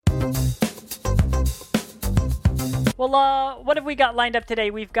Well, what have we got lined up today?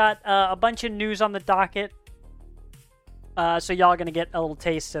 We've got a bunch of news on the docket. So y'all are going to get a little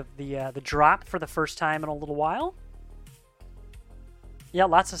taste of the drop for the first time in a little while. Yeah,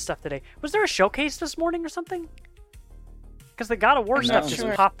 lots of stuff today. Was there a showcase this morning or something? Because the God of War stuff just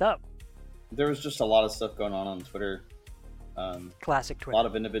popped up. There was just a lot of stuff going on Twitter. Classic Twitter. A lot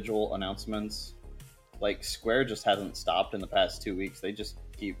of individual announcements. Like, Square just hasn't stopped in the past 2 weeks. They just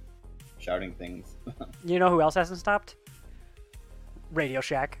keep shouting things. You know who else hasn't stopped? Radio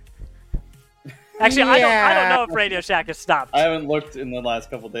Shack. Actually, I don't know if Radio Shack has stopped. I haven't looked in the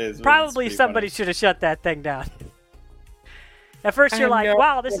last couple days. Probably somebody should have shut that thing down. At first you're like,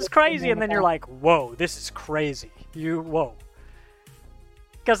 wow, this is crazy, and then you're like, whoa, this is crazy. Whoa.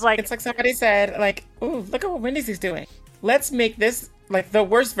 Because, like... It's like somebody said, like, ooh, look at what Wendy's is doing. Let's make this, like, the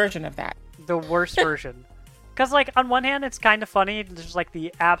worst version of that. The worst version. Because, like, on one hand, it's kind of funny. There's, like,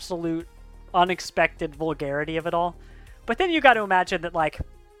 the absolute unexpected vulgarity of it all. But then you got to imagine that, like,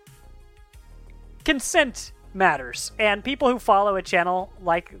 consent matters. And people who follow a channel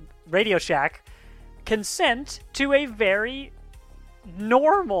like Radio Shack consent to a very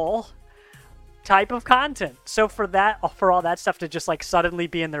normal type of content. So for all that stuff to just, like, suddenly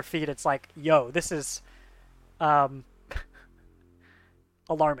be in their feed, it's like, yo, this is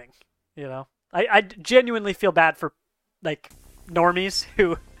alarming, you know? I genuinely feel bad for, like, normies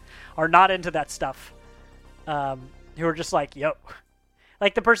who are not into that stuff, who are just like, yo.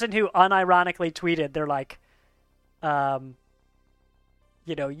 Like, the person who unironically tweeted, they're like,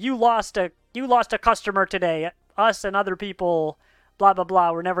 you know, you lost a customer today, us and other people, blah, blah,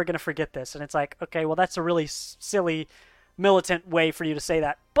 blah, we're never going to forget this. And it's like, okay, well, that's a really silly, militant way for you to say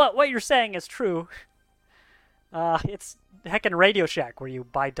that. But what you're saying is true. It's heckin' Radio Shack where you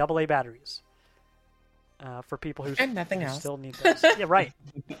buy AA batteries for people who and nothing else still need those. Yeah, right.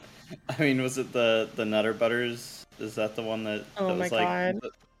 I mean, was it the Nutter Butters? Is that the one that oh that my was God.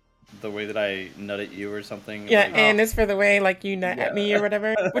 like the way that I nut at you or something? Yeah, like, and it's for the way, like, you nut at me or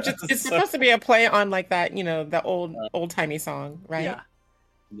whatever. Which it's supposed to be a play on, like, that, you know, the old-timey song, right?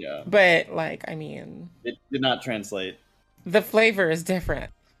 Yeah. But, like, I mean... It did not translate. The flavor is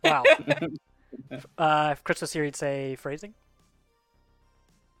different. Wow. If Chris was here, he'd say phrasing.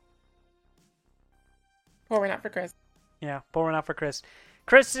 Pour one out for Chris. Yeah, pour one out for Chris.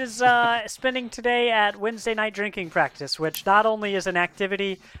 Chris is spending today at Wednesday night drinking practice, which not only is an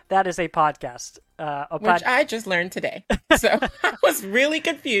activity, that is a podcast. Which I just learned today. So I was really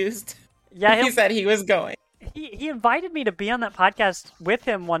confused. Yeah, he said he was going. He invited me to be on that podcast with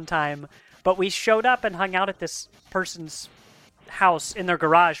him one time, but we showed up and hung out at this person's house in their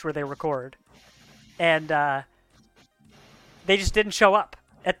garage where they record. And they just didn't show up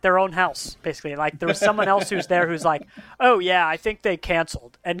at their own house, basically. Like, there was someone else who's there who's like, oh, yeah, I think they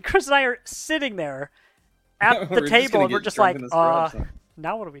canceled. And Chris and I are sitting there at the table, and we're just like,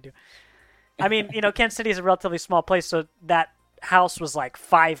 now what do we do? I mean, you know, Kansas City is a relatively small place, so that house was like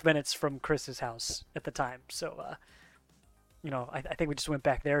 5 minutes from Chris's house at the time. So, you know, I think we just went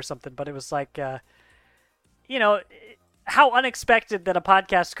back there or something. But it was like, you know, how unexpected that a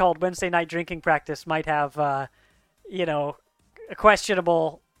podcast called Wednesday Night Drinking Practice might have, you know, a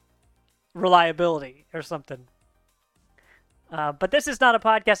questionable reliability or something. But this is not a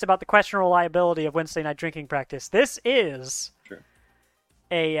podcast about the questionable reliability of Wednesday Night Drinking Practice. This is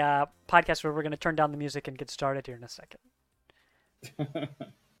a podcast where we're going to turn down the music and get started here in a second.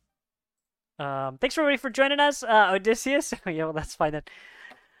 Thanks everybody for joining us. Odysseus. Yeah, well, that's fine then.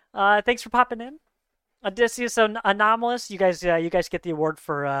 Thanks for popping in. Odysseus, Anomalous. You guys get the award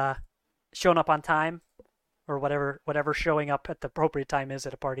for showing up on time. Or whatever showing up at the appropriate time is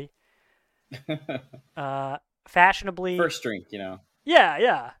at a party. Fashionably... First drink, you know.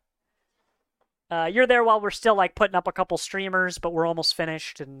 Yeah. You're there while we're still, like, putting up a couple streamers, but we're almost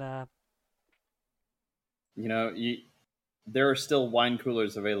finished, and... You know, there are still wine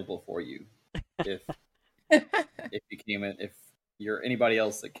coolers available for you. If if you're anybody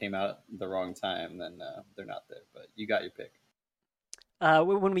else that came out at the wrong time, then they're not there. But you got your pick.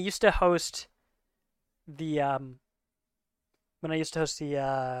 When we used to host... what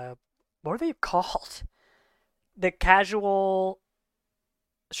were they called? The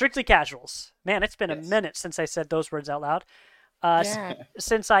Strictly Casuals. Man, it's been a minute since I said those words out loud.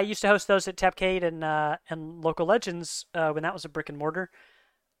 Since I used to host those at Tapcade and Local Legends when that was a brick and mortar,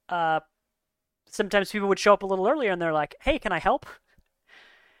 sometimes people would show up a little earlier and they're like, hey, can I help?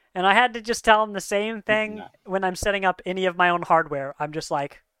 And I had to just tell them the same thing when I'm setting up any of my own hardware. I'm just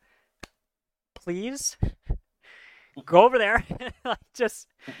like, please go over there.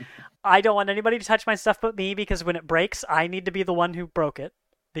 I don't want anybody to touch my stuff but me, because when it breaks, I need to be the one who broke it.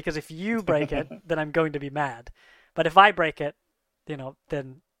 Because if you break it, then I'm going to be mad. But if I break it,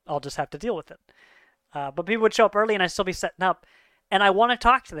 then I'll just have to deal with it. But people would show up early and I'd still be setting up. And I want to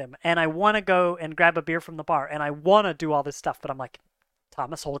talk to them. And I want to go and grab a beer from the bar. And I want to do all this stuff. But I'm like,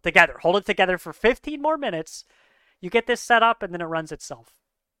 Thomas, hold it together. Hold it together for 15 more minutes. You get this set up and then it runs itself.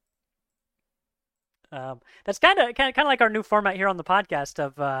 That's kind of like our new format here on the podcast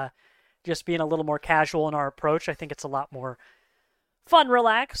of just being a little more casual in our approach. I think it's a lot more fun,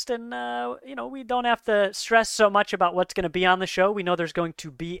 relaxed, and we don't have to stress so much about what's going to be on the show. We know there's going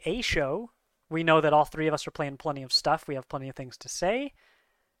to be a show. We know that all three of us are playing plenty of stuff. We have plenty of things to say,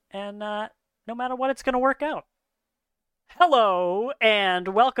 and no matter what, it's going to work out. Hello, and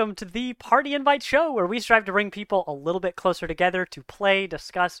welcome to the Party Invite Show, where we strive to bring people a little bit closer together to play,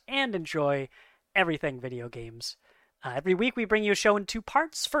 discuss, and enjoy everything video games. Every week we bring you a show in two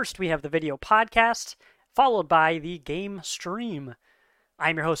parts. First, we have the video podcast, followed by the game stream.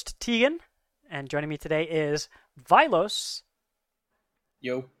 I'm your host, Tegan, and joining me today is Vilos.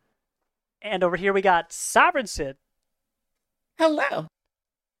 Yo. And over here we got Sovereign Sid. Hello.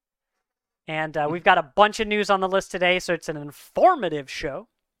 And we've got a bunch of news on the list today, so it's an informative show.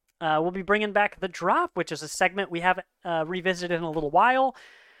 We'll be bringing back The Drop, which is a segment we haven't revisited in a little while.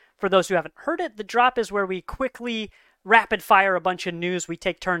 For those who haven't heard it, The Drop is where we quickly rapid fire a bunch of news. We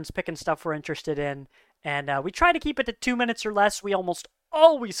take turns picking stuff we're interested in, and we try to keep it to 2 minutes or less. We almost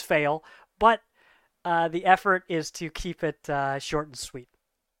always fail, but the effort is to keep it short and sweet.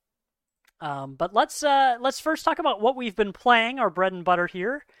 But let's first talk about what we've been playing, our bread and butter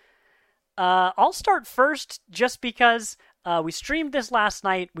here. I'll start first just because we streamed this last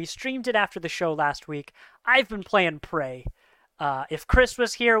night. We streamed it after the show last week. I've been playing Prey. If Chris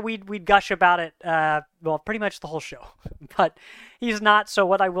was here, we'd gush about it, pretty much the whole show. But he's not, so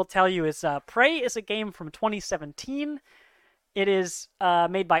what I will tell you is Prey is a game from 2017. It is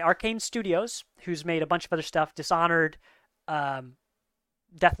made by Arcane Studios, who's made a bunch of other stuff, Dishonored,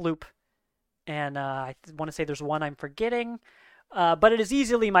 Deathloop, and I want to say there's one I'm forgetting. But it is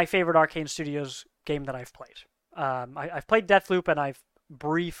easily my favorite Arcane Studios game that I've played. I've played Deathloop and I've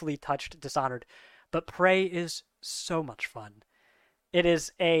briefly touched Dishonored, but Prey is so much fun. It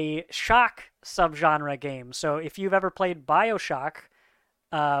is a shock subgenre game. So if you've ever played BioShock,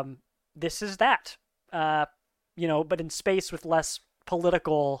 this is that. But in space with less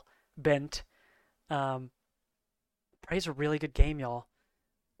political bent. Prey's a really good game, y'all.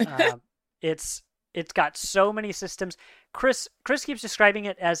 It's got so many systems. Chris keeps describing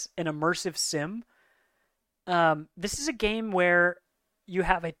it as an immersive sim. This is a game where you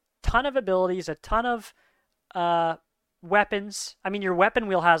have a ton of abilities, a ton of weapons. I mean, your weapon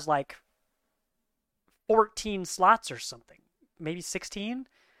wheel has like 14 slots or something, maybe 16.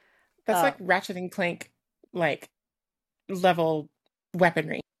 That's like Ratchet and Clank, like level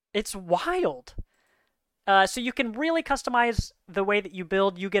weaponry. It's wild. So you can really customize the way that you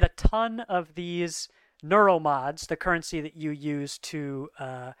build. You get a ton of these neuromods, the currency that you use to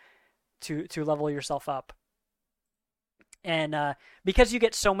level yourself up. And because you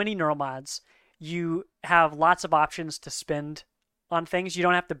get so many neuromods, you have lots of options to spend on things. You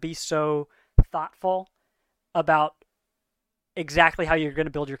don't have to be so thoughtful about exactly how you're going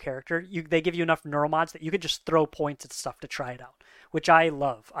to build your character. They give you enough neuromods that you could just throw points at stuff to try it out, which I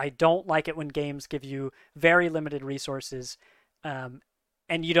love. I don't like it when games give you very limited resources, and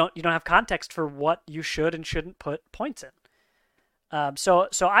you don't have context for what you should and shouldn't put points in. So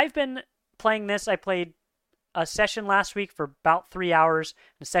I've been playing this. I played a session last week for about 3 hours,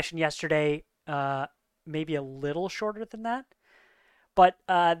 and a session yesterday, maybe a little shorter than that. But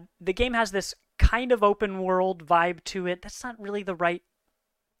the game has this kind of open world vibe to it. That's not really the right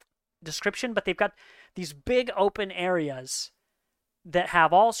description, but they've got these big open areas that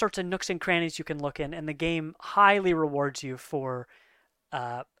have all sorts of nooks and crannies you can look in, and the game highly rewards you for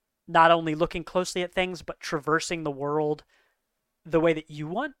not only looking closely at things, but traversing the world the way that you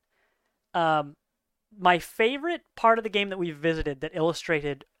want. My favorite part of the game that we've visited that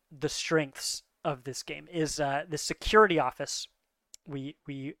illustrated the strengths of this game is the security office we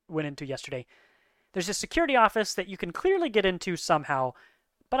went into yesterday. There's a security office that you can clearly get into somehow,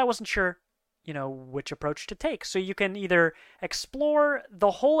 but I wasn't sure, which approach to take. So you can either explore the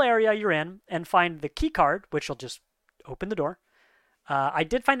whole area you're in and find the key card, which will just open the door. I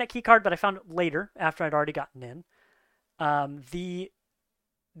did find that key card, but I found it later after I'd already gotten in.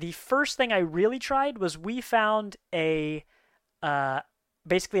 The first thing I really tried was we found basically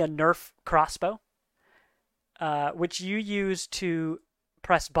a Nerf crossbow, which you use to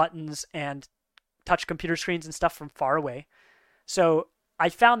press buttons and touch computer screens and stuff from far away. So I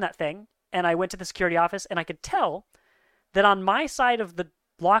found that thing, and I went to the security office, and I could tell that on my side of the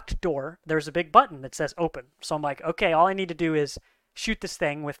locked door, there's a big button that says open. So I'm like, okay, all I need to do is shoot this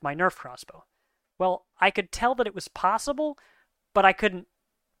thing with my Nerf crossbow. Well, I could tell that it was possible, but I couldn't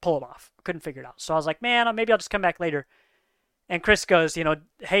pull it off. Couldn't figure it out. So I was like, man, maybe I'll just come back later. And Chris goes,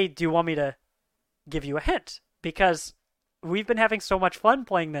 hey, do you want me to give you a hint? Because we've been having so much fun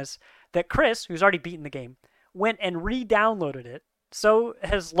playing this that Chris, who's already beaten the game, went and re-downloaded it. So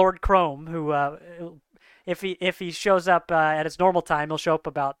has Lord Chrome, who, if he shows up at his normal time, he'll show up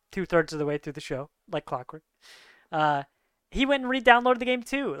about 2/3 of the way through the show, like clockwork. He went and re-downloaded the game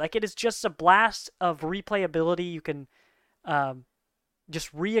too. Like, it is just a blast of replayability. You can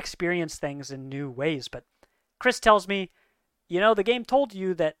just re-experience things in new ways. But Chris tells me, the game told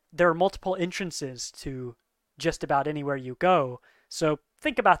you that there are multiple entrances to just about anywhere you go. So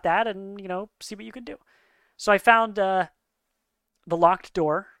think about that and, see what you can do. So I found the locked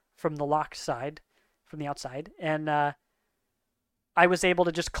door from the locked side, from the outside, and I was able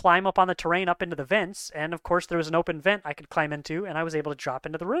to just climb up on the terrain up into the vents, and of course there was an open vent I could climb into, and I was able to drop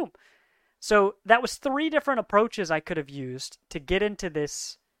into the room. So that was 3 different approaches I could have used to get into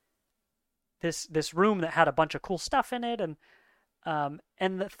this room that had a bunch of cool stuff in it, and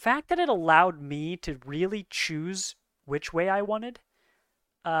the fact that it allowed me to really choose which way I wanted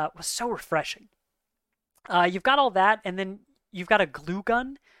was so refreshing. You've got all that, and then you've got a glue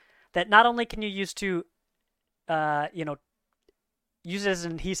gun that not only can you use to, use it as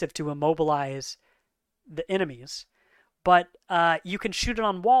an adhesive to immobilize the enemies, but you can shoot it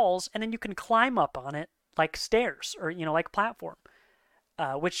on walls, and then you can climb up on it like stairs or, like a platform,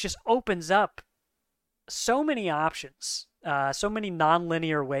 which just opens up so many options, so many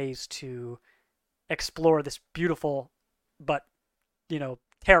non-linear ways to explore this beautiful but,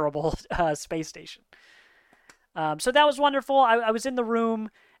 terrible space station. So that was wonderful. I was in the room,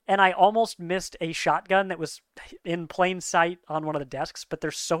 and I almost missed a shotgun that was in plain sight on one of the desks, but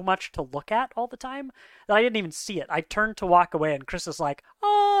there's so much to look at all the time that I didn't even see it. I turned to walk away, and Chris is like,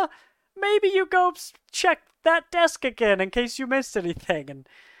 maybe you go check that desk again in case you missed anything. And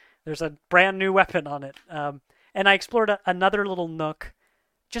there's a brand new weapon on it. And I explored another little nook,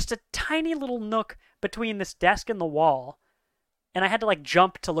 just a tiny little nook between this desk and the wall. And I had to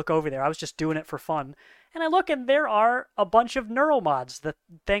jump to look over there. I was just doing it for fun. And I look, and there are a bunch of neuromods, the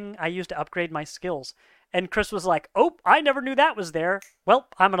thing I use to upgrade my skills. And Chris was like, oh, I never knew that was there. Well,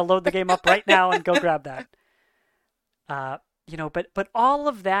 I'm going to load the game up right now and go grab that. But all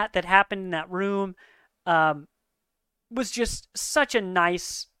of that happened in that room was just such a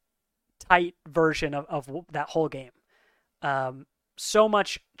nice, tight version of that whole game. So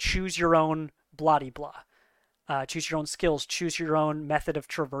much choose your own blah-de-blah. Choose your own skills, choose your own method of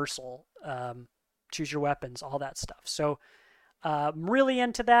traversal, choose your weapons, all that stuff. So I'm really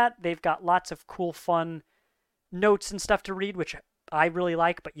into that. They've got lots of cool, fun notes and stuff to read, which I really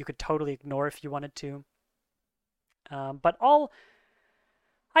like, but you could totally ignore if you wanted to. But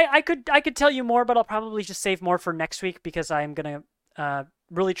I could tell you more, but I'll probably just save more for next week because I'm going to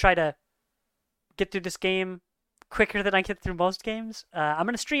really try to get through this game quicker than I get through most games. I'm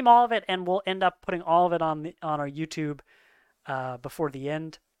going to stream all of it, and we'll end up putting all of it on our YouTube before the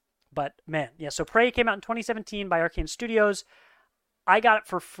end. But man, yeah, so Prey came out in 2017 by Arcane Studios. I got it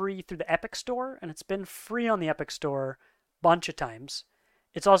for free through the Epic Store, and it's been free on the Epic Store a bunch of times.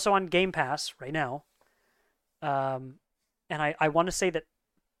 It's also on Game Pass right now. And I want to say that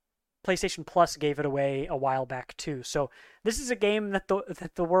PlayStation Plus gave it away a while back too. So this is a game that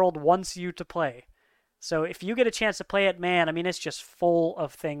the world wants you to play. So if you get a chance to play it, man, I mean, it's just full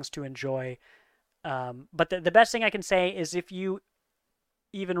of things to enjoy. But the best thing I can say is if you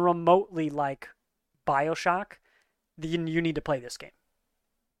even remotely like BioShock, then you need to play this game.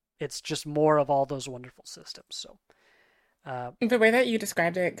 It's just more of all those wonderful systems. So the way that you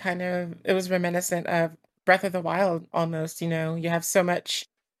described it, it was reminiscent of Breath of the Wild almost. You have so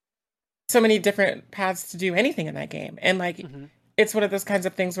many different paths to do anything in that game. And it's one of those kinds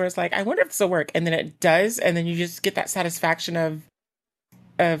of things where it's like, I wonder if this will work. And then it does. And then you just get that satisfaction of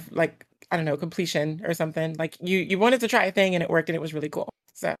I don't know, completion or something. Like you wanted to try a thing and it worked and it was really cool.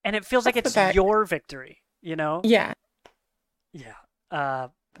 So, and it feels like it's your victory, Yeah. Yeah.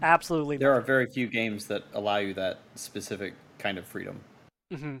 Absolutely. There are very few games that allow you that specific kind of freedom.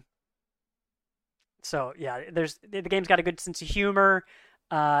 Mm-hmm. So yeah, the game's got a good sense of humor.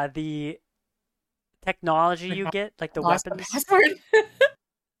 The technology you get, like the weapons. Password.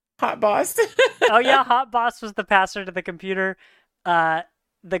 Hot Boss. Oh yeah, Hot Boss was the password to the computer.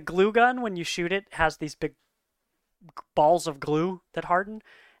 The glue gun, when you shoot it, has these big balls of glue that harden,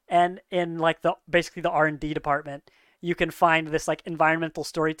 and in basically the R&D department, you can find this environmental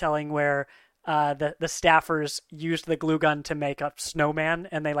storytelling where the staffers used the glue gun to make a snowman,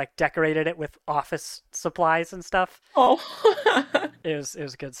 and they like decorated it with office supplies and stuff. Oh, It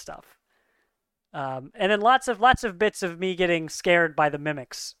was good stuff. And then lots of bits of me getting scared by the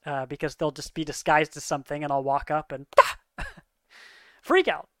mimics because they'll just be disguised as something, and I'll walk up and freak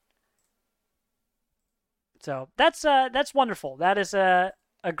out. So that's wonderful. That is a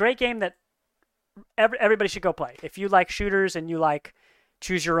great game that everybody should go play. If you like shooters and you like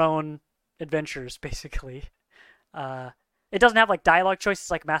choose your own adventures, basically. It doesn't have like dialogue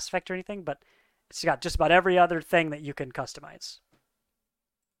choices like Mass Effect or anything, but it's got just about every other thing that you can customize.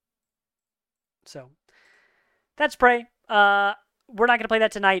 So that's Prey. We're not going to play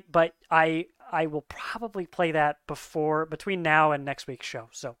that tonight, but I will probably play that between now and next week's show.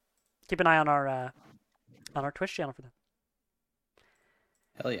 So keep an eye on our Twitch channel for that.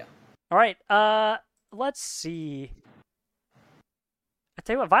 Hell yeah. All right. Let's see. I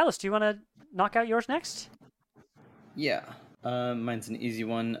tell you what, Vilas, do you want to knock out yours next? Yeah. Mine's an easy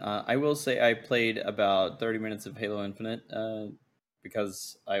one. I will say I played about 30 minutes of Halo Infinite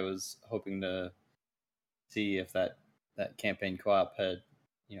because I was hoping to see if that campaign co-op had,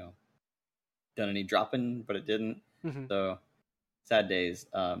 done any dropping, but it didn't. Mm-hmm. So sad days.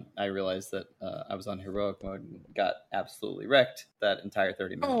 I realized that I was on heroic mode and got absolutely wrecked that entire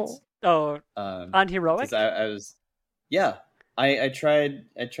 30 minutes. Oh, on heroic? I was, yeah. I tried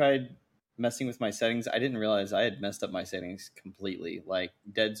messing with my settings. I didn't realize I had messed up my settings completely. Like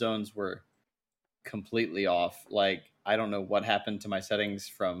dead zones were completely off. Like I don't know what happened to my settings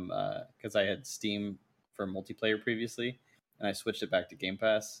from because I had Steam for multiplayer previously, and I switched it back to Game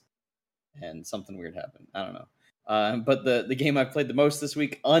Pass, and something weird happened. I don't know. But the game I've played the most this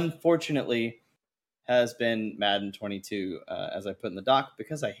week, unfortunately, has been Madden 22, as I put in the doc,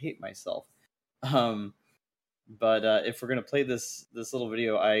 because I hate myself. But if we're going to play this little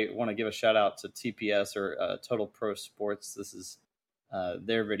video, I want to give a shout out to TPS or Total Pro Sports. This is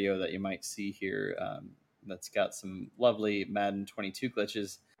their video that you might see here that's got some lovely Madden 22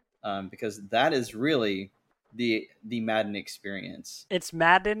 glitches because that is really the Madden experience. It's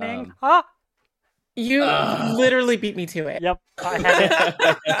maddening. Huh? You literally beat me to it. Yep. I had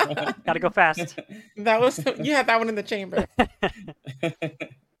it. Gotta go fast. You had that one in the chamber.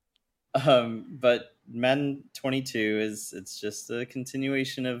 But Madden 22 it's just a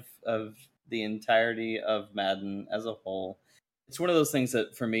continuation of the entirety of Madden as a whole. It's one of those things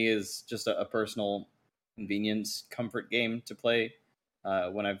that for me is just a personal convenience comfort game to play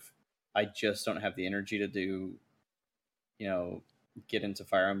when I just don't have the energy to do, get into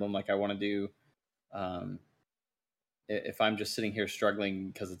Fire Emblem like I want to do. If I'm just sitting here struggling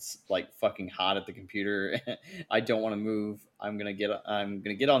because it's like fucking hot at the computer, I don't want to move. I'm gonna get on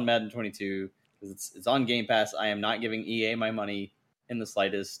Madden 22 because it's on Game Pass. I am not giving EA my money in the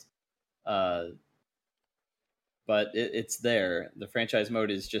slightest, but it's there. The franchise mode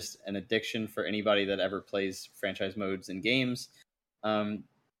is just an addiction for anybody that ever plays franchise modes in games. And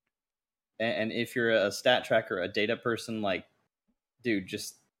if you're a stat tracker, a data person, like, dude,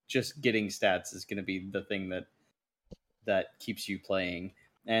 just getting stats is going to be the thing that keeps you playing.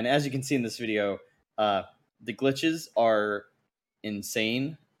 And as you can see in this video, the glitches are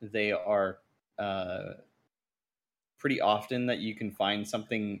insane. They are pretty often that you can find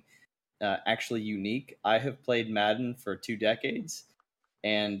something actually unique. I have played Madden for 2 decades,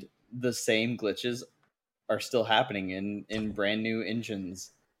 and the same glitches are still happening in brand new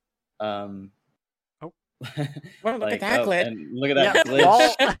engines. Well, look at that glitch. And look at that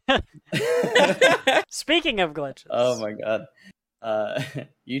glitch. Speaking of glitches. Oh my god.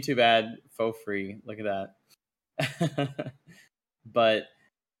 YouTube ad for free. Look at that. But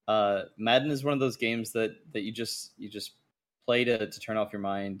Madden is one of those games that you just play to turn off your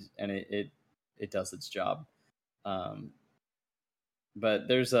mind, and it does its job. But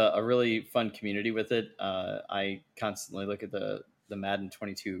there's a really fun community with it. I constantly look at the Madden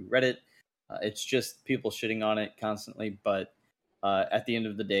 22 Reddit. It's just people shitting on it constantly, but at the end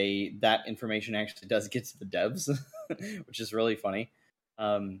of the day, that information actually does get to the devs, which is really funny.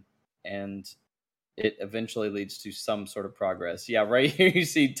 And it eventually leads to some sort of progress. Yeah, right here you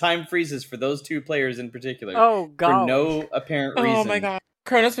see time freezes for those 2 players in particular. Oh, God. For no apparent reason. Oh, my God.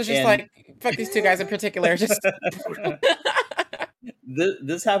 Kronos was just like, fuck these 2 guys in particular. Just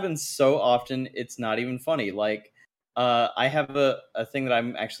This happens so often, it's not even funny. Like, I have a thing that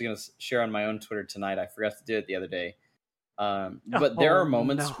I'm actually going to share on my own Twitter tonight. I forgot to do it the other day. But there are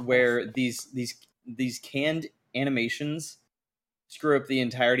moments where these canned animations screw up the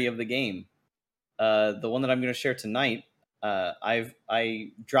entirety of the game. The one that I'm going to share tonight,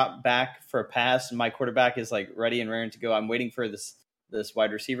 I dropped back for a pass, and my quarterback is like ready and raring to go. I'm waiting for this this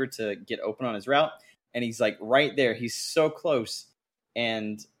wide receiver to get open on his route, and he's like right there. He's so close,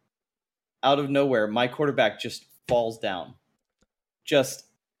 and out of nowhere, my quarterback just falls down.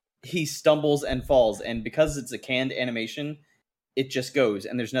 He stumbles and falls, and because it's a canned animation, it just goes,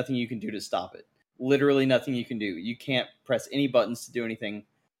 and there's nothing you can do to stop it. Literally nothing you can do. You can't press any buttons to do anything.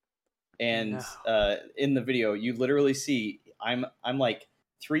 And in the video, you literally see I'm like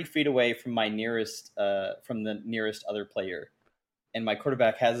 3 feet away from my nearest from the nearest other player, and my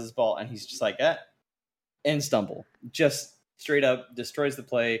quarterback has his ball, and he's just like and stumble, just straight up destroys the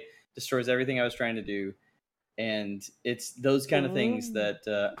play, destroys everything I was trying to do. And it's those kind of things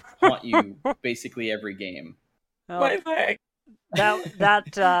that haunt you basically every game. My leg.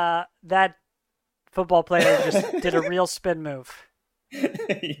 That football player just did a real spin move.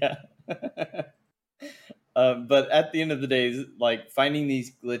 Yeah. But at the end of the day, like finding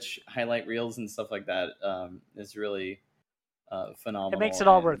these glitch highlight reels and stuff like that is really phenomenal. It makes it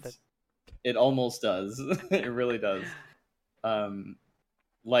all worth it. It almost does. It really does.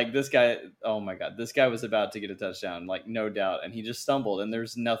 Like this guy, oh my God, this guy was about to get a touchdown, like no doubt, and he just stumbled, and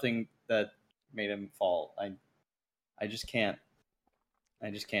there's nothing that made him fall. I just can't.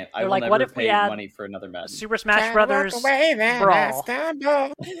 I will like, never what if pay we add money for another Madden. Super Smash Brothers Brawl.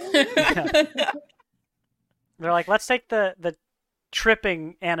 They're like, let's take the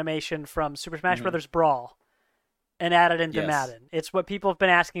tripping animation from Super Smash Brothers Brawl and add it into Madden. It's what people have been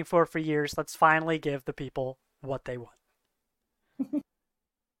asking for years. Let's finally give the people what they want.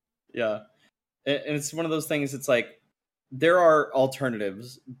 Yeah. And it's one of those things, it's like, there are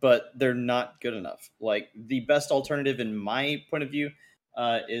alternatives, but they're not good enough. Like, the best alternative, in my point of view,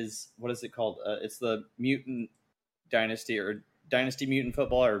 is, what is it called? It's the Mutant Dynasty, or Dynasty Mutant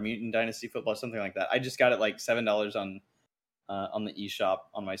Football, or Mutant Dynasty Football, something like that. I just got it like $7 on the eShop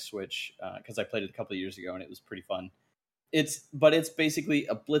on my Switch, because I played it a couple of years ago, and it was pretty fun. But it's basically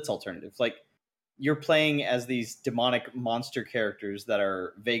a Blitz alternative. Like, you're playing as these demonic monster characters that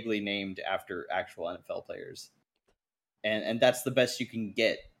are vaguely named after actual NFL players. And that's the best you can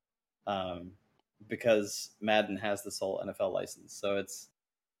get, because Madden has this whole NFL license. So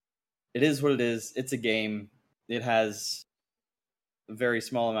it is what it is. It's a game. It has a very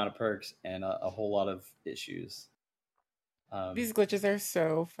small amount of perks and a whole lot of issues. These glitches are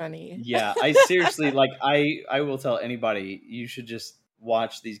so funny. Yeah, I seriously, like, I will tell anybody, you should just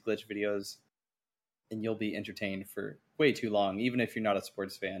watch these glitch videos, and you'll be entertained for way too long, even if you're not a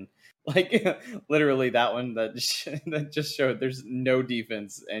sports fan. Like, literally that one that just showed there's no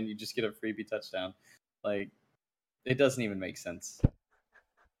defense and you just get a freebie touchdown. Like, it doesn't even make sense.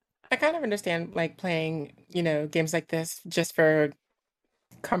 I kind of understand, like, playing, games like this just for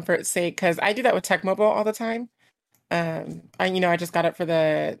comfort's sake, because I do that with Tech Mobile all the time. I just got it for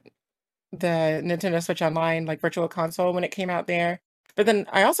the Nintendo Switch Online, like, Virtual Console when it came out there. But then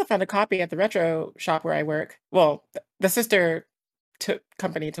I also found a copy at the retro shop where I work. Well, the sister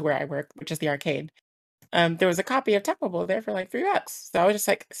company to where I work, which is the arcade. There was a copy of Tech Mobile there for like $3. So I was just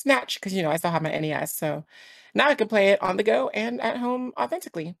like, snatch, because I still have my NES. So now I can play it on the go and at home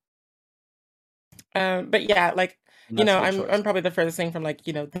authentically. But yeah, like, I'm probably the furthest thing from, like,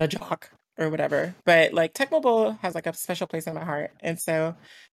 the jock or whatever. But like Tech Mobile has like a special place in my heart. And so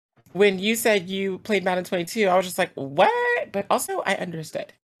when you said you played Madden 22, I was just like, what? But also, I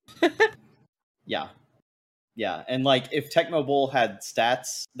understood. Yeah. Yeah. And, like, if Tecmo Bowl had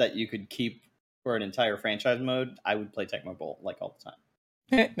stats that you could keep for an entire franchise mode, I would play Tecmo Bowl, like, all the time.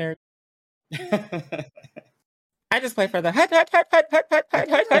 Nerd. I just play for the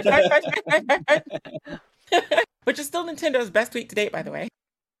which is still Nintendo's best tweet to date, by the way.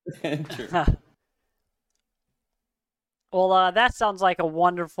 True. Well, that sounds like a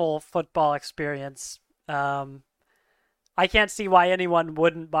wonderful football experience. I can't see why anyone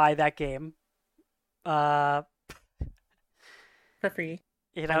wouldn't buy that game. For free.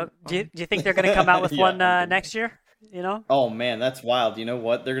 Do you think they're going to come out with one next year? Oh man, that's wild. You know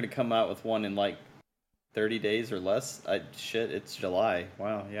what? They're going to come out with one in like 30 days or less. It's July.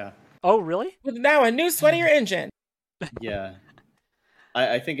 Wow, yeah. Oh, really? With now a new sweatier engine. Yeah.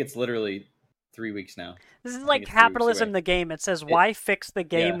 I think it's literally 3 weeks now. This is like capitalism, the game. It says, why fix the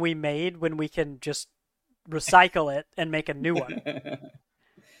game we made when we can just recycle it and make a new one?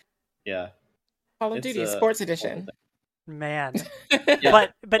 Yeah. Call of Duty Sports Edition. Man. Yeah.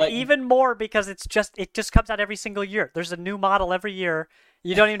 But like, even more, because it just comes out every single year. There's a new model every year.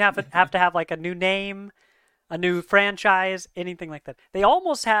 You don't even have to have like a new name, a new franchise, anything like that. They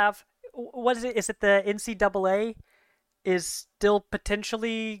almost have, what is it? Is it the NCAA is still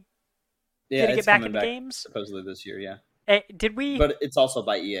potentially getting it back in games? Supposedly this year, yeah. Did we? But it's also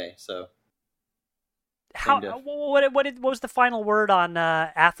by EA, so. What was the final word on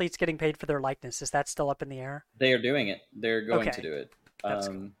athletes getting paid for their likeness? Is that still up in the air? They are doing it. They're going to do it. That's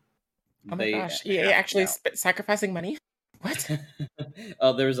cool. Oh my gosh! EA actually sacrificing money? What?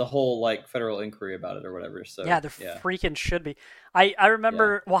 There's a whole federal inquiry about it or whatever. So yeah, freaking should be. I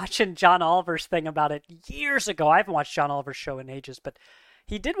remember watching John Oliver's thing about it years ago. I haven't watched John Oliver's show in ages, but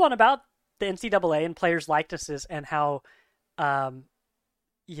he did one about the NCAA and players' likenesses and how,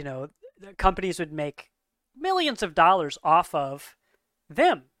 companies would make millions of dollars off of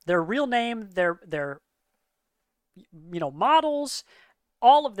them, their real name, their models,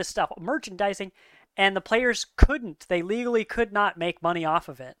 all of this stuff, merchandising, and the players couldn't. They legally could not make money off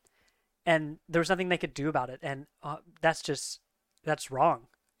of it, and there was nothing they could do about it. And that's wrong.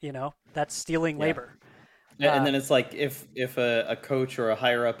 That's stealing labor. And then it's like if a coach or a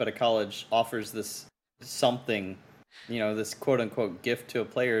higher up at a college offers this something, this quote unquote gift to a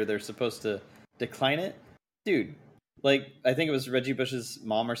player, they're supposed to decline it. Dude, I think it was Reggie Bush's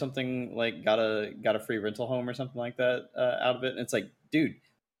mom or something, got a free rental home or something like that out of it. And it's like, dude,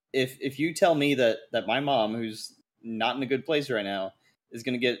 if you tell me that my mom, who's not in a good place right now, is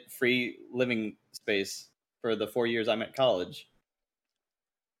going to get free living space for the 4 years I'm at college,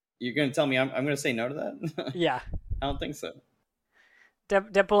 you're going to tell me I'm going to say no to that? Yeah. I don't think so.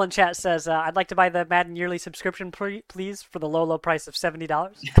 Deadpool in chat says, I'd like to buy the Madden yearly subscription, please, for the low price of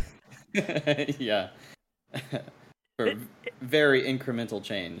 $70. Yeah. For very incremental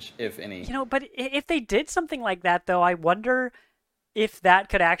change, if any. But if they did something like that, though, I wonder if that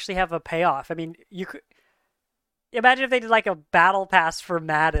could actually have a payoff. I mean, you could imagine if they did a battle pass for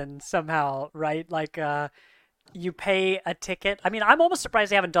Madden somehow, right? You pay a ticket. I mean, I'm almost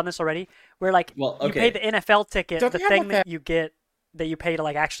surprised they haven't done this already, where you pay the NFL ticket, the thing that you get that you pay to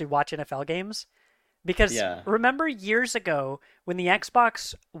actually watch NFL games. Because remember years ago when the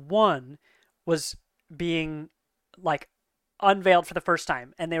Xbox One was being unveiled for the first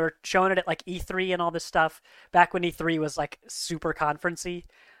time, and they were showing it at E3 and all this stuff back when E3 was super conferencey,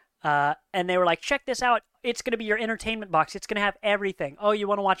 and they were like, check this out, it's going to be your entertainment box, it's going to have everything. Oh, you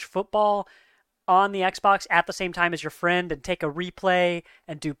want to watch football on the Xbox at the same time as your friend and take a replay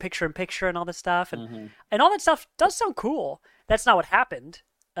and do picture-in-picture and all this stuff, and all that stuff does sound cool. That's not what happened,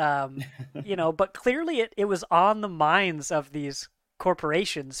 but clearly it was on the minds of these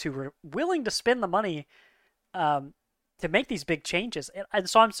corporations who were willing to spend the money to make these big changes. And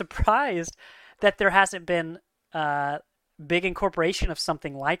so I'm surprised that there hasn't been big incorporation of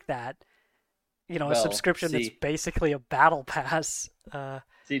something like that. A subscription that's basically a battle pass.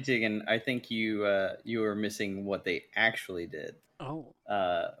 See, Tegan, I think you were missing what they actually did. Oh.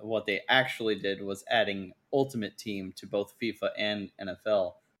 What they actually did was adding Ultimate Team to both FIFA and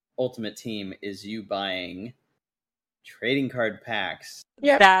NFL. Ultimate Team is you buying trading card packs.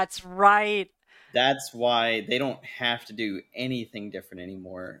 Yeah, that's right. That's why they don't have to do anything different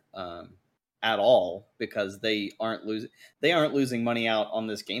anymore at all, because they aren't losing money out on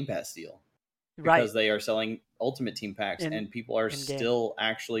this Game Pass deal. Because they are selling Ultimate Team packs, and people are still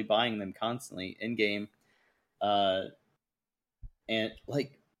actually buying them constantly in game. And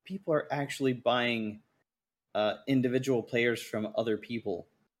people are actually buying individual players from other people.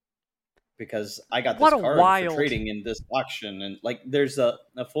 Because I got this card for trading in this auction, and there's a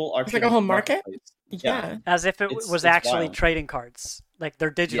full auction. It's a whole market. Yeah, as if it was actually wild. Trading cards,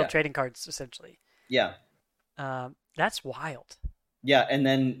 they're digital trading cards essentially. Yeah, that's wild. Yeah, and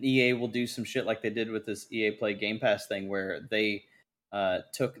then EA will do some shit like they did with this EA Play Game Pass thing, where they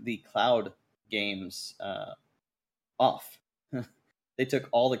took the cloud games off. They took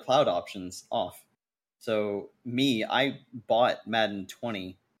all the cloud options off. So I bought Madden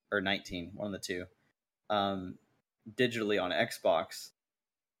 20 or 19, one of the two, digitally on Xbox,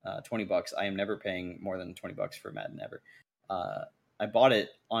 $20. I am never paying more than $20 for Madden ever. I bought it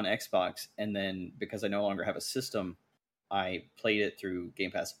on Xbox, and then because I no longer have a system, I played it through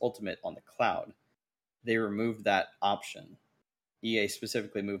Game Pass Ultimate on the cloud. They removed that option. EA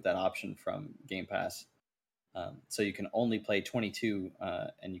specifically moved that option from Game Pass. So you can only play 22,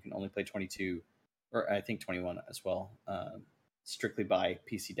 and you can only play 22, or I think 21 as well, strictly by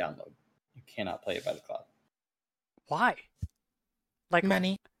PC download. You cannot play it by the cloud. Why?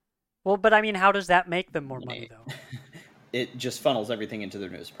 Money. Well, but I mean, how does that make them more money though? It just funnels everything into their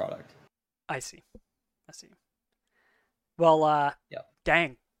newest product. I see. Well,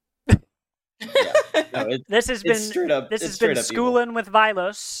 dang. Yeah. No, this has been schooling with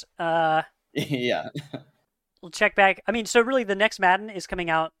Vilos. Yeah. We'll check back. I mean, so really the next Madden is coming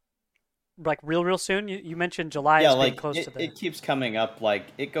out real soon. You mentioned July is being close to the... It keeps coming up,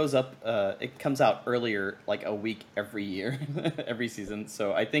 it goes up, it comes out earlier, a week every year, every season.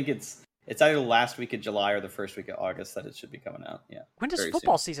 So I think it's It's either the last week of July or the first week of August that it should be coming out. Yeah. When does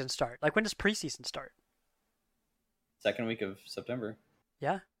football season start? Like, when does preseason start? Second week of September.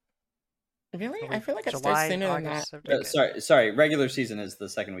 Yeah. Really? I feel like it starts sooner than that. Sorry. Regular season is the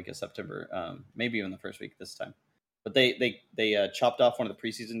second week of September. Maybe even the first week this time. But they chopped off one of the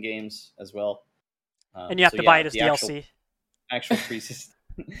preseason games as well. And you have to buy it as DLC. Actual preseason.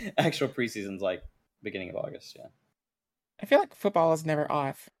 Actual preseason's like beginning of August. Yeah. I feel like football is never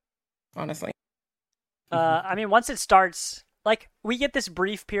off, honestly. I mean, once it starts, like, we get this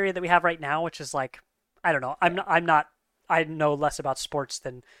brief period that we have right now, which is like, I don't know. I know less about sports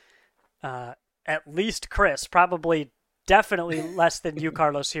than at least Chris, probably definitely less than you,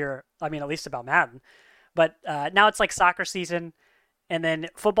 Carlos, here. I mean, at least about Madden. But now it's like soccer season, and then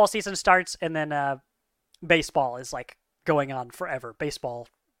football season starts, and then baseball is like going on forever. Baseball.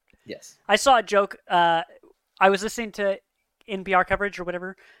 Yes. I saw a joke. I was listening to NPR coverage or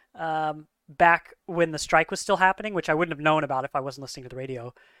whatever back when the strike was still happening, which I wouldn't have known about if I wasn't listening to the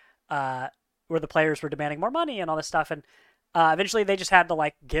radio, where the players were demanding more money and all this stuff. And eventually they just had to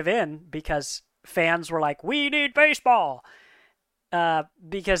like give in because fans were like, we need baseball.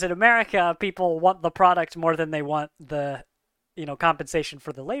 Because in America, people want the product more than they want the, compensation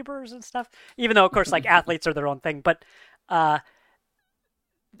for the laborers and stuff. Even though, of course, like athletes are their own thing. But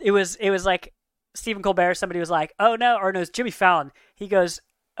it was like Stephen Colbert. Somebody was like, "Oh no," or no, it was Jimmy Fallon. He goes,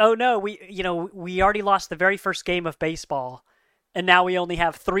 "Oh no, we already lost the very first game of baseball, and now we only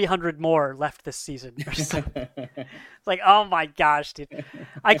have 300 more left this season." It's like, oh my gosh, dude.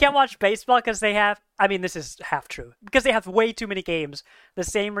 I can't watch baseball because they have, I mean, this is half true, because they have way too many games. The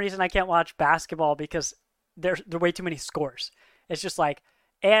same reason I can't watch basketball, because there are way too many scores. It's just like,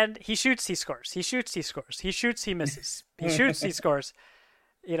 and he shoots, he scores. He shoots, he scores. He shoots, he misses. He shoots, he scores.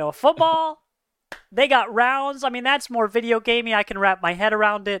 Football, they got rounds. I mean, that's more video gamey. I can wrap my head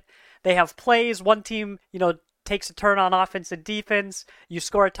around it. They have plays. One team, takes a turn on offense and defense. You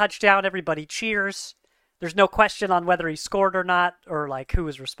score a touchdown, everybody cheers. There's no question on whether he scored or not, or like who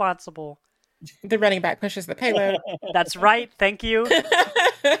is responsible. The running back pushes the payload. That's right. Thank you.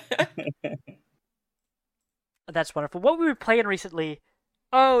 That's wonderful. What we were playing recently?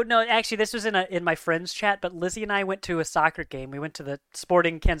 Oh no, actually, this was in my friend's chat. But Lizzie and I went to a soccer game. We went to the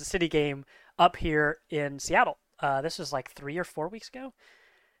Sporting Kansas City game up here in Seattle. This was like 3 or 4 weeks ago,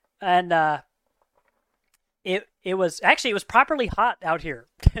 and it was properly hot out here.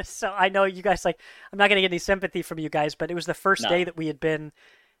 So I know you guys, like, I'm not gonna get any sympathy from you guys, but it was the first day that we had been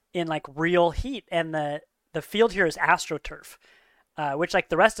in like real heat, and the field here is AstroTurf, which, like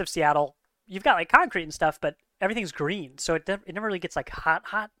the rest of Seattle, you've got like concrete and stuff, but everything's green, so it never really gets like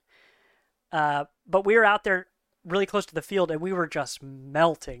hot. But we were out there really close to the field, and we were just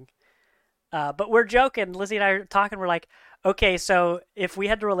melting. But we're joking. Lizzie and I are talking. We're like, okay, so if we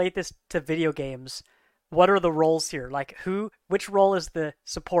had to relate this to video games, what are the roles here? Like, which role is the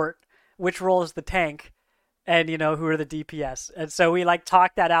support? Which role is the tank? And, who are the DPS? And so we like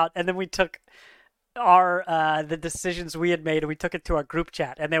talked that out, and then we took the decisions we had made, and we took it to our group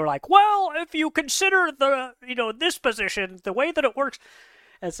chat, and they were like, well, if you consider the, this position, the way that it works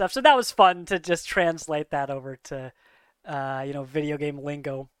and stuff. So that was fun to just translate that over to, video game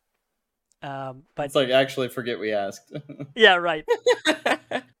lingo. But it's like, actually forget we asked. Yeah, right.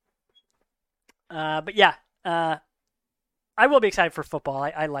 But yeah, I will be excited for football.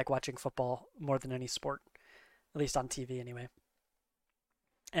 I like watching football more than any sport, at least on TV anyway.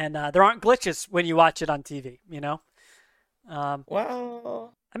 And there aren't glitches when you watch it on TV,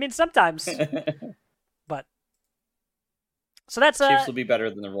 Well, I mean, sometimes, but so that's Chiefs will be better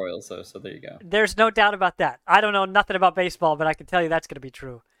than the Royals, though. So there you go. There's no doubt about that. I don't know nothing about baseball, but I can tell you that's going to be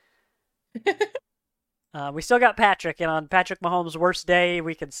true. We still got Patrick, and on Patrick Mahomes' worst day,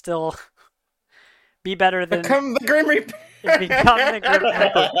 we can still be better than become the Grim Reaper. Become the Grim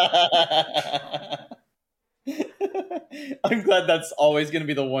Reaper. I'm glad that's always going to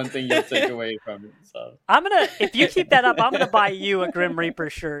be the one thing you'll take away from it. So if you keep that up, I'm gonna buy you a Grim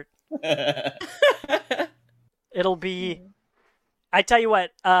Reaper shirt. It'll be. I tell you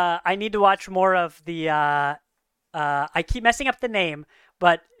what, I need to watch more of the. I keep messing up the name,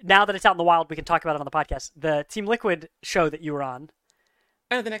 but now that it's out in the wild, we can talk about it on the podcast. The Team Liquid show that you were on.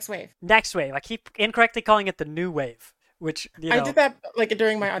 Oh, the Next Wave. Next Wave. I keep incorrectly calling it the New Wave, which I did that like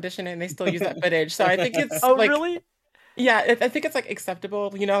during my audition, and they still use that footage. So I think it's. Oh, like, really? Yeah, I think it's like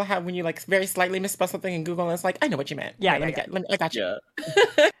acceptable. You know how when you like very slightly misspell something in Google, and it's like, I know what you meant. Yeah, right, I got you.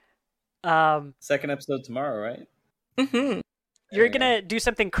 Yeah. Second episode tomorrow, right? Mm-hmm. You're gonna do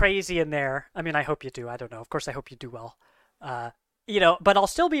something crazy in there. I mean, I hope you do. I don't know. Of course, I hope you do well. But I'll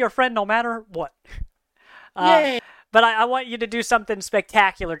still be your friend no matter what. Yay. But I want you to do something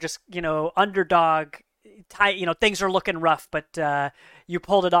spectacular. Just, underdog. Things are looking rough, but you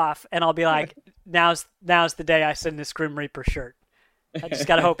pulled it off, and I'll be like, now's the day I send this Grim Reaper shirt. I just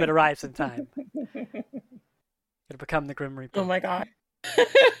gotta hope it arrives in time. It'll become the Grim Reaper. Oh my god.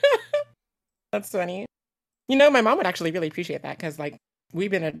 That's funny. My mom would actually really appreciate that because, like,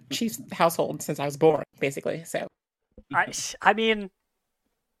 we've been a Chiefs household since I was born, basically. So, I mean,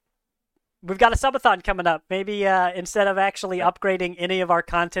 we've got a subathon coming up. Maybe instead of actually upgrading any of our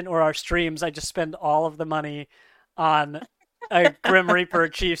content or our streams, I just spend all of the money on a Grim Reaper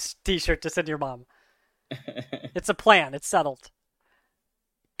Chiefs t-shirt to send your mom. It's a plan. It's settled.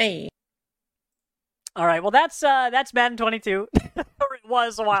 Hey. All right. Well, that's Madden 22. Or it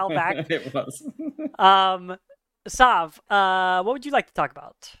was a while back. It was. Sav, what would you like to talk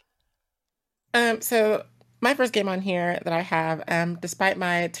about? So my first game on here that I have, despite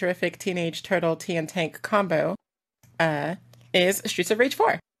my terrific Teenage Turtle Tea and Tank combo, is Streets of Rage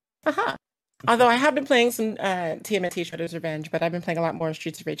 4. Aha. Although I have been playing some TMNT Shredder's Revenge, but I've been playing a lot more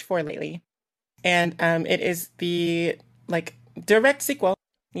Streets of Rage 4 lately. And it is the direct sequel,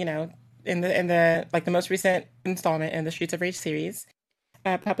 in the the most recent installment in the Streets of Rage series,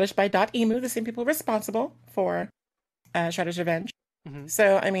 published by Dotemu, the same people responsible for Shredder's Revenge. Mm-hmm.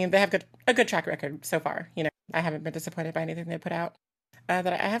 So, I mean, they have a good track record so far. I haven't been disappointed by anything they put out that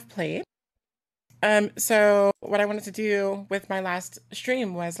I have played. So what I wanted to do with my last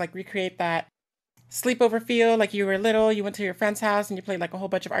stream was recreate that sleepover feel. Like you were little, you went to your friend's house and you played a whole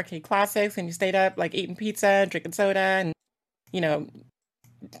bunch of arcade classics and you stayed up eating pizza and drinking soda and,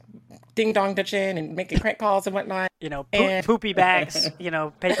 ding dong ditching and making crank calls and whatnot. Poopy bags,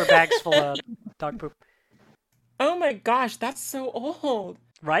 paper bags full of dog poop. Oh my gosh, that's so old.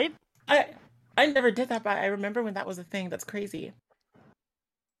 Right? I never did that, but I remember when that was a thing. That's crazy.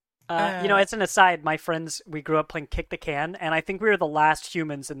 It's an aside. My friends, we grew up playing Kick the Can, and I think we were the last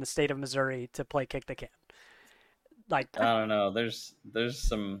humans in the state of Missouri to play Kick the Can. I don't know. There's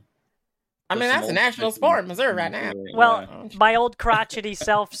some. I mean, that's a national sport in Missouri right now. Well, my old crotchety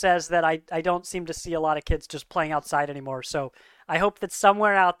self says that I don't seem to see a lot of kids just playing outside anymore. So I hope that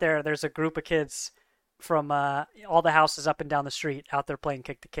somewhere out there's a group of kids from all the houses up and down the street out there playing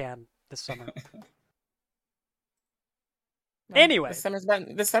Kick the Can this summer. Anyway,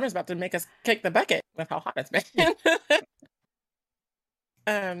 this summer's about to make us kick the bucket with how hot it's been.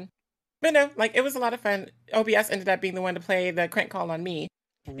 But no, it was a lot of fun. OBS ended up being the one to play the crank call on me.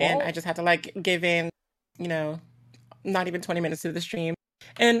 Whoa. And I just had to give in, not even 20 minutes to the stream.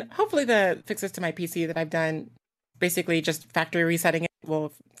 And hopefully the fixes to my PC that I've done, basically just factory resetting it,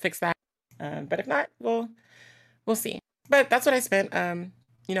 will fix that. But if not, we'll see. But that's what I spent, a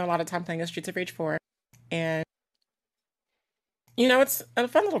lot of time playing Streets of Rage 4. And, it's a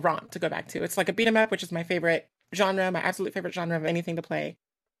fun little romp to go back to. It's like a beat 'em up, which is my favorite genre, my absolute favorite genre of anything to play.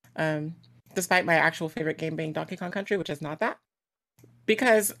 Despite my actual favorite game being Donkey Kong Country, which is not that.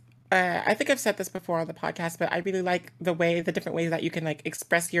 Because I think I've said this before on the podcast, but I really like the different ways that you can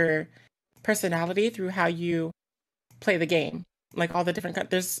express your personality through how you play the game. All the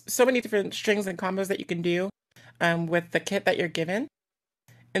different, there's so many different strings and combos that you can do with the kit that you're given.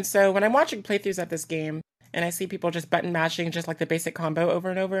 And so when I'm watching playthroughs of this game and I see people just button mashing just the basic combo over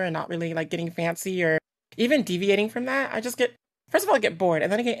and over and not really getting fancy or even deviating from that, I just first of all, I get bored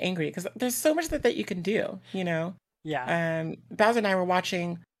and then I get angry because there's so much that you can do, Yeah. Bowser and I were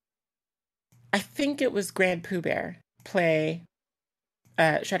watching, I think it was Grand Pooh Bear play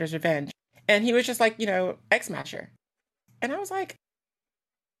Shredder's Revenge. And he was just X Masher. And I was like,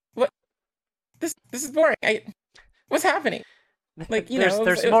 what? This is boring. What's happening?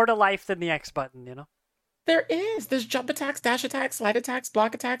 There's more to life than the X button, There is. There's jump attacks, dash attacks, slide attacks,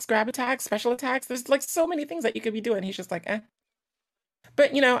 block attacks, grab attacks, special attacks. There's so many things that you could be doing. He's just eh.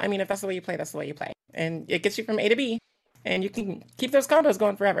 But, if that's the way you play, that's the way you play. And it gets you from A to B. And you can keep those combos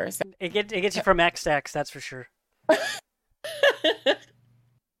going forever. So. It gets you from X to X, that's for sure.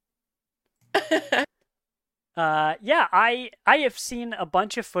 Yeah, I have seen a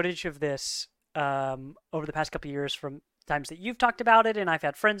bunch of footage of this over the past couple of years from times that you've talked about it, and I've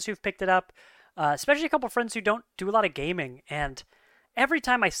had friends who've picked it up, especially a couple of friends who don't do a lot of gaming. And every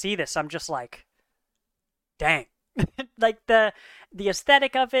time I see this, I'm just like, dang. The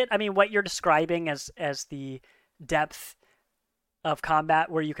aesthetic of it, I mean, what you're describing as the depth of combat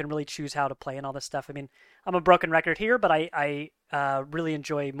where you can really choose how to play and all this stuff. I mean, I'm a broken record here, but I really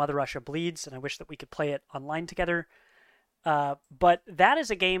enjoy Mother Russia Bleeds, and I wish that we could play it online together. But that is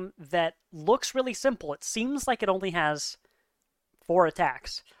a game that looks really simple. It seems like it only has 4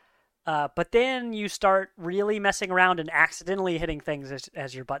 attacks. But then you start really messing around and accidentally hitting things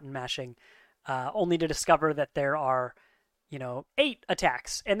as you're button mashing. only to discover that there are, 8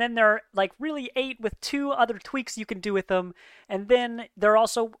 attacks, and then there are like really 8 with 2 other tweaks you can do with them, and then there are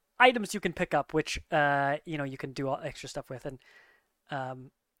also items you can pick up, which you can do all extra stuff with. And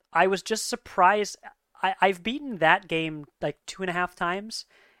I was just surprised. I've beaten that game like 2.5 times,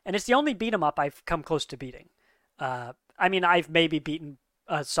 and it's the only beat 'em up I've come close to beating. I've maybe beaten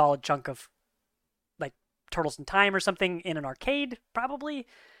a solid chunk of like Turtles in Time or something in an arcade, probably.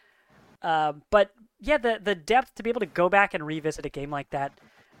 But yeah, the depth to be able to go back and revisit a game like that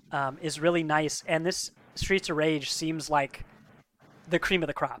is really nice. And this Streets of Rage seems like the cream of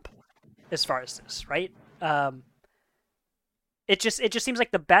the crop as far as this, right? It just seems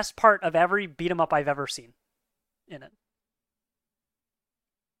like the best part of every beat 'em up I've ever seen in it.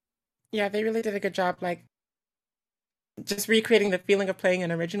 Yeah, they really did a good job, like just recreating the feeling of playing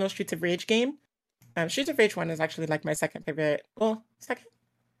an original Streets of Rage game. Streets of Rage 1 is actually like my second favorite. Well, second.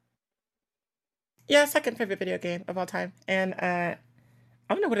 Yeah, second favorite video game of all time. And I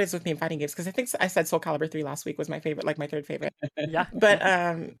don't know what it is with me in fighting games, because I think I said Soul Calibur 3 last week was my favorite, like my third favorite. Yeah. But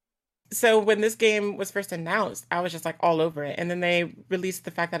so when this game was first announced, I was just like all over it. And then they released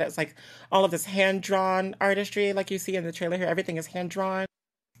the fact that it's like all of this hand-drawn artistry, like you see in the trailer here. Everything is hand-drawn.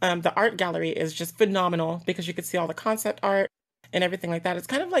 The art gallery is just phenomenal because you could see all the concept art and everything like that. It's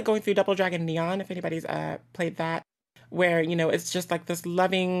kind of like going through Double Dragon Neon, if anybody's played that, where, it's just like this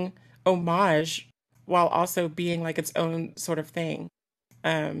loving homage while also being like its own sort of thing.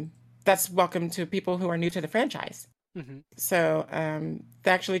 That's welcome to people who are new to the franchise. Mm-hmm. So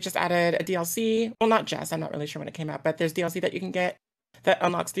they actually just added a DLC. Well, not just, I'm not really sure when it came out, but there's DLC that you can get that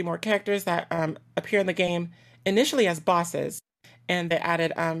unlocks 3 more characters that appear in the game initially as bosses. And they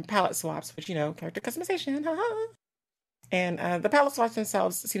added palette swaps, which, character customization. And the palette swaps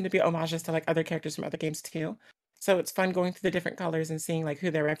themselves seem to be homages to like other characters from other games too. So it's fun going through the different colors and seeing like who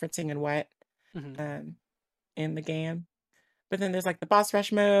they're referencing and what in the game. But then there's like the boss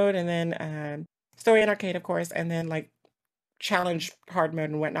rush mode, and then story and arcade, of course, and then like challenge hard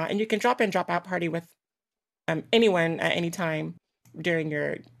mode and whatnot. And you can drop in, drop out party with anyone at any time during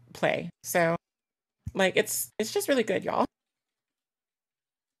your play. So like it's just really good, y'all.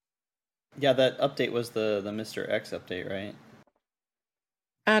 Yeah, that update was the Mr. X update, right?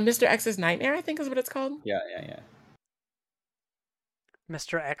 Mr. X's Nightmare, I think is what it's called. Yeah.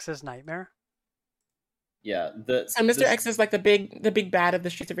 Mr. X's Nightmare? Yeah. So Mr. X is like the big bad of the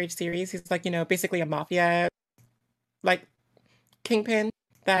Streets of Rage series. He's like, basically a mafia like kingpin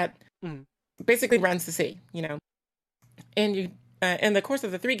that basically runs the city, And you in the course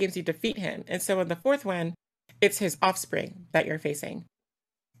of the 3 games you defeat him. And so in the 4th one, it's his offspring that you're facing.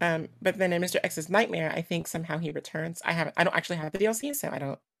 But then in Mr. X's Nightmare, I think somehow he returns. I don't actually have the DLC,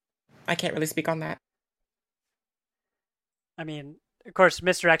 so I can't really speak on that. I mean, of course,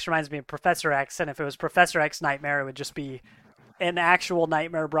 Mr. X reminds me of Professor X, and if it was Professor X Nightmare, it would just be an actual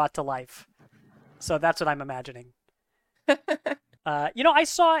nightmare brought to life. So that's what I'm imagining. I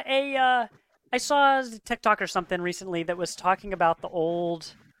saw a TikTok or something recently that was talking about the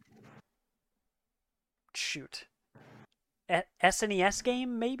old SNES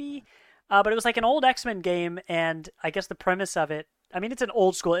game, maybe? But it was like an old X-Men game, and I guess the premise of it, it's an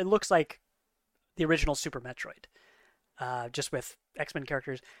old school, it looks like the original Super Metroid, just with X-Men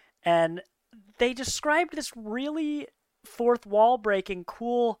characters. And they described this really fourth wall breaking,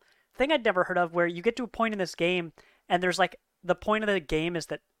 cool thing I'd never heard of, where you get to a point in this game, and there's like, the point of the game is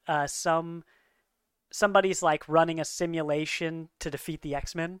that somebody's like running a simulation to defeat the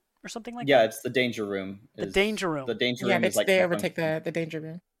X-Men. Or something like that. Yeah, it's the Danger Room. The Danger Room. The Danger Room is like... they overtake the Danger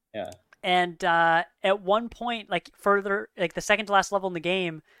Room. Yeah. And at one point, like further, like the second to last level in the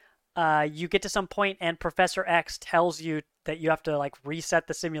game, you get to some point and Professor X tells you that you have to like reset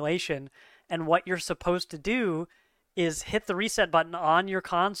the simulation. And what you're supposed to do is hit the reset button on your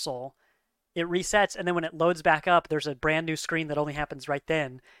console. It resets, and then when it loads back up, there's a brand new screen that only happens right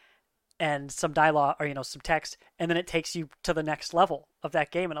then. And some dialogue, or some text, and then it takes you to the next level of that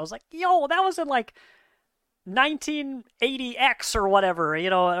game. And I was like, yo, that was in like 1980X or whatever, or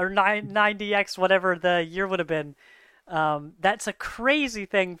 90X, whatever the year would have been. That's a crazy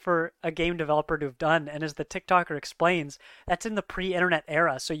thing for a game developer to have done. And as the TikToker explains, that's in the pre-internet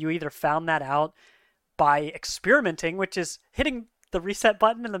era. So you either found that out by experimenting, which is hitting the reset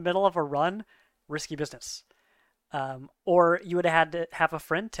button in the middle of a run, risky business. Or you would have had to have a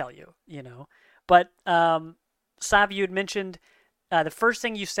friend tell you, But Sav, you had mentioned the first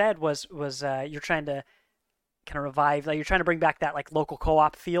thing you said was you're trying to kind of revive, like you're trying to bring back that like local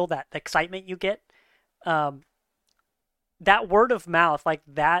co-op feel, that excitement you get. That word of mouth, like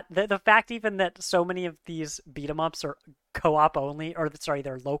that, the fact even that so many of these beat 'em ups are co-op only, or sorry,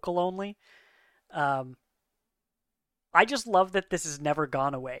 they're local only. Um, I just love that this has never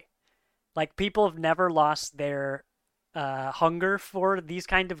gone away. Like, people have never lost their hunger for these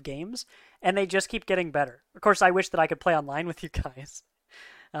kind of games, and they just keep getting better. Of course, I wish that I could play online with you guys.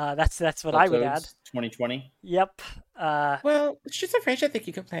 That's what I would add. 2020. Yep. Well, Streets of Rage, I think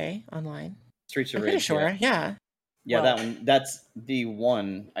you could play online. Streets of I'm Rage. pretty sure. Yeah. Yeah, that one. That's the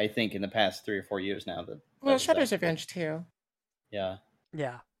one I think in the past 3 or 4 years now that. Well, Shredder's Revenge too. Yeah.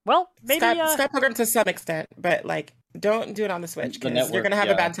 Yeah. Well, maybe Sky Pilgrim to some extent, but like, don't do it on the Switch because you're gonna have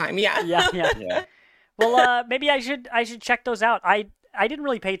a bad time. Yeah. Yeah. Well, maybe I should check those out. I didn't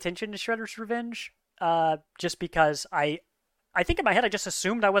really pay attention to Shredder's Revenge, just because I think in my head I just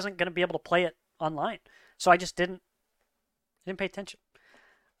assumed I wasn't gonna be able to play it online, so I just didn't pay attention.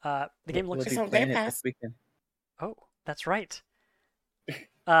 The game looks. It's on Game Pass. Oh, that's right.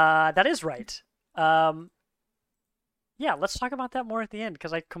 That is right. Yeah, let's talk about that more at the end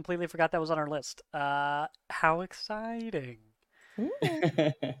because I completely forgot that was on our list. How exciting!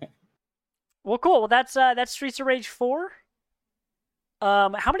 Well, cool. Well, that's Streets of Rage 4.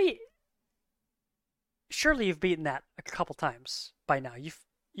 How many? Surely you've beaten that a couple times by now. You've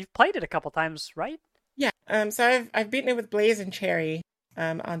played it a couple times, right? Yeah. So I've beaten it with Blaze and Cherry,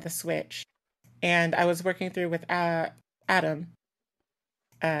 on the Switch, and I was working through with Adam,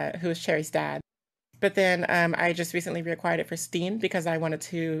 who is Cherry's dad. But then I just recently reacquired it for Steam because I wanted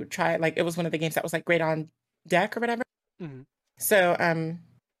to try it. Like, it was one of the games that was like great on deck or whatever. Mm-hmm. So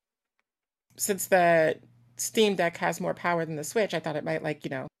since the Steam Deck has more power than the Switch, I thought it might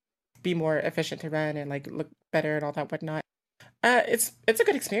be more efficient to run and like look better and all that whatnot. It's a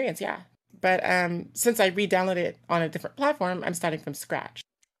good experience, yeah. But since I re-downloaded it on a different platform, I'm starting from scratch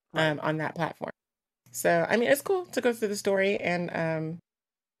on that platform. So I mean, it's cool to go through the story and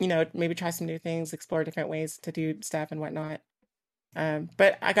maybe try some new things, explore different ways to do stuff and whatnot.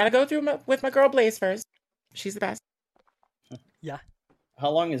 But I gotta go through with my girl Blaze first. She's the best. Yeah. How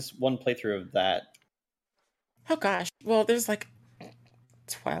long is one playthrough of that? Oh gosh. Well, there's like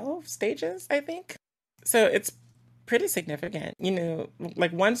 12 stages, I think. So it's pretty significant.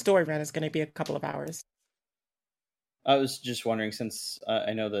 Like one story run is going to be a couple of hours. I was just wondering, since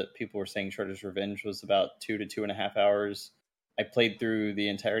I know that people were saying Shredder's Revenge was about 2 to 2.5 hours. I played through the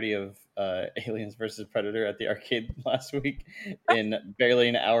entirety of Aliens vs. Predator at the arcade last week in barely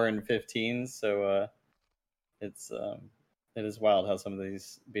an hour and 15. So it is wild how some of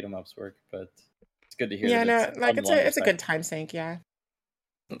these beat 'em ups work, but it's good to hear. Yeah, no, like it's a good time sink. Yeah,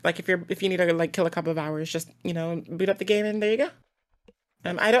 like if you need to like kill a couple of hours, just boot up the game and there you go.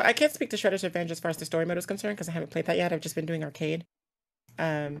 I can't speak to Shredder's Revenge as far as the story mode is concerned because I haven't played that yet. I've just been doing arcade.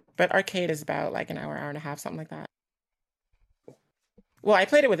 But arcade is about like an hour and a half, something like that. Well, I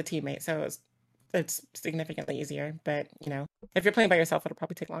played it with a teammate, so it's significantly easier. But if you're playing by yourself, it'll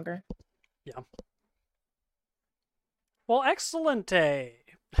probably take longer. Yeah. Well, excellent. Let's.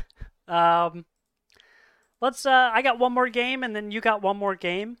 I got one more game, and then you got one more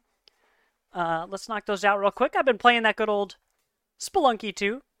game. Let's knock those out real quick. I've been playing that good old Spelunky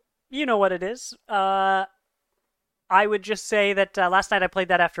 2. You know what it is. I would just say that last night I played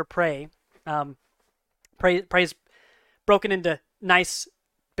that after Prey. Prey's broken into nice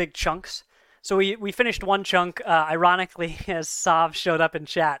big chunks. So we finished one chunk, ironically, as Sav showed up in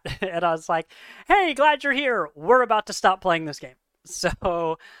chat. And I was like, hey, glad you're here. We're about to stop playing this game.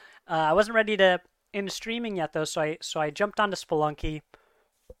 So I wasn't ready to into streaming yet, though, so I jumped onto Spelunky.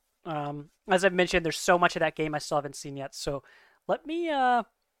 As I've mentioned, there's so much of that game I still haven't seen yet. So let me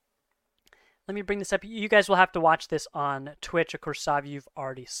bring this up. You guys will have to watch this on Twitch. Of course, Sav, you've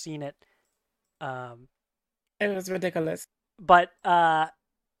already seen it. It was ridiculous. But I'm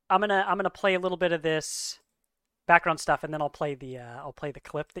gonna play a little bit of this background stuff, and then I'll play the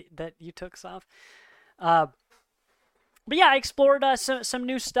clip that you took, Sav. But yeah, I explored some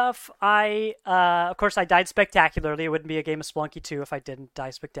new stuff. Of course, I died spectacularly. It wouldn't be a game of Spelunky 2 if I didn't die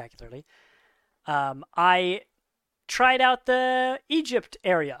spectacularly. I tried out the Egypt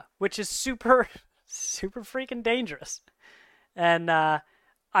area, which is super, super freaking dangerous. And I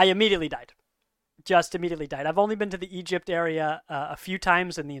immediately died. Just immediately died. I've only been to the Egypt area a few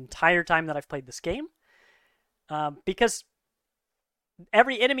times in the entire time that I've played this game. Because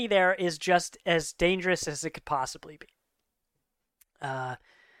every enemy there is just as dangerous as it could possibly be.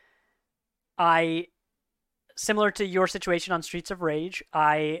 Similar to your situation on Streets of Rage,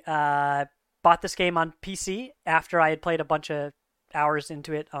 I bought this game on PC after I had played a bunch of hours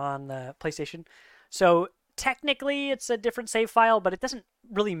into it on the PlayStation. So technically it's a different save file, but it doesn't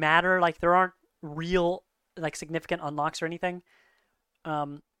really matter. Like, there aren't real, like, significant unlocks or anything.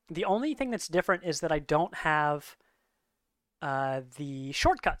 The only thing that's different is that I don't have the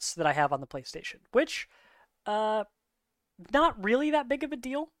shortcuts that I have on the PlayStation, which not really that big of a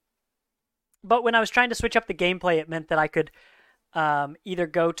deal. But when I was trying to switch up the gameplay, it meant that I could either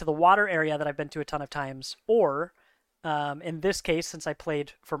go to the water area that I've been to a ton of times, or in this case, since I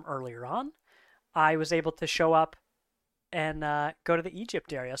played from earlier on, I was able to show up and go to the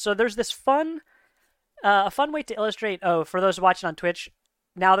Egypt area. So there's this a fun way to illustrate. Oh, for those watching on Twitch,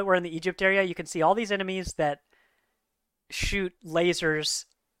 now that we're in the Egypt area, you can see all these enemies that shoot lasers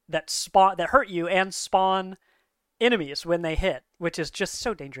that hurt you and spawn enemies when they hit, which is just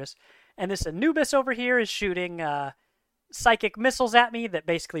so dangerous. And this Anubis over here is shooting psychic missiles at me that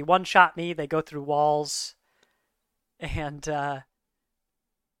basically one-shot me. They go through walls, and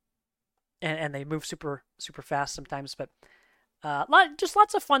they move super super fast sometimes. But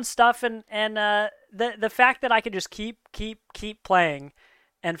lots of fun stuff, and the fact that I can just keep playing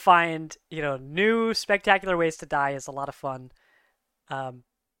and find new spectacular ways to die is a lot of fun.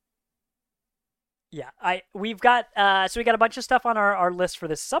 We got a bunch of stuff on our list for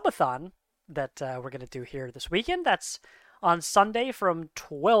this subathon that we're gonna do here this weekend. That's on Sunday from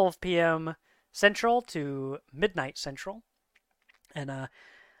 12 p.m. Central to midnight Central, and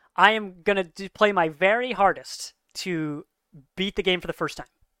I am gonna play my very hardest to beat the game for the first time.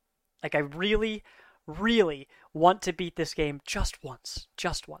 Like, I really, really want to beat this game just once.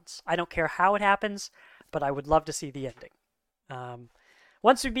 I don't care how it happens, but I would love to see the ending.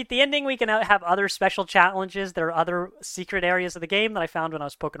 Once we beat the ending, we can have other special challenges. There are other secret areas of the game that I found when I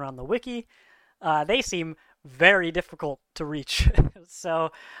was poking around the wiki. They seem very difficult to reach.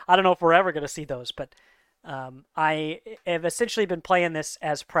 So I don't know if we're ever going to see those, but I have essentially been playing this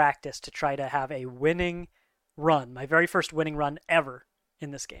as practice to try to have a winning run, my very first winning run ever in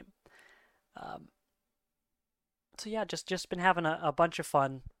this game. So yeah, just been having a bunch of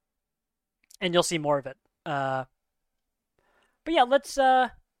fun, and you'll see more of it. But yeah, let's. I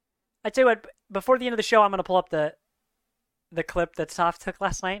tell you what. Before the end of the show, I'm gonna pull up the clip that Soph took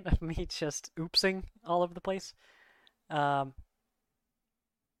last night of me just oopsing all over the place. But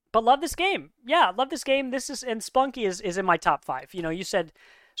love this game. Yeah, love this game. And Spelunky is in my top 5. You said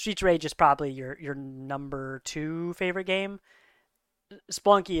Streets of Rage is probably your number 2 favorite game.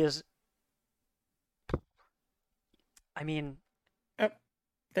 Spelunky is. I mean. Oh,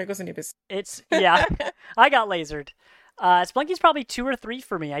 there goes Anubis. It's yeah. I got lasered. Spelunky's probably 2 or 3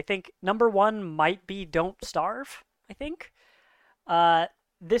 for me. I think number 1 might be Don't Starve, I think.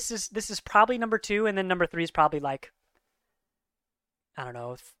 This is probably number 2, and then number 3 is probably like, I don't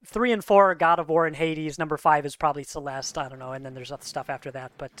know, 3 and 4 are God of War and Hades. Number 5 is probably Celeste. I don't know, and then there's other stuff after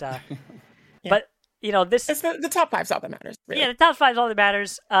that. But yeah. But this it's the top 5's all that matters. Really. Yeah, the top 5's all that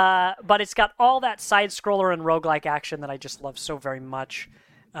matters. But it's got all that side scroller and roguelike action that I just love so very much.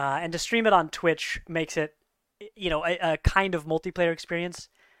 And to stream it on Twitch makes it a kind of multiplayer experience.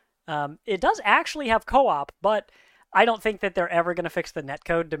 It does actually have co-op, but I don't think that they're ever going to fix the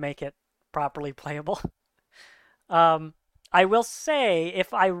netcode to make it properly playable. I will say,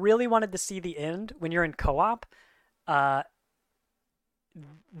 if I really wanted to see the end when you're in co-op,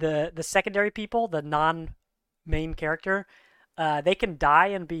 the secondary people, the non-main character, they can die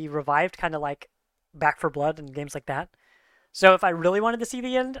and be revived, kind of like Back 4 Blood and games like that. So if I really wanted to see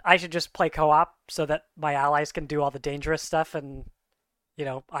the end, I should just play co-op so that my allies can do all the dangerous stuff and,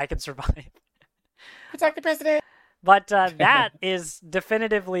 I can survive. Protect the president! But that is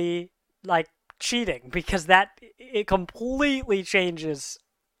definitively, like, cheating, because it completely changes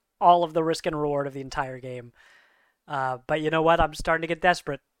all of the risk and reward of the entire game. But you know what? I'm starting to get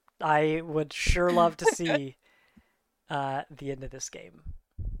desperate. I would sure love to see the end of this game.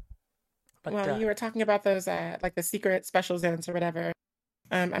 But, well, you were talking about those, like the secret special zones or whatever.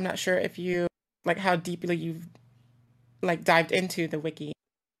 I'm not sure if you, like, how deeply you've, like, dived into the wiki.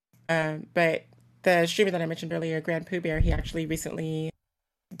 But the streamer that I mentioned earlier, Grand Pooh Bear, he actually recently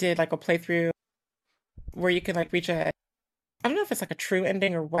did, like, a playthrough where you can, like, reach I don't know if it's, like, a true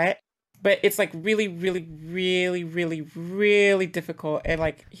ending or what, but it's, like, really, really, really, really, really difficult. And,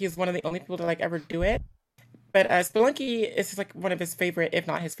 like, he's one of the only people to, like, ever do it. But Spelunky is like one of his favorite, if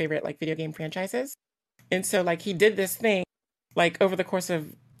not his favorite, like video game franchises. And so like he did this thing like over the course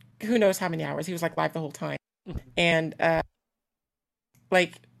of who knows how many hours. He was like live the whole time. And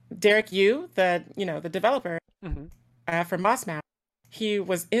like Derek Yu, the developer from Mossmouth, he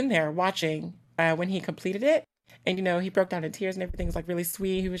was in there watching when he completed it. And he broke down in tears and everything. Was like really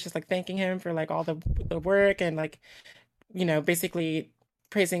sweet. He was just like thanking him for like all the work and like basically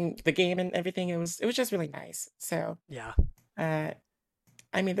praising the game and everything. It was just really nice. So yeah, I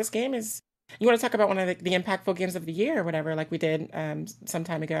mean, this game is. You want to talk about one of the impactful games of the year or whatever, like we did some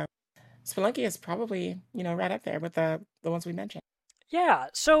time ago. Spelunky is probably, right up there with the ones we mentioned. Yeah,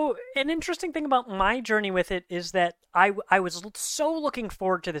 so an interesting thing about my journey with it is that I was so looking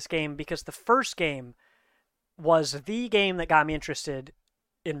forward to this game because the first game was the game that got me interested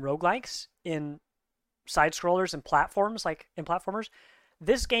in roguelikes, in side scrollers and platforms, like in platformers.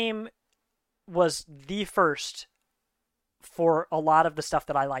 This game was the first for a lot of the stuff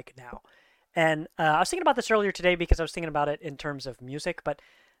that I like now. And I was thinking about this earlier today because I was thinking about it in terms of music, but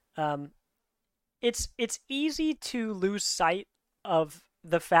it's easy to lose sight of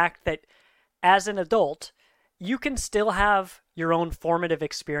the fact that as an adult, you can still have your own formative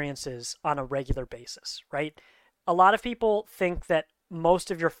experiences on a regular basis, right? A lot of people think that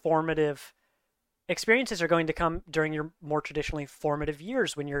most of your formative experiences are going to come during your more traditionally formative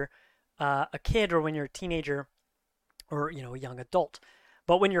years when you're a kid or when you're a teenager or, a young adult.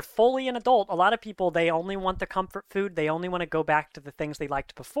 But when you're fully an adult, a lot of people, they only want the comfort food. They only want to go back to the things they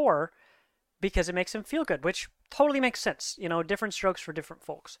liked before because it makes them feel good, which totally makes sense. Different strokes for different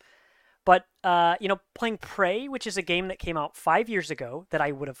folks. But, playing Prey, which is a game that came out 5 years ago that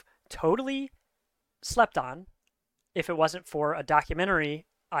I would have totally slept on if it wasn't for a documentary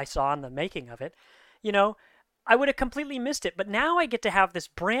I saw on the making of it, I would have completely missed it. But now I get to have this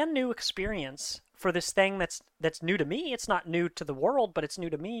brand new experience for this thing that's new to me. It's not new to the world, but it's new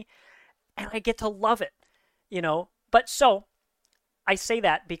to me. And I get to love it, But so, I say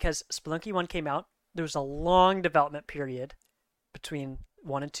that because Spelunky 1 came out. There was a long development period between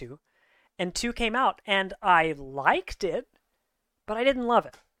 1 and 2. And 2 came out, and I liked it, but I didn't love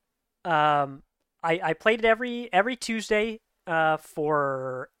it. I played it every Tuesday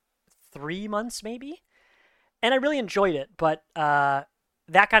for 3 months, maybe. And I really enjoyed it, but that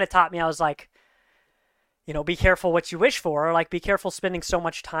kind of taught me, I was like, be careful what you wish for, or like be careful spending so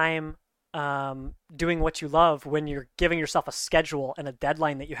much time doing what you love when you're giving yourself a schedule and a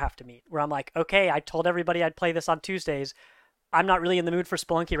deadline that you have to meet. Where I'm like, okay, I told everybody I'd play this on Tuesdays. I'm not really in the mood for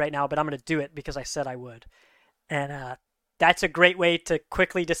Spelunky right now, but I'm going to do it because I said I would. And that's a great way to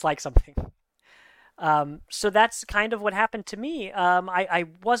quickly dislike something. So that's kind of what happened to me. I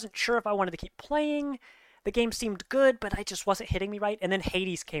wasn't sure if I wanted to keep playing. The game seemed good, but I just wasn't hitting me right. And then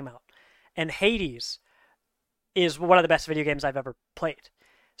Hades came out. And Hades is one of the best video games I've ever played.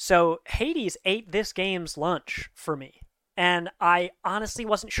 So Hades ate this game's lunch for me. And I honestly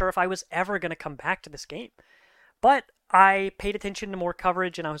wasn't sure if I was ever going to come back to this game. But I paid attention to more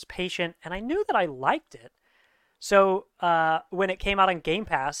coverage and I was patient and I knew that I liked it. So when it came out on Game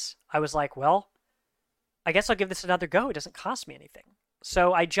Pass, I was like, well, I guess I'll give this another go. It doesn't cost me anything.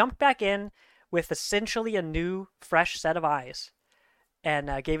 So I jumped back in with essentially a new, fresh set of eyes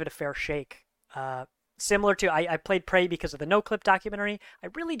and gave it a fair shake. Similar to, I played Prey because of the NoClip documentary. I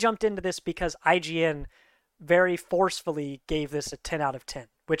really jumped into this because IGN very forcefully gave this a 10 out of 10,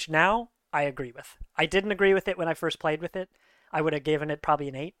 which now I agree with. I didn't agree with it when I first played with it. I would have given it probably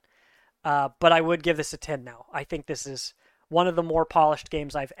an 8. But I would give this a 10 now. I think this is one of the more polished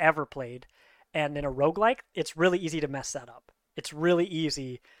games I've ever played. And in a roguelike, it's really easy to mess that up. It's really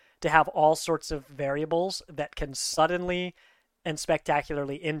easy to have all sorts of variables that can suddenly and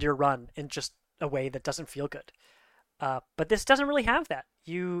spectacularly end your run in just a way that doesn't feel good. But this doesn't really have that.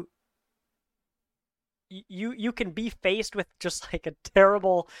 You can be faced with just like a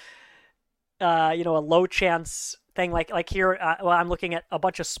terrible, a low chance thing like here. I'm looking at a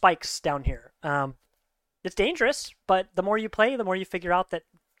bunch of spikes down here. It's dangerous, but the more you play, the more you figure out that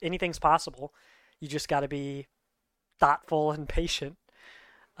anything's possible. You just got to be thoughtful and patient.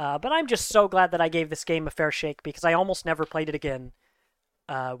 But I'm just so glad that I gave this game a fair shake because I almost never played it again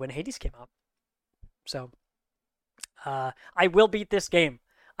when Hades came out. So I will beat this game.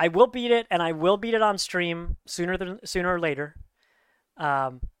 I will beat it, and I will beat it on stream sooner or later.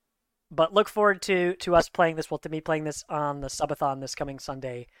 But look forward to us playing this. Well, to me playing this on the subathon this coming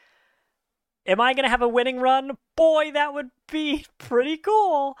Sunday. Am I going to have a winning run? Boy, that would be pretty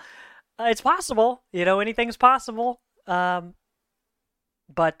cool. It's possible. Anything's possible. But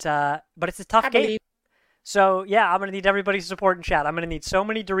it's a tough game. So, yeah, I'm going to need everybody's support in chat. I'm going to need so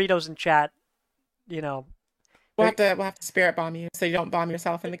many Doritos in chat. We'll have to spirit bomb you so you don't bomb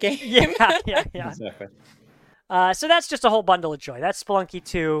yourself in the game. Yeah. Exactly. So that's just a whole bundle of joy. That's Spelunky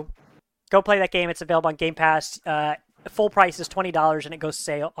 2. Go play that game. It's available on Game Pass. Full price is $20, and it goes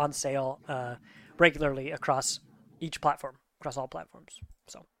on sale regularly across each platform, across all platforms.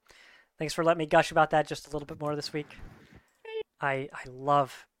 So, thanks for letting me gush about that just a little bit more this week. I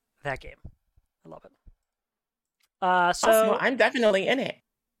love that game. I love it. Awesome. I'm definitely in it.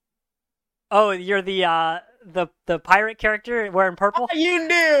 Oh, you're the pirate character wearing purple? Oh, you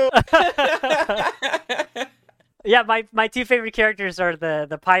knew. Yeah, my two favorite characters are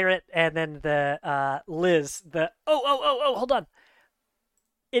the pirate and then the Liz. The hold on.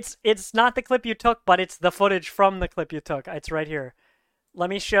 It's not the clip you took, but it's the footage from the clip you took. It's right here. Let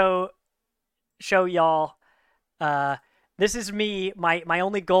me show y'all. This is me. My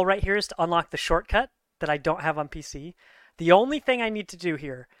only goal right here is to unlock the shortcut that I don't have on PC. The only thing I need to do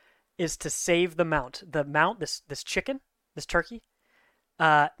here is to save the mount. The mount, this chicken, this turkey,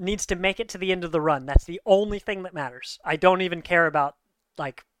 needs to make it to the end of the run. That's the only thing that matters. I don't even care about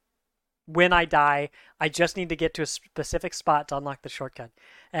like when I die. I just need to get to a specific spot to unlock the shortcut.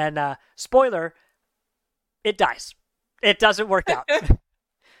 And spoiler, it dies. It doesn't work out.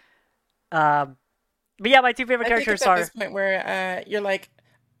 But yeah, my two favorite characters are. At this point where you're like,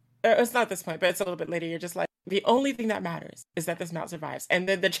 it's not this point, but it's a little bit later. You're just like, the only thing that matters is that this mount survives, and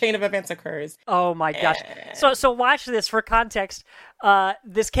then the chain of events occurs. Oh my gosh! So watch this for context.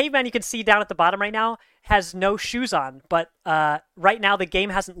 This caveman you can see down at the bottom right now has no shoes on, but right now the game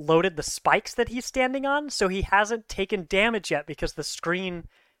hasn't loaded the spikes that he's standing on, so he hasn't taken damage yet because the screen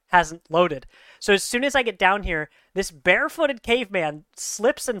hasn't loaded. So as soon as I get down here, this barefooted caveman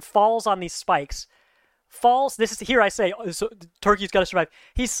slips and falls on these spikes. This is here I say, so turkey's got to survive.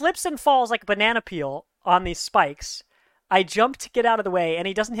 He slips and falls like a banana peel on these spikes. I jump to get out of the way, and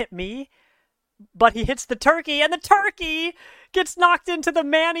he doesn't hit me, but he hits the turkey, and the turkey gets knocked into the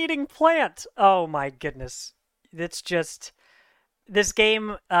man-eating plant. Oh my goodness. It's just, this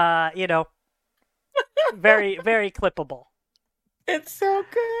game, very, very clippable. It's so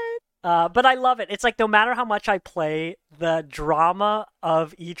good. But I love it. It's like no matter how much I play, the drama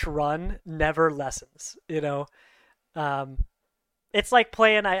of each run never lessens, It's like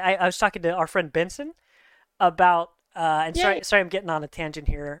playing, I was talking to our friend Benson about, and sorry I'm getting on a tangent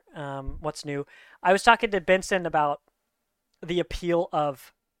here, what's new. I was talking to Benson about the appeal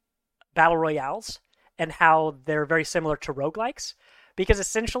of battle royales and how they're very similar to roguelikes, because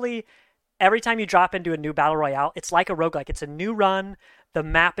essentially every time you drop into a new battle royale, it's like a roguelike. It's a new run. The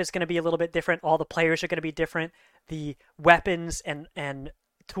map is going to be a little bit different. All the players are going to be different. The weapons and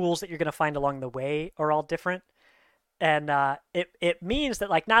tools that you're going to find along the way are all different. And it means that,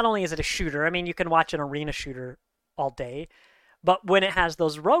 like, not only is it a shooter, I mean, you can watch an arena shooter all day, but when it has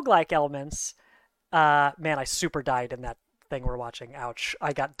those roguelike elements, man, I super died in that thing we're watching. Ouch.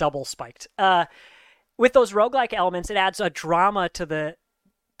 I got double spiked. With those roguelike elements, it adds a drama to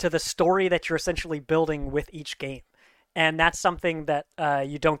the story that you're essentially building with each game. And that's something that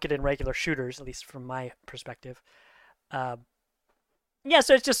you don't get in regular shooters, at least from my perspective. Yeah,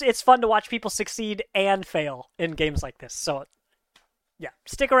 so it's fun to watch people succeed and fail in games like this. So, yeah,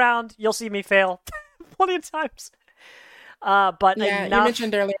 stick around. You'll see me fail plenty of times. But yeah, you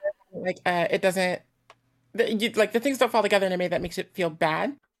mentioned earlier, like it doesn't, the things don't fall together in a way that makes it feel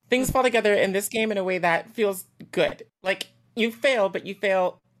bad. Things fall together in this game in a way that feels good. Like you fail, but you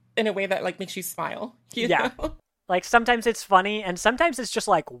fail in a way that like makes you smile. You know? Like sometimes it's funny, and sometimes it's just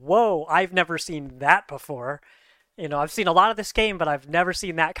like, whoa, I've never seen that before. I've seen a lot of this game, but I've never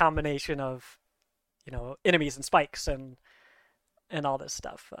seen that combination of, enemies and spikes and all this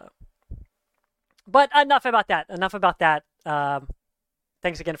stuff. But enough about that.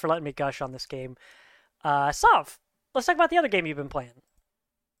 Thanks again for letting me gush on this game. Sav, let's talk about the other game you've been playing.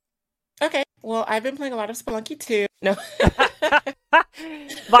 Okay, well, I've been playing a lot of Spelunky 2. No.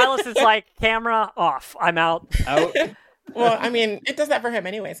 Vilas is like, camera off. I'm out. Well, I mean, it does that for him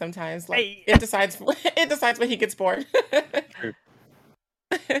anyway sometimes. Like, it decides when he gets bored.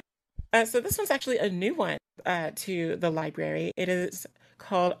 So this one's actually a new one to the library. It is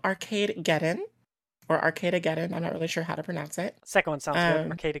called Arcadegeddon, or Arcadegeddon. I'm not really sure how to pronounce it. Second one sounds good.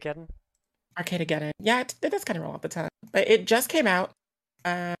 Arcadegeddon. Arcadegeddon. Yeah, it does kind of roll off the tongue. But it just came out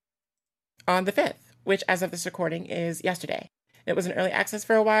on the 5th, which as of this recording is yesterday. It was in early access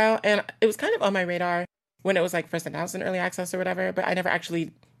for a while, and it was kind of on my radar when it was like first announced in early access or whatever, but I never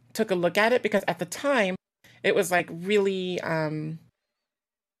actually took a look at it because at the time it was like really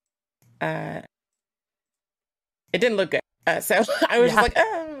it didn't look good. So I was just like,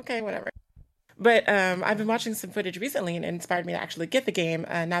 oh, okay, whatever. But I've been watching some footage recently and it inspired me to actually get the game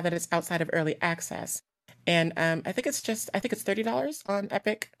now that it's outside of early access. And I think it's $30 on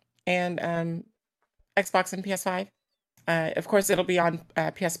Epic and Xbox and PS5. Of course, it'll be on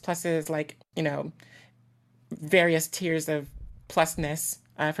PS Plus's, like, various tiers of plusness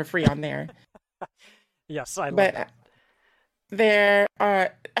for free on there. Yes, I love that. There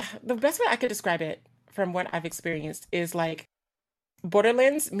are, the best way I could describe it from what I've experienced is like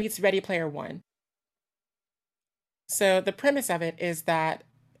Borderlands meets Ready Player One. So the premise of it is that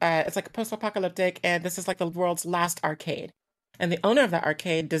it's like a post-apocalyptic, and this is like the world's last arcade. And the owner of that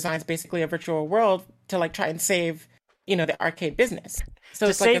arcade designs basically a virtual world to like try and save, the arcade business. So to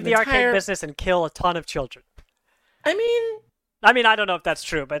it's like save an the arcade entire. business and kill a ton of children. I mean, I don't know if that's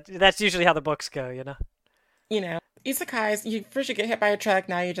true, but that's usually how the books go, isekais. You first you get hit by a truck,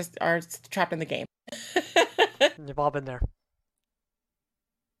 now you just are trapped in the game. You've all been there.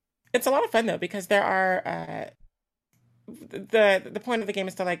 It's a lot of fun though because there are the point of the game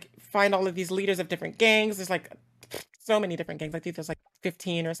is to like find all of these leaders of different gangs. There's like so many different gangs. I think there's like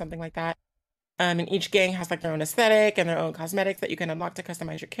 15 or something like that. And each gang has like their own aesthetic and their own cosmetics that you can unlock to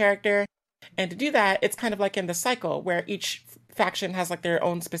customize your character. And to do that, it's kind of like in the cycle where each faction has like their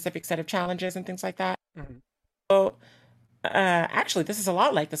own specific set of challenges and things like that. Mm-hmm. So actually, this is a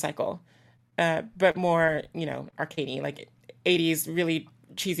lot like the cycle, but more arcadey, like 80s, really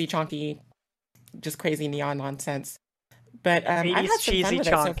cheesy, chonky, just crazy neon nonsense. But I've 80s had some cheesy fun with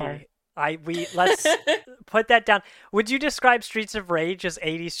it so far. chonky. Let's put that down. Would you describe Streets of Rage as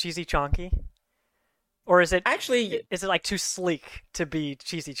 80s cheesy chonky? Or is it Actually, is it like too sleek to be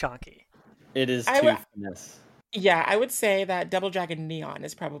cheesy chonky? It is too finesse. Yeah, I would say that Double Dragon Neon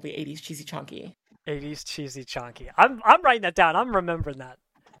is probably 80s cheesy chonky. 80s cheesy chonky. I'm writing that down. I'm remembering that.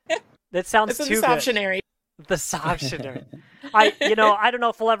 That sounds it's too the optionary. The optionary. I don't know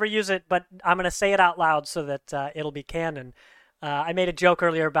if we'll ever use it, but I'm going to say it out loud so that it'll be canon. I made a joke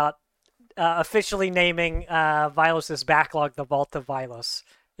earlier about officially naming Vylos' backlog the Vault of Vylos.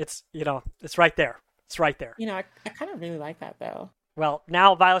 It's it's right there. It's right there. I kind of really like that though. Well,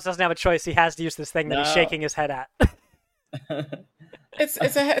 now Vylos doesn't have a choice. He has to use this thing that he's shaking his head at. It's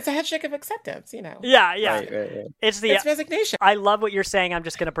a head shake of acceptance, Yeah. Right. It's resignation. I love what you're saying. I'm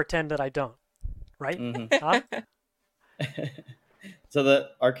just going to pretend that I don't. Right? Mm-hmm. Huh? So the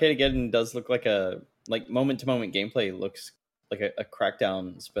Arcadegeddon does look like moment-to-moment gameplay looks like a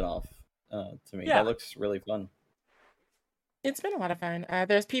Crackdown spinoff to me. Yeah. That looks really fun. It's been a lot of fun.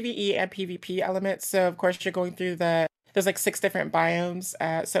 There's PvE and PvP elements. So, of course, you're going through there's like 6 different biomes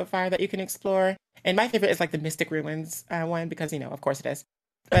so far that you can explore. And my favorite is like the Mystic Ruins one because, of course it is.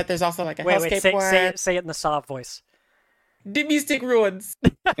 But there's also like a Hellscape one. Say it in the soft voice. The Mystic Ruins.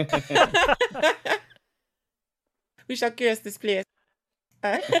 We shall curse this place.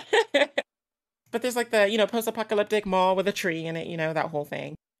 But there's like the, post-apocalyptic mall with a tree in it, that whole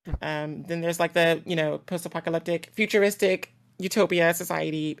thing. Then there's like the, post-apocalyptic, futuristic utopia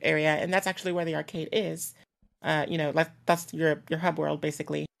society area, and that's actually where the arcade is. That's your hub world,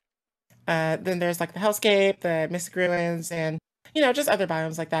 basically. Then there's like the Hellscape, the Mystic Ruins, and, just other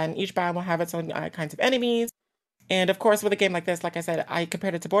biomes like that. And each biome will have its own kinds of enemies. And of course, with a game like this, like I said, I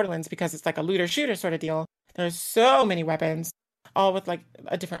compared it to Borderlands because it's like a looter-shooter sort of deal. There's so many weapons, all with like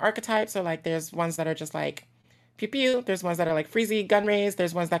a different archetype. So like there's ones that are just like pew-pew. There's ones that are like freezy gun rays.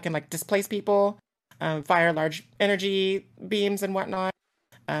 There's ones that can like displace people, fire large energy beams and whatnot,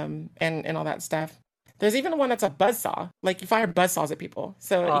 and all that stuff. There's even one that's a buzzsaw. Like you fire buzzsaws at people.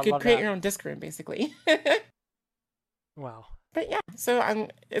 So you could create your own disc room, basically. Wow. But yeah, so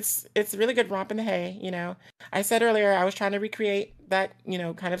it's a really good romp in the hay, I said earlier I was trying to recreate that,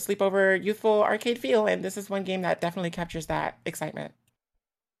 kind of sleepover youthful arcade feel, and this is one game that definitely captures that excitement.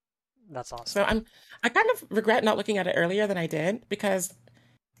 That's awesome. So I kind of regret not looking at it earlier than I did because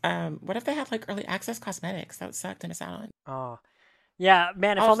what if they had like early access cosmetics? That would suck to miss out on. Oh. Yeah,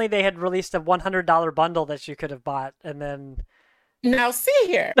 man, if only they had released a $100 bundle that you could have bought and then Now see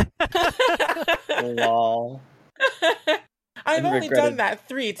here. Lol. I've only done that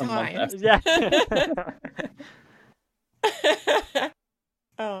 3 times. Yeah.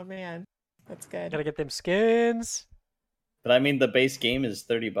 Oh man, that's good. Gotta get them skins. But I mean, the base game is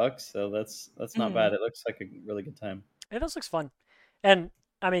 $30, so that's not bad. It looks like a really good time. It does looks fun, and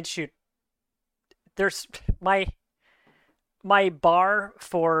I mean, shoot, there's my bar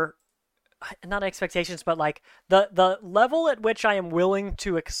for not expectations, but like the level at which I am willing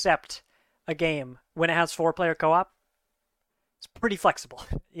to accept a game when it has 4-player co-op. It's pretty flexible,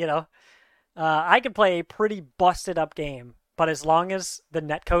 I can play a pretty busted up game, but as long as the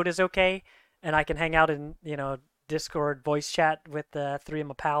netcode is okay and I can hang out in, Discord voice chat with the 3 of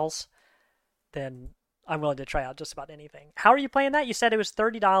my pals, then I'm willing to try out just about anything. How are you playing that? You said it was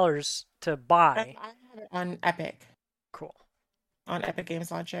 $30 to buy. I have it on Epic. Cool. On Epic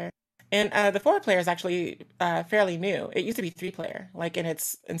Games Launcher. And the 4-player is actually fairly new. It used to be 3-player, like in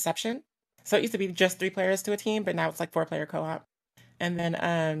its inception. So it used to be just 3 players to a team, but now it's like 4-player co-op. And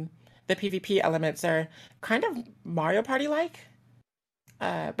then the PvP elements are kind of Mario Party-like.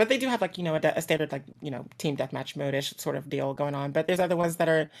 But they do have like, a standard like, team deathmatch mode-ish sort of deal going on. But there's other ones that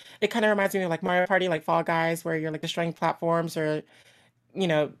are, it kind of reminds me of like Mario Party, like Fall Guys, where you're like destroying platforms or,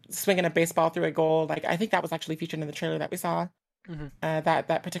 swinging a baseball through a goal. Like I think that was actually featured in the trailer that we saw.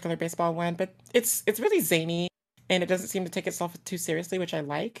 that particular baseball one. But it's really zany, and it doesn't seem to take itself too seriously, which I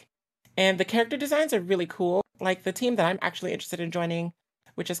like. And the character designs are really cool. Like the team that I'm actually interested in joining,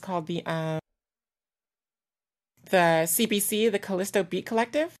 which is called the CBC, the Callisto Beat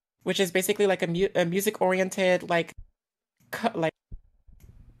Collective, which is basically like a music oriented like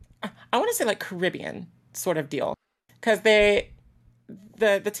I want to say like Caribbean sort of deal, because the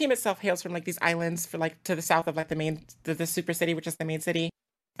team itself hails from like these islands for like to the south of like the super city, which is the main city,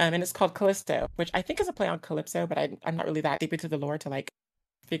 and it's called Callisto, which I think is a play on Calypso, but I'm not really that deep into the lore to like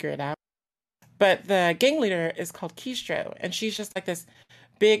figure it out. But the gang leader is called Keistro, and she's just like this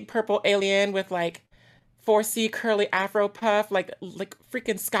big purple alien with like 4C curly afro puff, like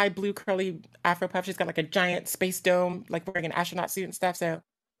freaking sky blue curly afro puff. She's got like a giant space dome, like wearing an astronaut suit and stuff. So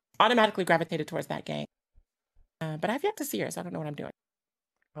automatically gravitated towards that gang. But I've yet to see her, so I don't know what I'm doing.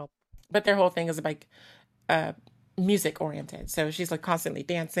 Well, but their whole thing is like music oriented. So she's like constantly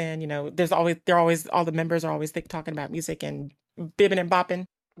dancing. You know, all the members are always talking about music and bibbing and bopping.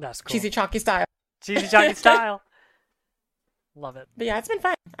 That's cool. Cheesy chonky style. Cheesy chonky style. Love it. But yeah, it's been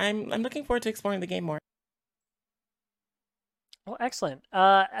fun. I'm looking forward to exploring the game more. Well, excellent.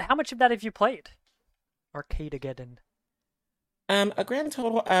 How much of that have you played? Arcadegeddon. A grand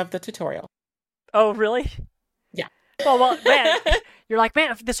total of the tutorial. Oh, really? Yeah. Well, man, you're like,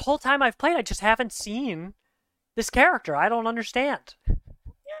 man, this whole time I've played, I just haven't seen this character. I don't understand. Yeah,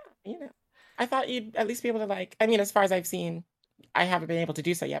 you know, I thought you'd at least be able to like. I mean, as far as I've seen, I haven't been able to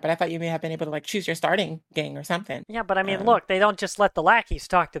do so yet. But I thought you may have been able to like choose your starting gang or something. Yeah, but I mean, look, they don't just let the lackeys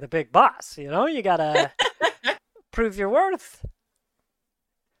talk to the big boss. You know, you gotta prove your worth.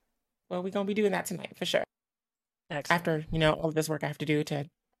 Well, we're gonna be doing that tonight for sure. Excellent. After, you know, all of this work I have to do to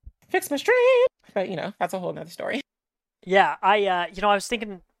fix my stream. But, you know, that's a whole nother story. Yeah, I was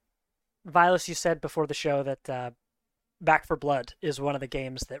thinking, Vilas, you said before the show that Back 4 Blood is one of the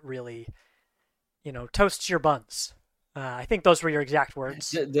games that really, you know, toasts your buns. I think those were your exact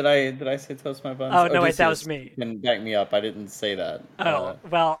words. Did I say toast my buns? Oh, no, wait, that was me. You can back me up. I didn't say that. Oh,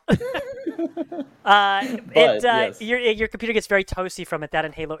 well. Yes. Your computer gets very toasty from it, that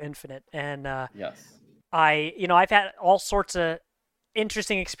and Halo Infinite. And yes. I've had all sorts of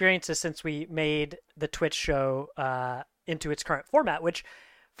interesting experiences since we made the Twitch show into its current format, which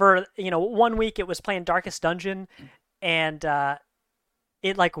for, 1 week it was playing Darkest Dungeon, and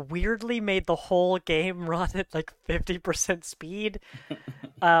it like weirdly made the whole game run at like 50% speed.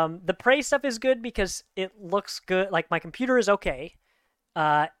 The Prey stuff is good because it looks good. Like my computer is okay.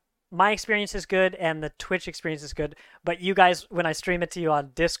 My experience is good and the Twitch experience is good, but you guys, when I stream it to you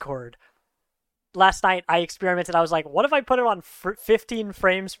on Discord, last night I experimented. I was like, what if I put it on 15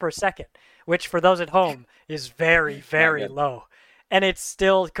 frames per second? Which for those at home is very, very low. And it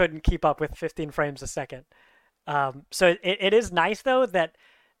still couldn't keep up with 15 frames a second. So it is nice though that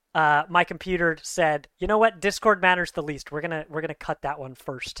my computer said, you know what, Discord matters the least. We're gonna cut that one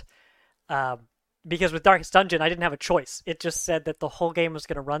first. Because with Darkest Dungeon, I didn't have a choice. It just said that the whole game was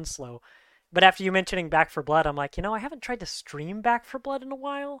gonna run slow. But after you mentioning Back 4 Blood, I'm like, I haven't tried to stream Back 4 Blood in a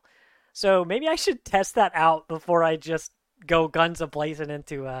while. So maybe I should test that out before I just go guns a-blazing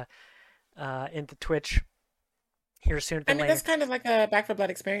into Twitch here soon. I mean, that's kind of like a Back 4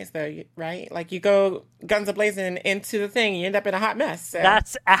 Blood experience, though, right? Like you go guns a-blazing into the thing, you end up in a hot mess. So.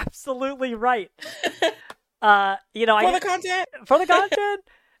 That's absolutely right. For the content. For the content.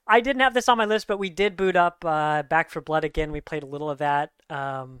 I didn't have this on my list, but we did boot up Back 4 Blood again. We played a little of that,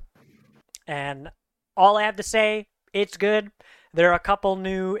 and all I have to say, it's good. There are a couple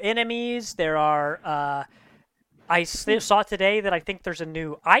new enemies. There are, I saw today that I think there's a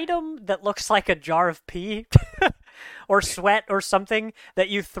new item that looks like a jar of pee or sweat or something that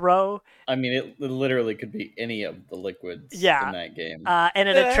you throw. I mean, it literally could be any of the liquids in that game. And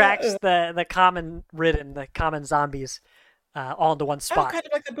it attracts the common ridden, the common zombies all into one spot. Oh, kind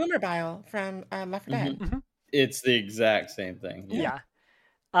of like the boomer bile from Left 4 Dead. Mm-hmm. It's the exact same thing. Yeah.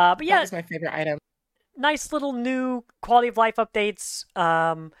 But yeah. That was my favorite item. Nice little new quality of life updates.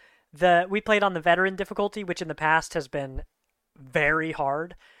 We played on the veteran difficulty, which in the past has been very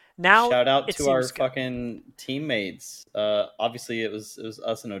hard. Now, shout out to our fucking teammates. Obviously, it was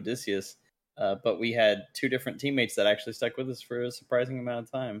us and Odysseus, but we had two different teammates that actually stuck with us for a surprising amount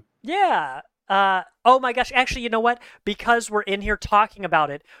of time. Yeah. Oh my gosh. Actually, you know what? Because we're in here talking about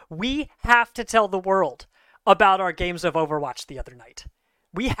it, we have to tell the world about our games of Overwatch the other night.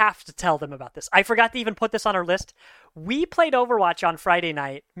 We have to tell them about this. I forgot to even put this on our list. We played Overwatch on Friday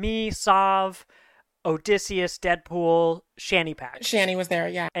night. Me, Sav, Odysseus, Deadpool, Shanny Pack. Shanny was there,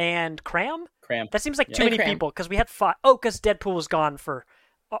 yeah. And Cram? Cram. That seems like too many people because we had 5. Oh, because Deadpool was gone for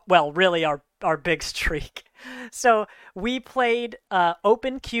well, really our big streak. So we played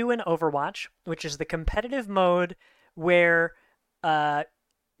Open Queue in Overwatch, which is the competitive mode where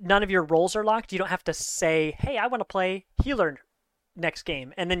none of your roles are locked. You don't have to say, hey, I want to play healer next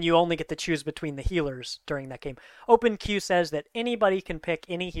game, and then you only get to choose between the healers during that game. Open Queue says that anybody can pick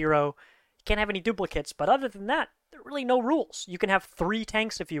any hero. You can't have any duplicates, but other than that, there are really no rules. You can have 3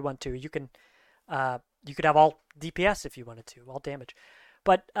 tanks if you want to. You could have all DPS if you wanted to, all damage.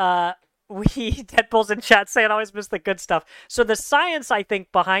 But Deadpool's in chat saying always miss the good stuff. So the science, I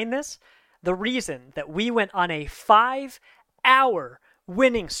think, behind this, the reason that we went on a 5-hour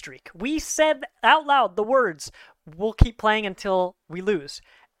winning streak, we said out loud the words, we'll keep playing until we lose.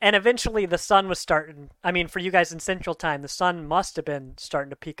 And eventually the sun was starting. I mean, for you guys in Central Time, the sun must have been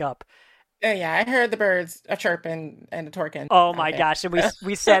starting to peak up. Yeah, I heard the birds a chirping and a twerking. Oh my gosh. And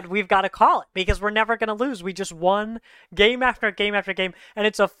we said we've got to call it because we're never going to lose. We just won game after game after game. And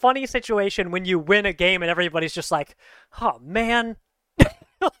it's a funny situation when you win a game and everybody's just like, oh man,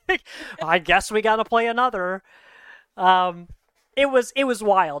 like, I guess we got to play another. It was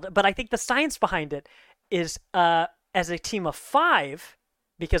wild. But I think the science behind it is as a team of 5,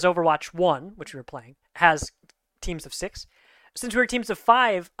 because Overwatch 1, which we were playing, has teams of 6. Since we were teams of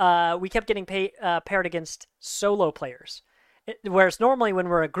 5, we kept getting paired against solo players. Whereas normally when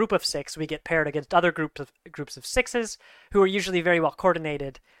we're a group of 6, we get paired against other groups of 6s who are usually very well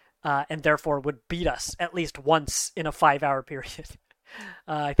coordinated and therefore would beat us at least once in a 5-hour period.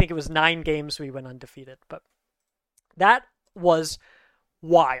 I think it was 9 games we went undefeated. But that was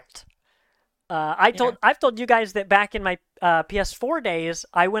wild. I've told you guys that back in my PS4 days,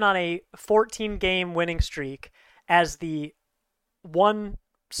 I went on a 14-game winning streak as the one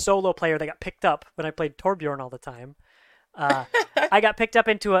solo player that got picked up when I played Torbjorn all the time. I got picked up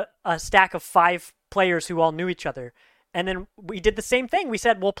into a stack of 5 players who all knew each other. And then we did the same thing. We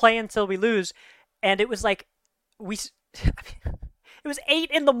said, we'll play until we lose. And it was like, it was 8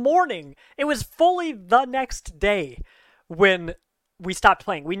 a.m. It was fully the next day when we stopped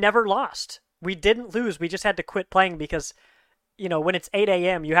playing. We never lost. We didn't lose. We just had to quit playing because, when it's 8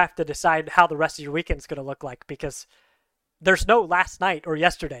 a.m., you have to decide how the rest of your weekend's going to look like because there's no last night or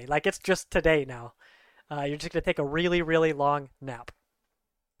yesterday. Like, it's just today now. You're just going to take a really, really long nap.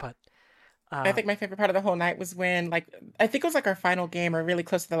 But I think my favorite part of the whole night was when, I think it was our final game or really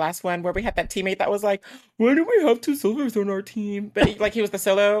close to the last one where we had that teammate that was like, why do we have 2 solos on our team? But he was the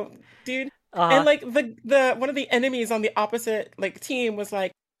solo dude. And the one of the enemies on the opposite team was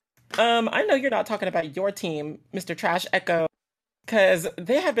like, I know you're not talking about your team, Mr. Trash Echo, because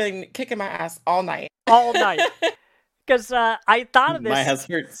they have been kicking my ass all night. All night. Because I thought of this. My ass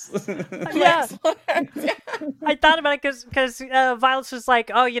hurts. Yeah. I thought about it because Violence was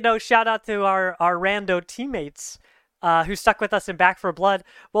like, oh, shout out to our rando teammates who stuck with us in Back 4 Blood.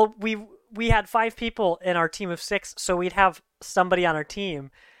 Well, we had 5 people in our team of 6, so we'd have somebody on our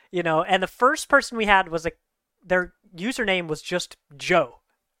team, and the first person we had was their username was just Joe.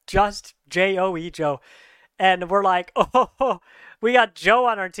 Just Joe, Joe. And we're like, oh, we got Joe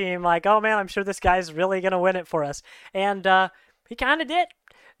on our team. Like, oh man, I'm sure this guy's really going to win it for us. And he kind of did.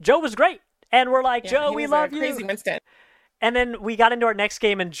 Joe was great. And we're like, Joe, we love you. Crazy Winston. And then we got into our next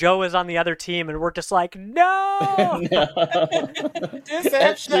game and Joe is on the other team and we're just like, no!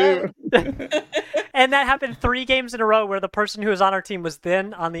 Deception. And that happened 3 games in a row where the person who was on our team was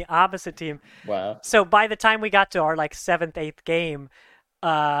then on the opposite team. Wow. So by the time we got to our 7th, 8th game,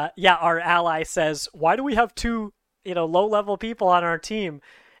 our ally says, why do we have 2, low-level people on our team?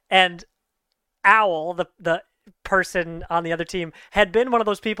 And Owl, the person on the other team, had been one of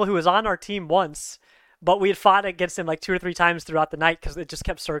those people who was on our team once, but we had fought against him 2 or 3 times throughout the night because it just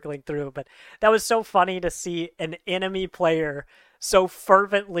kept circling through. But that was so funny to see an enemy player so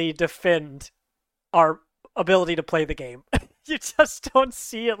fervently defend our ability to play the game. You just don't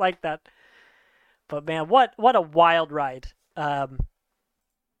see it like that. But man, what a wild ride.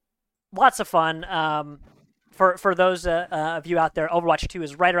 Lots of fun. For those of you out there, Overwatch 2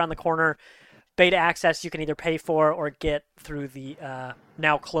 is right around the corner. Beta access you can either pay for or get through the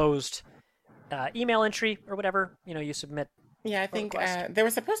now closed email entry or whatever you submit. Yeah, I think they were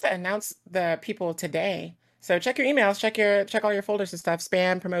supposed to announce the people today. So check your emails, check all your folders and stuff,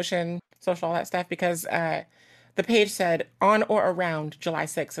 spam, promotion, social, all that stuff, because the page said on or around July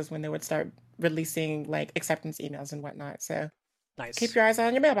 6th is when they would start releasing acceptance emails and whatnot. So nice. Keep your eyes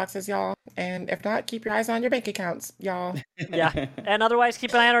on your mailboxes, y'all. And if not, keep your eyes on your bank accounts, y'all. Yeah. And otherwise,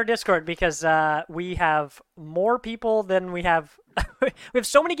 keep an eye on our Discord because we have more people than we have. We have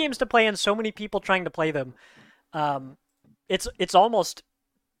so many games to play and so many people trying to play them. It's almost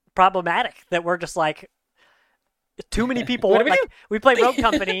problematic that we're just too many people. What do we like do? we play Rogue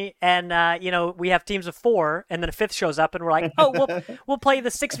Company, and we have teams of 4, and then a 5th shows up, and we're like, oh, we'll play the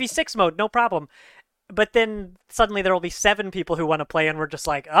 6v6 mode, no problem. But then suddenly there will be 7 people who want to play, and we're just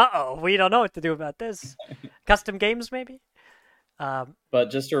like, uh-oh, we don't know what to do about this. Custom games, maybe?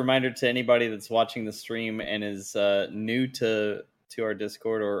 But just a reminder to anybody that's watching the stream and is new to our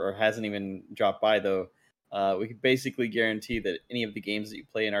Discord or hasn't even dropped by, though, we could basically guarantee that any of the games that you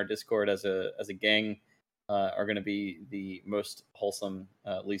play in our Discord as a gang are going to be the most wholesome,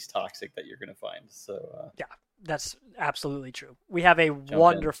 least toxic that you're going to find. So yeah, that's absolutely true. We have a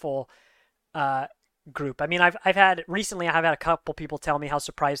wonderful group. I mean, I've had a couple people tell me how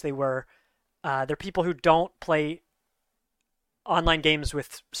surprised they were. They're people who don't play online games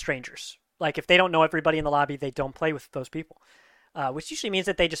with strangers. Like if they don't know everybody in the lobby, they don't play with those people, which usually means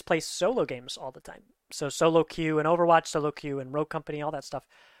that they just play solo games all the time. So solo queue and Overwatch, solo queue and Rogue Company, all that stuff.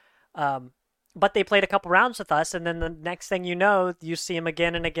 But they played a couple rounds with us, and then the next thing you know, you see them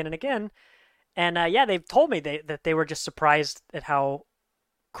again and again and again. And they've told me that they were just surprised at how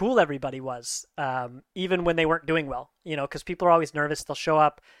cool everybody was, even when they weren't doing well. Because people are always nervous. They'll show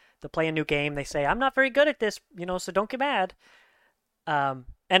up, they'll play a new game, they say, I'm not very good at this, so don't get mad. And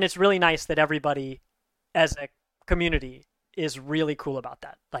it's really nice that everybody as a community is really cool about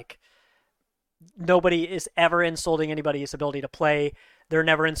that. Like, nobody is ever insulting anybody's ability to play. They're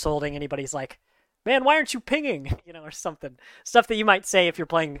never insulting anybody's like, man, why aren't you pinging? Or something. Stuff that you might say if you're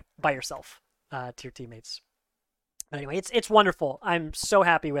playing by yourself to your teammates. But anyway, it's wonderful. I'm so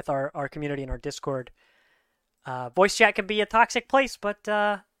happy with our community and our Discord. Voice chat can be a toxic place, but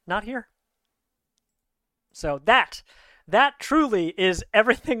not here. So that truly is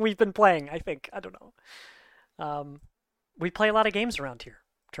everything we've been playing, I think. I don't know. We play a lot of games around here,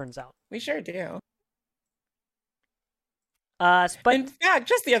 turns out. We sure do. But in fact,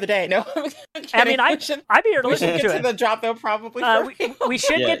 just the other day, no. I mean, I'd be here to listen to it. We should get to the drop, though, probably. We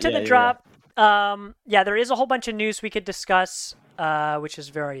should get to the drop. Right. There is a whole bunch of news we could discuss, which is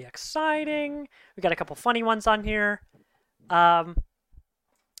very exciting. We got a couple funny ones on here. So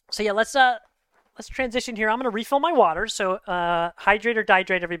yeah, let's transition here. I'm gonna refill my water. So hydrate or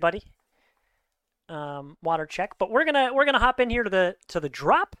dihydrate, everybody. Water check. But we're gonna hop in here to the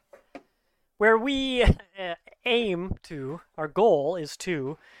drop, where we aim to. Our goal is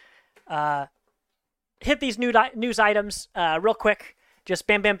to hit these news items real quick. Just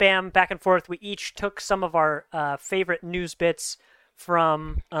bam, bam, bam, back and forth. We each took some of our favorite news bits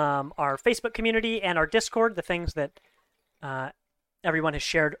from our Facebook community and our Discord, the things that everyone has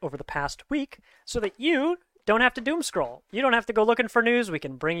shared over the past week, so that you don't have to doom scroll. You don't have to go looking for news. We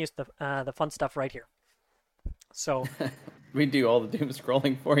can bring you the fun stuff right here. So we do all the doom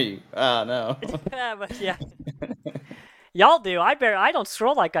scrolling for you. Ah, no. But yeah. Y'all do. I don't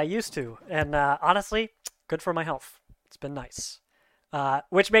scroll like I used to, and honestly, good for my health. It's been nice.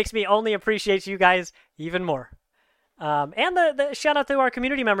 Which makes me only appreciate you guys even more. And the shout out to our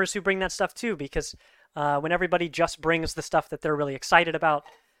community members who bring that stuff too, because when everybody just brings the stuff that they're really excited about,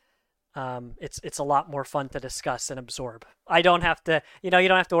 it's a lot more fun to discuss and absorb. I don't have to, you don't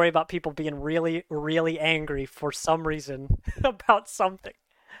have to worry about people being really, really angry for some reason about something.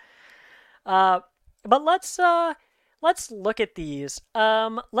 But let's look at these.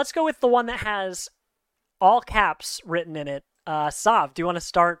 Let's go with the one that has all caps written in it. Sav, do you want to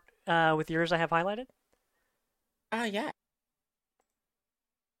start with yours I have highlighted? Yeah.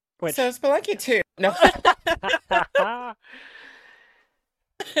 Which? So Spelunky 2. No.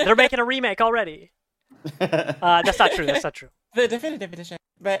 They're making a remake already. That's not true. The definitive edition.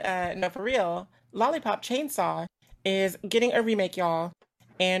 But no, for real, Lollipop Chainsaw is getting a remake, y'all.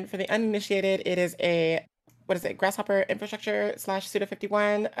 And for the uninitiated, it is a, Grasshopper Infrastructure / Suda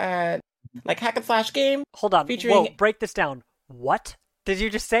 51, like hack and slash game. Hold on. Featuring... Whoa, break this down. What did you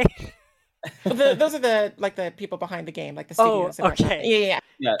just say? Those are the people behind the game, like the studios. Oh, okay.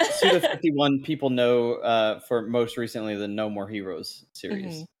 Yeah. Suda 51 people know for most recently the No More Heroes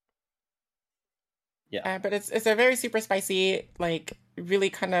series. Mm-hmm. Yeah. But it's a very super spicy, like really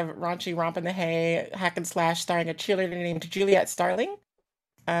kind of raunchy romp in the hay hack and slash starring a cheerleader named Juliet Starling,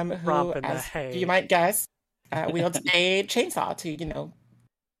 who, as you might guess, wields a chainsaw to,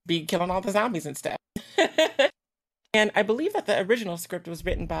 be killing all the zombies and stuff. And I believe that the original script was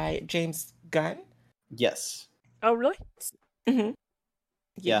written by James Gunn. Yes. Oh, really? Mm-hmm.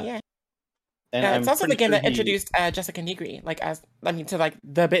 Yeah. And it's also the game that introduced Jessica Negri, to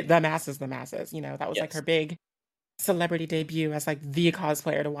the masses. That was like her big celebrity debut as like the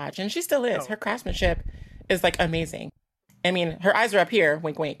cosplayer to watch, and she still is. Her craftsmanship is like amazing. I mean, her eyes are up here,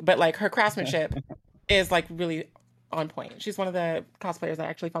 wink, wink, but like her craftsmanship is like really on point. She's one of the cosplayers I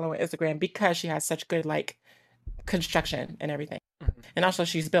actually follow on Instagram because she has such good like construction and everything. Mhm. And also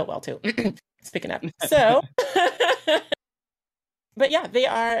she's built well too. Speaking of. So but yeah, they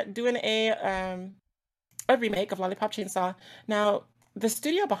are doing a remake of Lollipop Chainsaw. Now, the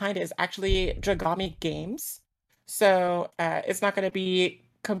studio behind it is actually Dragami Games. So it's not going to be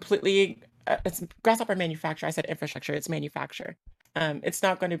completely, it's Grasshopper Manufacture. I said infrastructure, it's manufacture. It's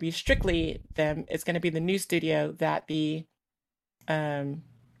not going to be strictly them. It's going to be the new studio that um,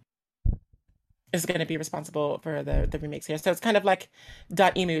 is going to be responsible for the remakes here. So it's kind of like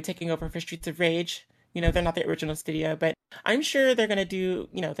Dotemu taking over for Streets of Rage. You know, they're not the original studio, but I'm sure they're going to do,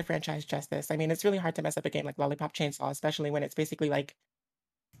 you know, the franchise justice. I mean, it's really hard to mess up a game like Lollipop Chainsaw, especially when it's basically like,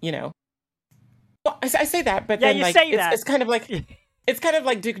 you know, well, I say that, but Yeah, then you like say that. it's kind of like it's kind of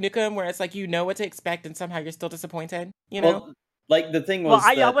like Duke Nukem, where it's like you know what to expect and somehow you're still disappointed. You know, Well, like the thing Well, was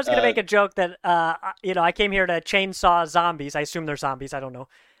I that was gonna make a joke that you know, I came here to chainsaw zombies. I assume they're zombies. I don't know.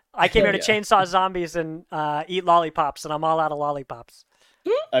 I came here to Yeah. chainsaw zombies and eat lollipops, and I'm all out of lollipops.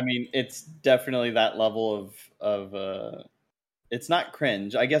 I mean, it's definitely that level of it's not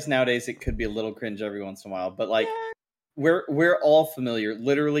cringe. I guess nowadays it could be a little cringe every once in a while, but like yeah. we're all familiar.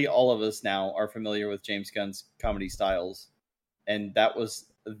 Literally, all of us now are familiar with James Gunn's comedy styles, and that was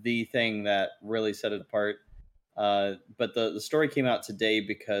the thing that really set it apart. But the story came out today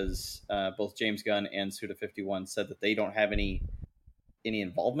because both James Gunn and Suda51 said that they don't have any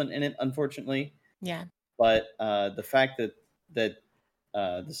involvement in it, unfortunately. Yeah. But the fact that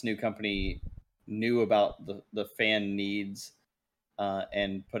this new company knew about the fan needs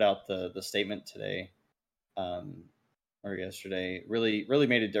and put out the statement today or yesterday really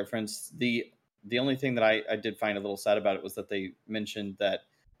made a difference. The only thing that I did find a little sad about it was that they mentioned that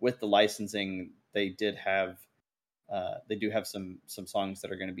with the licensing they do have some songs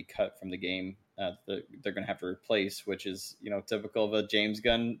that are going to be cut from the game that they're going to have to replace, which is, you know, typical of a James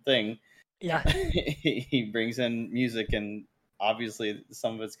Gunn thing. Yeah. He brings in music, and obviously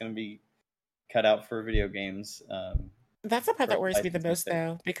some of it's going to be cut out for video games. That's the part For that worries me the licensing most, sake.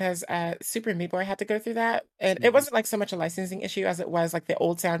 though, because Super Meat Boy had to go through that, and it wasn't like so much a licensing issue as it was like the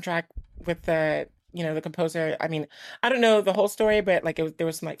old soundtrack with the, you know, the composer. I mean, I don't know the whole story, but like there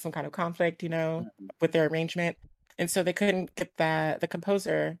was like some kind of conflict, you know, with their arrangement, and so they couldn't get the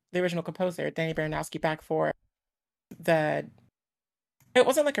composer, the original composer, Danny Baranowski, back for the. It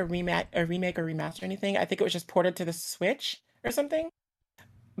wasn't like a remake or remaster or anything. I think it was just ported to the Switch or something.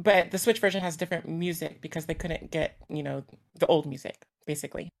 But the Switch version has different music because they couldn't get, you know, the old music,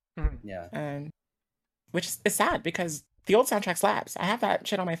 basically. Mhm. Yeah. Which is sad because the old soundtrack slaps. I have that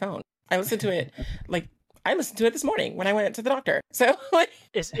shit on my phone. I listened to it, like, I listened to it this morning when I went to the doctor. So, like,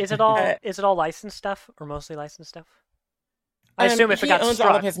 Is it all licensed stuff or mostly licensed stuff? I assume if it he got owns struck,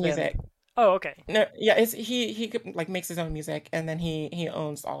 all of his then- music. Oh, okay. No, yeah, he like makes his own music, and then he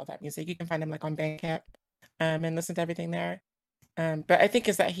owns all of that music. You can find him like on Bandcamp, and listen to everything there. But I think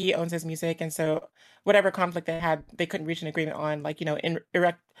is that he owns his music, and so whatever conflict they had, they couldn't reach an agreement on, like, you know,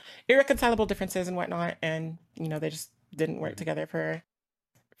 irreconcilable differences and whatnot, and you know they just didn't work together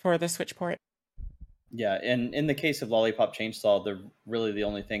for the Switch port. Yeah, and in the case of Lollipop Chainsaw, the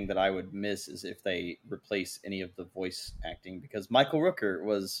only thing that I would miss is if they replace any of the voice acting, because Michael Rooker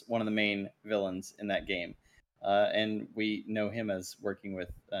was one of the main villains in that game, and we know him as working with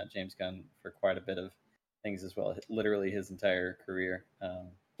James Gunn for quite a bit of things as well, literally his entire career.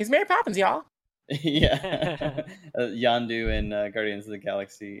 He's Mary Poppins, y'all. Yeah, Yondu in Guardians of the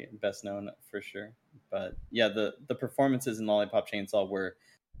Galaxy, best known for sure. But yeah, the performances in Lollipop Chainsaw were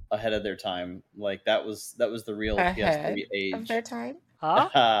ahead of their time. Like that was the real Ahead PS3 age. of their time.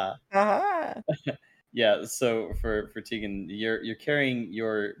 Huh? Yeah. So for Tegan, you're carrying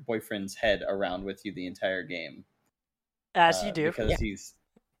your boyfriend's head around with you the entire game. As you do. Because he's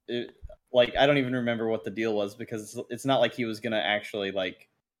like, I don't even remember what the deal was, because it's not like he was gonna actually like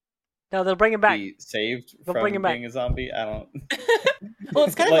No, they'll bring him back. be saved They'll from bring him back. being a zombie. I don't. Well,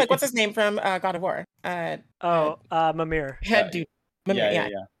 it's kind of like what's his name from God of War. Mimir. Head dude. Yeah.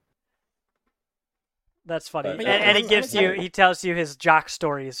 That's funny. But- And he I'm gives you, excited. he tells you his jock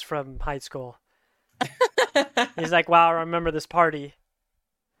stories from high school. He's like, wow, I remember this party.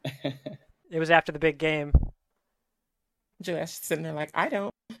 It was after the big game. Julia's sitting there like, I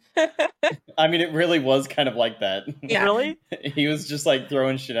don't. I mean, it really was kind of like that. Yeah. Really? He was just like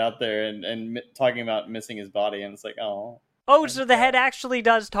throwing shit out there and talking about missing his body, and it's like, oh. Oh, so the head actually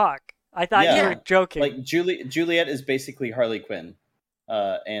does talk. I thought you Yeah. were joking. Like Juliet is basically Harley Quinn,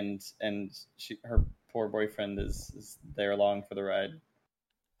 and her poor boyfriend is there along for the ride.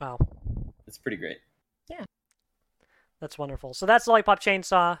 Wow. It's pretty great. That's wonderful. So that's Lollipop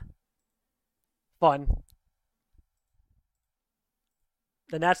Chainsaw. Fun.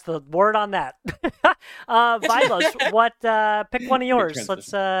 then that's the word on that. Vilos, what? Pick one of yours.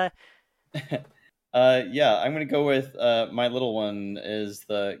 Let's. Yeah, I'm gonna go with my little one is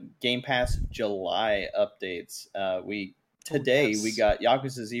the Game Pass July updates. We got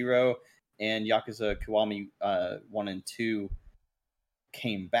Yakuza 0 and Yakuza Kiwami 1 and 2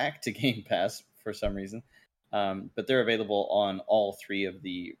 came back to Game Pass for some reason, but they're available on all three of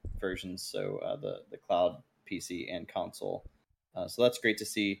the versions, so the cloud, PC, and console. So that's great to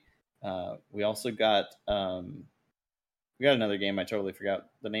see. We also got another game. I totally forgot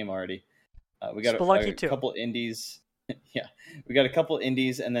the name already. We got a couple indies. Yeah, we got a couple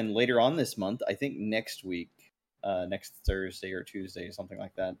indies, and then later on this month, I think next week, next Thursday or Tuesday, something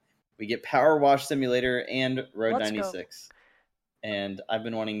like that, we get Power Wash Simulator and Road 96. And I've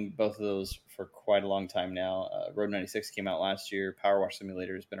been wanting both of those for quite a long time now. Road 96 came out last year. Power Wash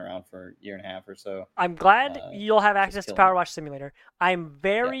Simulator has been around for a year and a half or so. I'm glad you'll have access to Power Wash Simulator. I'm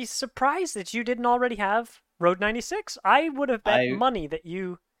very surprised that you didn't already have Road 96. I would have bet money that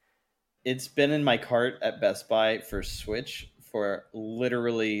you... It's been in my cart at Best Buy for Switch for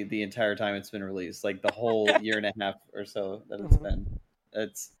literally the entire time it's been released. Like the whole year and a half or so that it's been.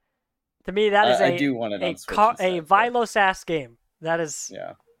 It's... To me, that is I do want it on Switch a Vilos-ass game. That is,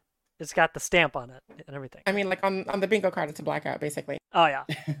 yeah. It's got the stamp on it and everything. I mean, like on the bingo card, it's a blackout, basically. Oh yeah.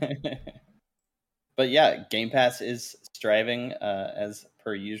 But yeah, Game Pass is striving as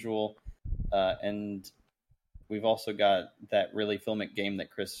per usual, and we've also got that really filmic game that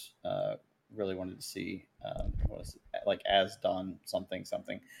Chris really wanted to see. What was it? Like As Dawn something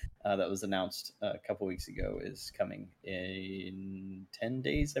that was announced a couple weeks ago is coming in 10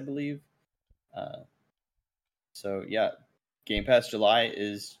 days, I believe. So yeah. Game Pass July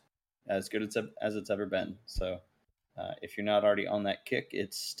is as good as it's ever been. So if you're not already on that kick,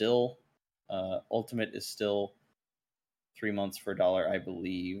 it's still Ultimate is still 3 months for $1, I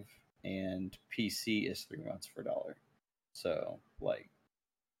believe, and PC is 3 months for $1. So like,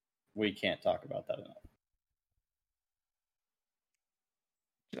 we can't talk about that enough.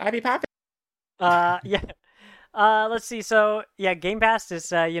 Should I be popping? Yeah. Let's see. So yeah, Game Pass is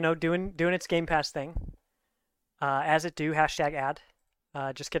doing its Game Pass thing. As it do, #ad.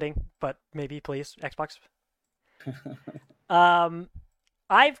 Just kidding, but maybe, please, Xbox.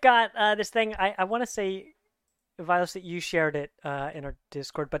 I've got this thing. I want to say, Vilos, that you shared it in our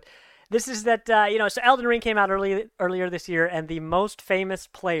Discord, but this is that, so Elden Ring came out earlier this year, and the most famous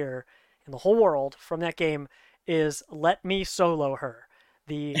player in the whole world from that game is Let Me Solo Her,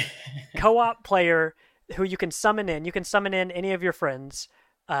 the co-op player who you can summon in. You can summon in any of your friends.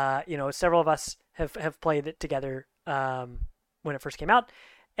 Several of us have played it together when it first came out,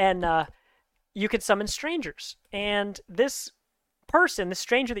 and you could summon strangers. And this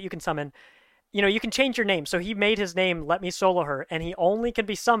stranger that you can summon, you can change your name. So he made his name Let Me Solo Her, and he only can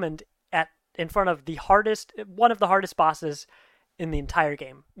be summoned in front of one of the hardest bosses in the entire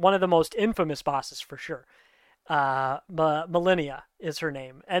game, one of the most infamous bosses for sure. Millennia is her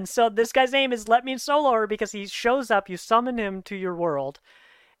name, and so this guy's name is Let Me Solo Her because he shows up, you summon him to your world,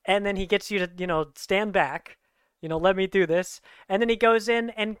 and then he gets you to, stand back, let me do this. And then he goes in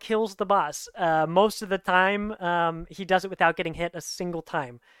and kills the boss. Most of the time, he does it without getting hit a single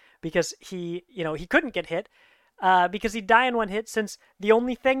time because he couldn't get hit because he'd die in one hit, since the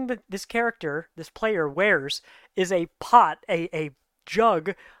only thing that this player wears is a pot, a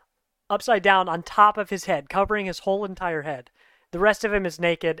jug upside down on top of his head, covering his whole entire head. The rest of him is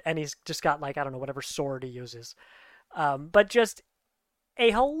naked, and he's just got, whatever sword he uses. But just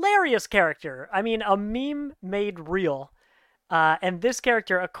a hilarious character. I mean, a meme made real. And this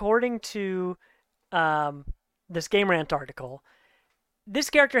character, according to this Game Rant article, this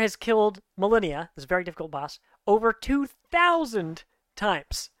character has killed Millennia, this very difficult boss, over 2,000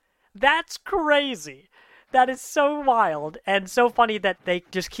 times. That's crazy. That is so wild and so funny that they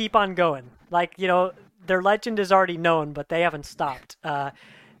just keep on going. Their legend is already known, but they haven't stopped.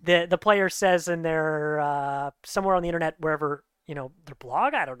 The player says in their somewhere on the internet, wherever, their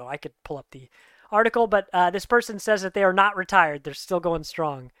blog, I don't know, I could pull up the article, but this person says that they are not retired. They're still going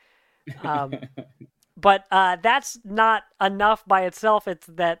strong. But that's not enough by itself. It's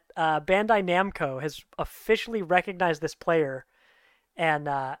that Bandai Namco has officially recognized this player and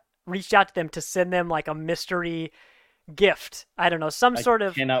reached out to them to send them a mystery gift. I don't know,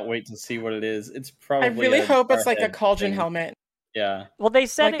 I cannot wait to see what it is. It's probably... I really hope it's a cauldron helmet. Yeah. Well, they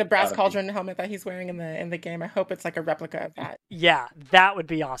said the brass cauldron helmet that he's wearing in the game. I hope it's a replica of that. Yeah, that would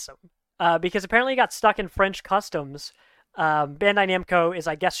be awesome. Because apparently it got stuck in French customs. Bandai Namco is,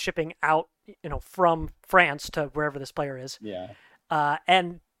 I guess, shipping out, from France to wherever this player is. Yeah.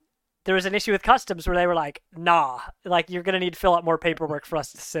 And there was an issue with customs where they were like, nah, like you're going to need to fill out more paperwork for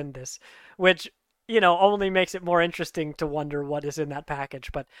us to send this, which, only makes it more interesting to wonder what is in that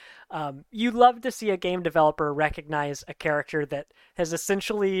package. But you love to see a game developer recognize a character that has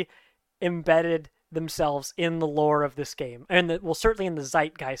essentially embedded themselves in the lore of this game, and certainly in the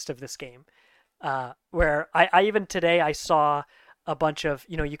zeitgeist of this game. Where I even today I saw a bunch of,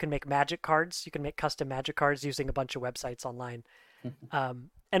 you can make magic cards, you can make custom magic cards using a bunch of websites online.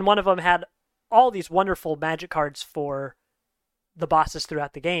 And one of them had all these wonderful magic cards for the bosses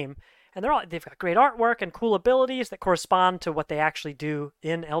throughout the game. And they've got great artwork and cool abilities that correspond to what they actually do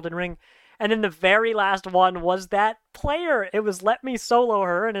in Elden Ring. And then the very last one was that player. It was Let Me Solo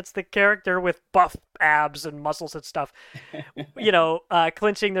Her, and it's the character with buff abs and muscles and stuff,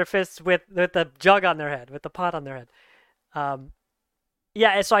 clenching their fists with the jug on their head, with the pot on their head.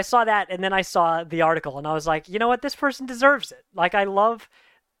 Yeah, so I saw that, and then I saw the article, and I was like, you know what? This person deserves it. Like, I love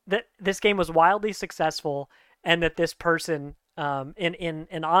that this game was wildly successful, and that this person, in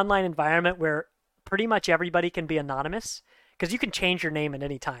an online environment where pretty much everybody can be anonymous, because you can change your name at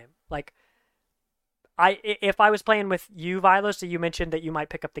any time. Like, if I was playing with you, Viola, so you mentioned that you might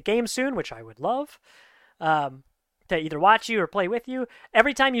pick up the game soon, which I would love, to either watch you or play with you.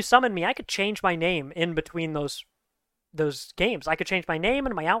 Every time you summon me, I could change my name in between those games. I could change my name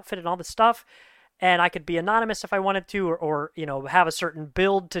and my outfit and all this stuff, and I could be anonymous if I wanted to, or have a certain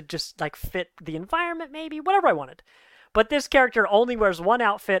build to just like fit the environment, maybe whatever I wanted. But this character only wears one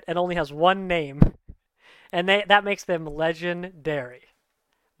outfit and only has one name, and that makes them legendary.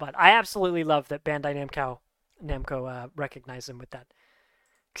 But I absolutely love that Bandai Namco recognized him with that.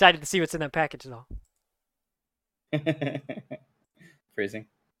 Excited to see what's in that package, though. Phrasing.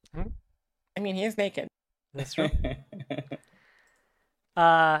 I mean, he is naked. That's true.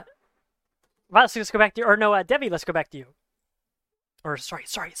 Well, let's go back to you. Or no, Debbie, let's go back to you. Or, sorry,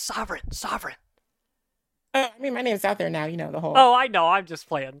 Sovereign. I mean, my name's out there now, the whole... Oh, I know, I'm just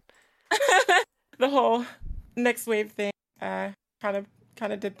playing. The whole next wave thing kind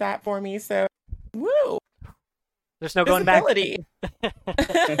of did that for me, so... Woo! There's no going back.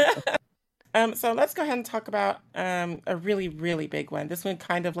 So let's go ahead and talk about a really, really big one. This one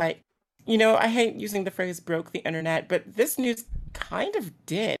kind of like... I hate using the phrase broke the internet, but this news kind of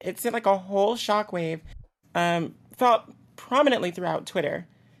did. It sent like a whole shockwave, felt prominently throughout Twitter,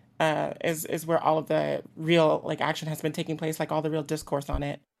 is where all of the real like action has been taking place, like all the real discourse on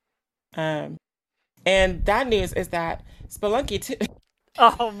it. And that news is that Spelunky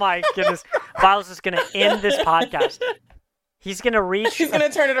Oh my goodness. Miles is going to end this podcast. He's going to reach... He's going to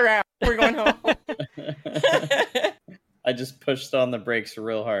turn it around. We're going home. I just pushed on the brakes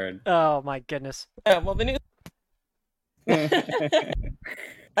real hard. Oh my goodness. Well, the news.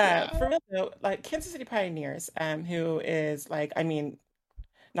 For real though, like Kansas City Pioneers, who is like, I mean,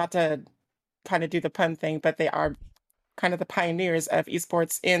 not to kind of do the pun thing, but they are kind of the pioneers of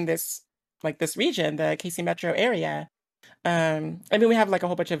esports in this region, the KC Metro area. I mean, we have like a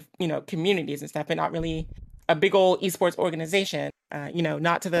whole bunch of communities and stuff, but not really a big old esports organization.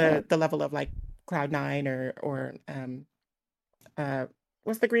 Not to the level of like Cloud9 or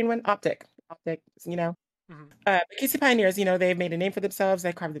what's the green one? Optic, KC Pioneers, they've made a name for themselves,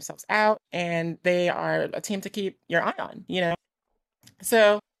 they carved themselves out, and they are a team to keep your eye on,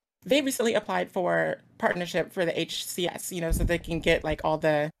 So they recently applied for partnership for the HCS, so they can get like all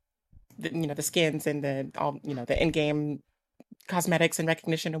the skins and the in-game cosmetics and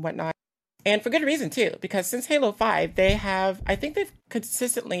recognition and whatnot. And for good reason too, because since Halo 5, I think they've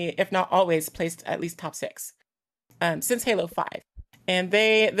consistently, if not always, placed at least top 6 since Halo 5. And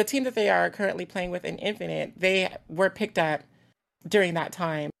the team that they are currently playing with in Infinite, they were picked up during that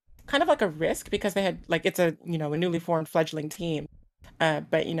time, kind of like a risk because they had like, it's a newly formed fledgling team. But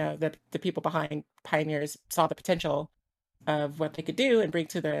the people behind Pioneers saw the potential of what they could do and bring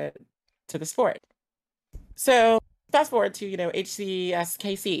to the sport. So fast forward to HCS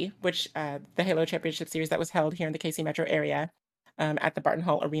KC, which the Halo Championship Series that was held here in the KC Metro area at the Barton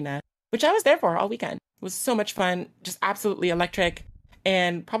Hall Arena, which I was there for all weekend. It was so much fun, just absolutely electric,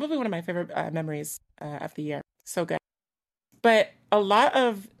 and probably one of my favorite memories of the year. So good. But a lot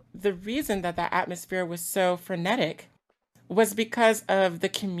of the reason that atmosphere was so frenetic was because of the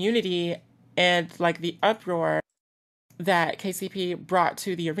community and like the uproar that KCP brought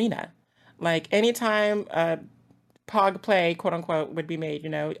to the arena. Like anytime Pog play, quote unquote, would be made,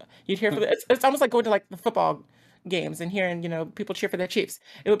 you'd hear it's almost like going to like the football games and hearing, people cheer for their Chiefs.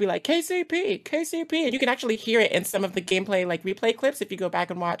 It would be like KCP, and you can actually hear it in some of the gameplay, like replay clips. If you go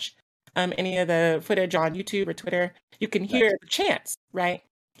back and watch any of the footage on YouTube or Twitter, you can hear the chants, right?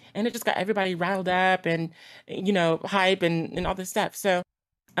 And it just got everybody riled up and, hype and all this stuff. So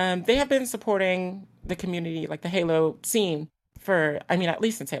They have been supporting the community, like the Halo scene, for, I mean, at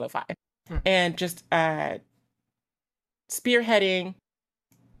least since Halo 5. And just spearheading,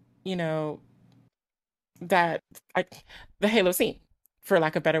 you know, that the Halo scene, for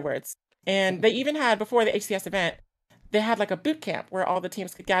lack of better words. And they even had, before the HCS event, they had like a boot camp where all the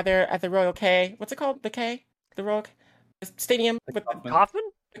teams could gather at the Royal K. What's it called? The K? The Royal K? The stadium? With Kauffman?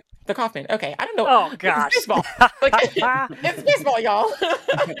 The Kauffman. Okay, I don't know. Oh, gosh. It's baseball. Like, it's baseball, y'all.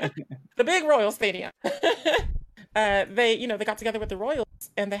 The big Royal Stadium. They got together with the Royals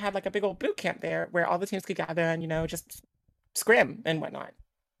and they had like a big old boot camp there where all the teams could gather and, just scrim and whatnot.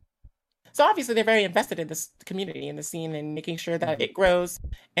 So obviously they're very invested in this community and the scene and making sure that it grows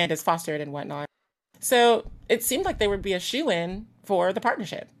and is fostered and whatnot. So it seemed like they would be a shoo-in for the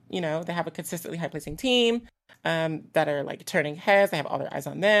partnership. They have a consistently high-placing team that are like turning heads. They have all their eyes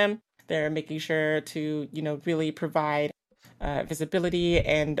on them. They're making sure to, really provide visibility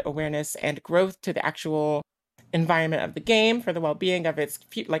and awareness and growth to the actual environment of the game for the well-being of its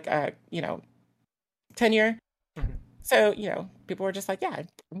tenure. Mm-hmm. So, people were just like, yeah,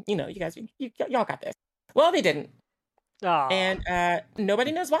 you guys, y'all got this. Well, they didn't. Aww. And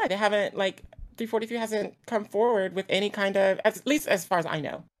nobody knows why. They haven't, 343 hasn't come forward with any kind of, at least as far as I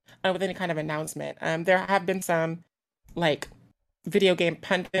know, with any kind of announcement. There have been some, video game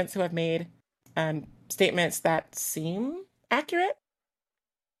pundits who have made statements that seem accurate.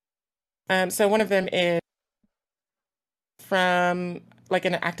 So one of them is from,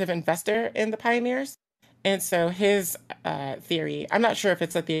 an active investor in the Pioneers. And so his theory, I'm not sure if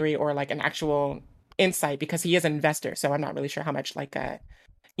it's a theory or an actual insight because he is an investor. So I'm not really sure how much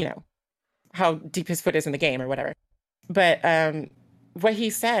how deep his foot is in the game or whatever. But what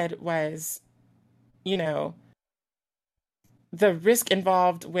he said was, the risk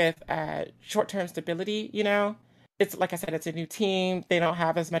involved with short-term stability, it's like I said, it's a new team. They don't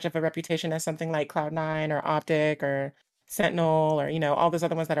have as much of a reputation as something like Cloud9 or Optic or Sentinel or, all those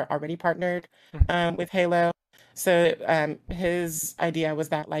other ones that are already partnered with Halo. So his idea was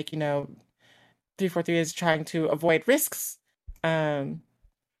that 343 is trying to avoid risks,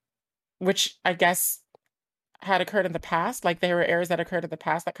 which I guess had occurred in the past. There were errors that occurred in the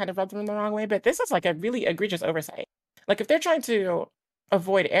past that kind of rubbed them the wrong way. But this is a really egregious oversight. If they're trying to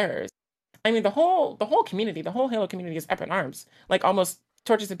avoid errors, I mean, the whole community, the whole Halo community is up in arms, almost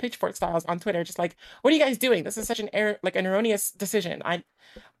torches and pitchfork styles on Twitter, just what are you guys doing? This is such an error, an erroneous decision.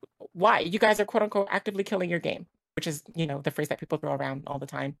 Why? You guys are quote unquote actively killing your game, which is, the phrase that people throw around all the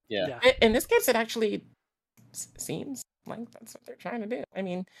time. Yeah. In this case, it actually seems like that's what they're trying to do. I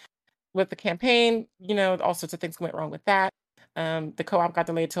mean, with the campaign, all sorts of things went wrong with that. The co-op got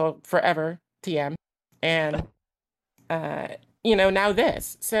delayed till forever, TM. And, now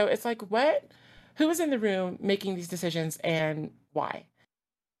this. So it's what? Who is in the room making these decisions and why?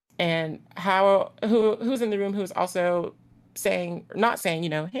 And who's in the room who's also saying, or not saying,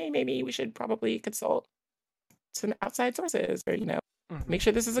 hey, maybe we should probably consult some outside sources or, make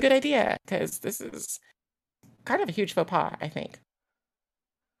sure this is a good idea because this is kind of a huge faux pas, I think.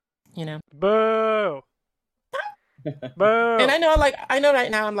 Boo. Boo. And I know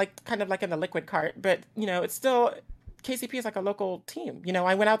right now I'm kind of in the liquid cart, but it's still, KCP is a local team.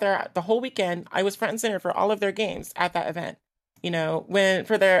 I went out there the whole weekend. I was front and center for all of their games at that event. When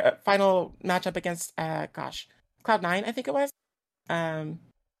for their final matchup against Cloud9, I think it was.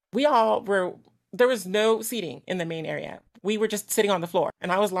 There was no seating in the main area. We were just sitting on the floor,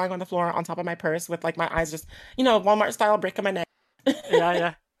 and I was lying on the floor on top of my purse with my eyes just, Walmart style breaking my neck.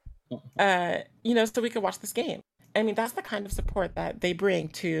 Yeah. So we could watch this game. I mean, that's the kind of support that they bring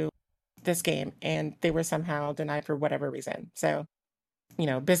to this game, and they were somehow denied for whatever reason. So,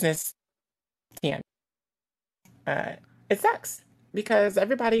 business can. It sucks because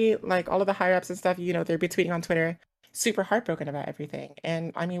everybody, all of the higher ups and stuff, they're be tweeting on Twitter, super heartbroken about everything,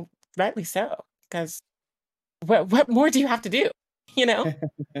 and I mean, rightly so, because what more do you have to do? Yeah.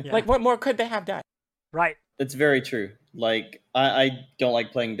 What more could they have done? Right. That's very true. I don't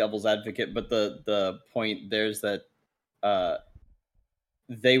like playing devil's advocate, but the point there's that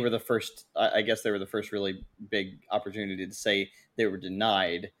they were the first. I guess they were the first really big opportunity to say they were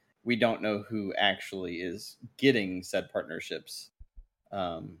denied. We don't know who actually is getting said partnerships.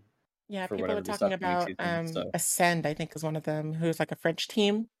 Yeah, people are talking about Ascend, I think, is one of them, who's a French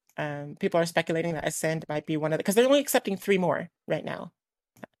team. People are speculating that Ascend might be one of because they're only accepting 3 more right now.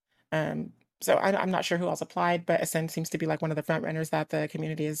 So I'm not sure who else applied, but Ascend seems to be one of the front runners that the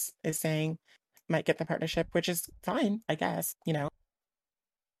community is saying might get the partnership, which is fine, I guess. I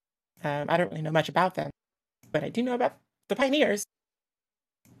don't really know much about them, but I do know about the Pioneers.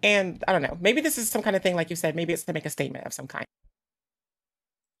 And I don't know, maybe this is some kind of thing, like you said, maybe it's to make a statement of some kind.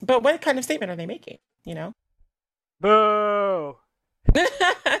 But what kind of statement are they making? You know. Boo.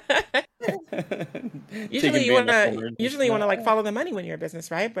 Usually you wanna like follow the money when you're a business,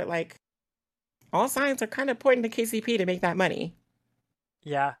 right? But like all signs are kind of pointing to KCP to make that money.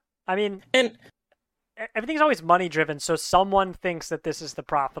 Yeah. I mean, and everything's always money driven, so someone thinks that this is the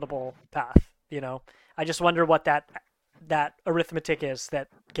profitable path, you know. I just wonder what that arithmetic is that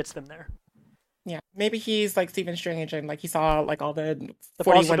gets them there. Yeah, maybe he's like Stephen Strange and like he saw like all the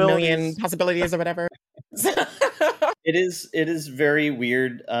 41 million possibilities or whatever. It is very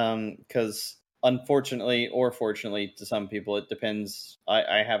weird because unfortunately or fortunately to some people, it depends.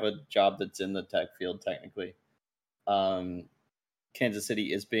 I have a job that's in the tech field technically. Kansas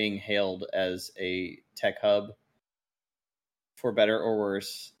City is being hailed as a tech hub, for better or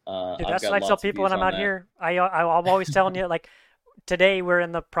worse. Dude, that's what I tell people when I'm out here. I'm always telling you, like, today we're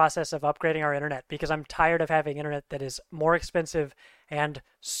in the process of upgrading our internet because I'm tired of having internet that is more expensive and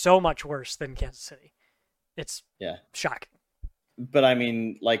so much worse than Kansas City. It's shocking. But I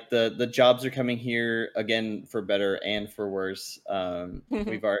mean, like the jobs are coming here again for better and for worse.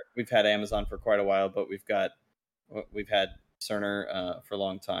 We've had Amazon for quite a while, but we've had Cerner for a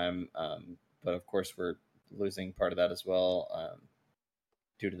long time. But of course, we're losing part of that as well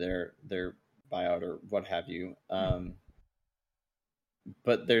due to their buyout or what have you.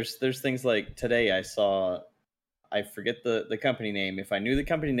 But there's things like today I forget the company name. If I knew the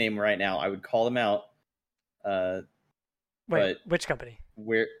company name right now, I would call them out. Wait, which company?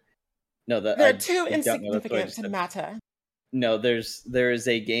 There are two insignificant to matter. No, there is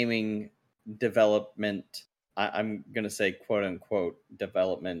a gaming development. I'm going to say quote unquote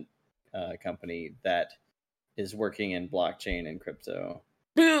development company that is working in blockchain and crypto.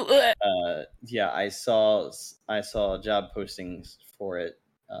 I saw job postings for it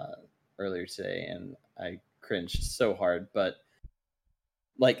earlier today, and I cringed so hard. But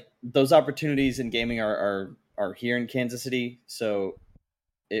like those opportunities in gaming are here in Kansas City, so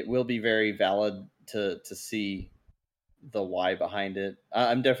it will be very valid to see the why behind it.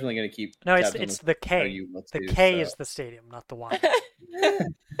 I'm definitely going to keep. No, it's the K. The K is the stadium, not the Y.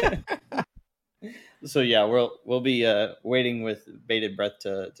 So yeah, we'll be waiting with bated breath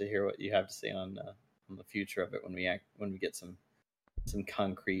to hear what you have to say on the future of it when we get some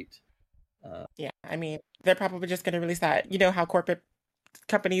concrete. Yeah, I mean, they're probably just going to release that. You know how corporate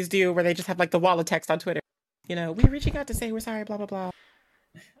companies do, where they just have like the wall of text on Twitter. You know, we're reaching out to say we're sorry, blah blah blah.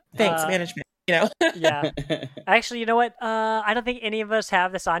 Thanks, management. You know. Yeah. Actually, you know what? I don't think any of us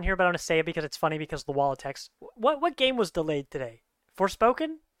have this on here, but I'm going to say it because it's funny because of the wall of text. What game was delayed today?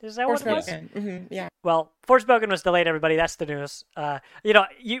 Forspoken? Is that what it was? Mm-hmm, yeah. Well, Forspoken was delayed, everybody. That's the news.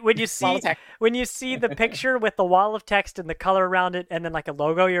 When you see the picture with the wall of text and the color around it and then like a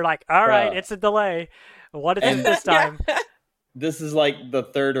logo, you're like, all right, it's a delay. What is it this time? This is like the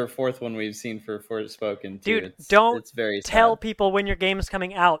third or fourth one we've seen for Forspoken, too. Dude, don't tell people when your game is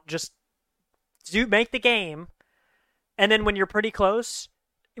coming out. Just make the game, and then when you're pretty close,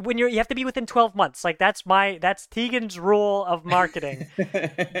 you have to be within 12 months. Like that's Tegan's rule of marketing.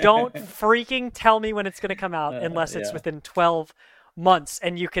 Don't freaking tell me when it's going to come out unless it's within 12 months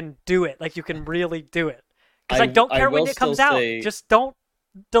and you can do it. Like you can really do it. Because I don't care when it comes out. Just don't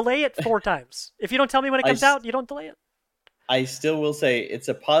delay it 4 times. If you don't tell me when it comes out, you don't delay it. I still will say it's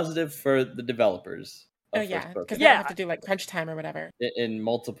a positive for the developers. Oh yeah, because they don't have to do like crunch time or whatever. In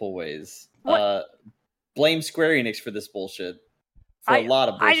multiple ways. Blame Square Enix for this bullshit. For a lot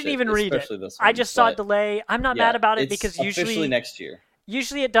of bullshit. I didn't even read it. I just saw a delay. I'm not mad about it because usually next year.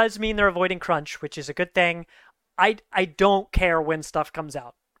 Usually it does mean they're avoiding crunch, which is a good thing. I don't care when stuff comes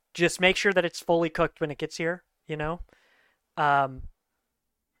out. Just make sure that it's fully cooked when it gets here, you know?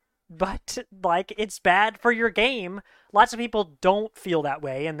 But like it's bad for your game. Lots of people don't feel that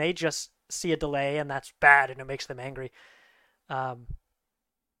way and they just see a delay and that's bad and it makes them angry. I'm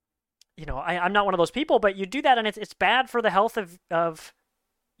not one of those people, but you do that and it's bad for the health of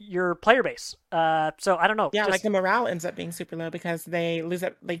your player base. So I don't know. Yeah, like the morale ends up being super low because they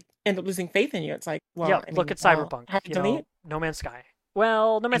end up losing faith in you. It's like, well, look at Cyberpunk. No Man's Sky.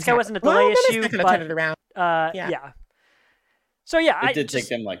 Well, No Man's Sky wasn't a delay issue, but turn it around. Yeah. So yeah, it did take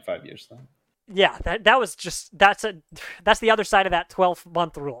them like 5 years though. Yeah, that's the other side of that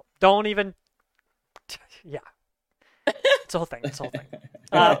 12-month rule. Don't even. Yeah. It's a whole thing.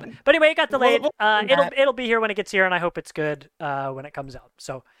 But anyway, it got delayed. It'll be here when it gets here, and I hope it's good when it comes out.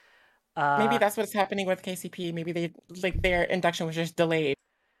 So maybe that's what's happening with KCP. Maybe their induction was just delayed.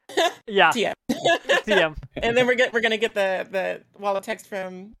 Yeah. TM. And then we're gonna get the wall of text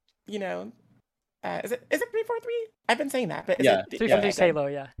from is it 343? I've been saying that, but is it 343 Halo?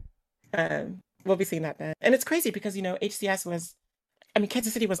 Yeah. We'll be seeing that then, and it's crazy because HCS was I mean,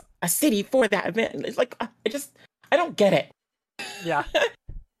 Kansas City was a city for that event. It's like I don't get it. Yeah.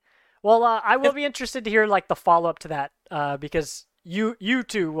 Well, I will be interested to hear like the follow up to that, because you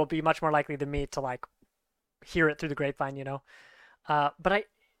two will be much more likely than me to like hear it through the grapevine, you know. But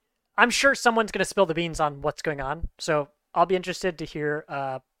I'm sure someone's gonna spill the beans on what's going on, so I'll be interested to hear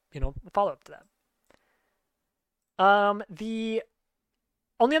the follow up to that. The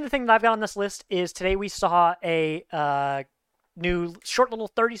only other thing that I've got on this list is today we saw a new short little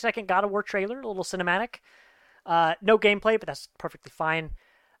 30-second God of War trailer, a little cinematic. No gameplay, but that's perfectly fine.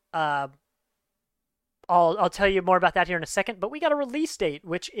 I'll tell you more about that here in a second, but we got a release date,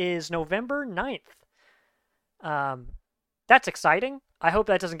 which is November 9th. That's exciting. I hope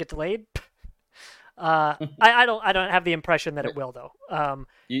that doesn't get delayed. I don't have the impression that it will though.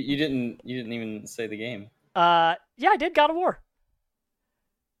 You didn't even say the game. Yeah, I did. God of War.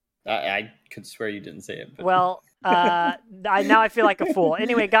 I could swear you didn't say it. But... Well, now I feel like a fool.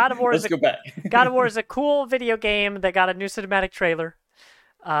 Anyway, God of War Let's go back. God of War is a cool video game that got a new cinematic trailer.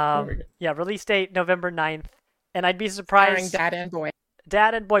 Yeah, release date November 9th, and I'd be surprised. Starring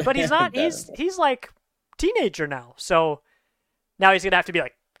Dad and boy, but he's not. he's like teenager now, so now he's gonna have to be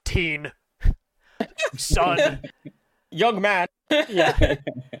like teen son, young man. Yeah,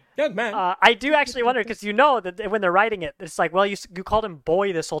 young man. I do actually wonder because you know that when they're writing it, it's like, well, you called him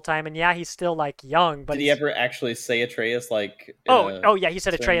boy this whole time, and yeah, he's still like young. But did he ever actually say Atreus? Like, oh yeah, he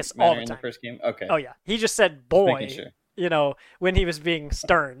said Atreus all the time in the first game. Okay. Oh yeah, he just said boy. Sure. You know, when he was being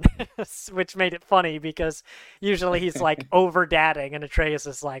stern, which made it funny because usually he's like over dadding and Atreus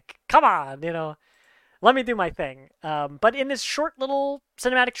is like, come on, you know, let me do my thing. But in this short little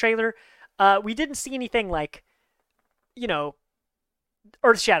cinematic trailer, we didn't see anything like, you know,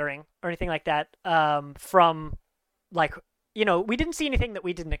 earth-shattering or anything like that from like, you know, we didn't see anything that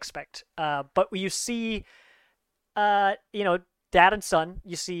we didn't expect. But you see, you know, dad and son,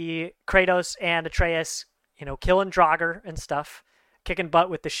 you see Kratos and Atreus, you know, killing Draugr and stuff, kicking butt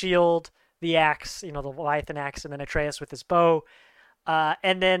with the shield, the axe, you know, the Leviathan axe, and then Atreus with his bow.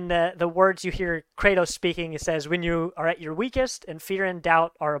 And then the words you hear Kratos speaking, it says, when you are at your weakest and fear and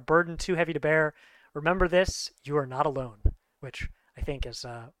doubt are a burden too heavy to bear, remember this, you are not alone, which I think is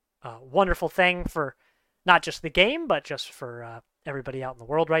a wonderful thing for not just the game, but just for everybody out in the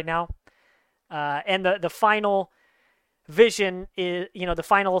world right now. And the final vision is, you know, the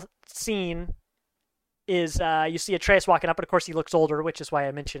final scene is you see Atreus walking up, but of course he looks older, which is why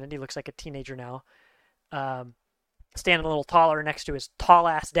I mentioned it. He looks like a teenager now. Standing a little taller next to his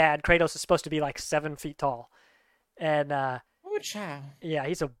tall-ass dad. Kratos is supposed to be like 7 feet tall. And yeah,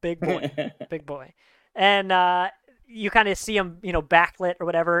 he's a big boy. Big boy. And you kind of see him, you know, backlit or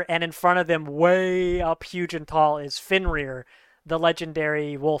whatever, and in front of them, way up huge and tall, is Fenrir, the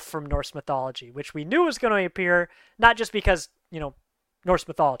legendary wolf from Norse mythology, which we knew was going to appear, not just because, you know, Norse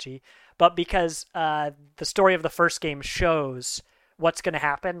mythology, but because the story of the first game shows what's going to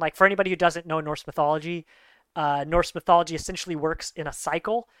happen. Like, for anybody who doesn't know Norse mythology essentially works in a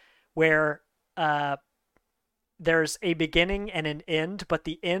cycle where there's a beginning and an end, but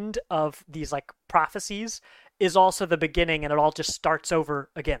the end of these like prophecies is also the beginning, and it all just starts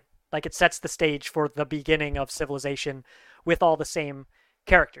over again. Like, it sets the stage for the beginning of civilization with all the same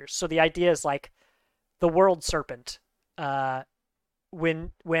characters. So the idea is like the world serpent.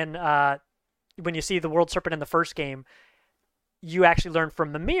 When you see the world serpent in the first game, you actually learn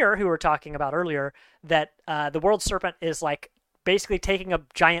from Mimir, who we were talking about earlier, that the world serpent is like basically taking a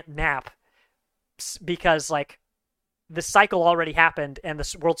giant nap because like the cycle already happened and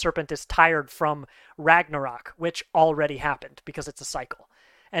the world serpent is tired from Ragnarok, which already happened because it's a cycle.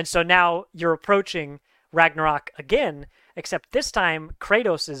 And so now you're approaching Ragnarok again, except this time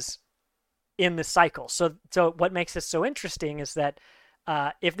Kratos is in the cycle. So what makes this so interesting is that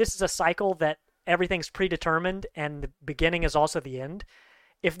if this is a cycle that everything's predetermined and the beginning is also the end,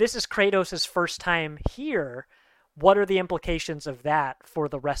 if this is Kratos' first time here, what are the implications of that for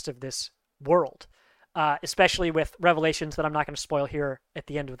the rest of this world? Especially with revelations that I'm not going to spoil here at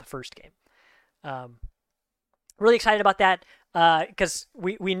the end of the first game. Really excited about that because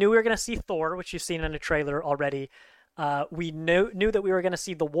we knew we were going to see Thor, which you've seen in a trailer already. We knew that we were going to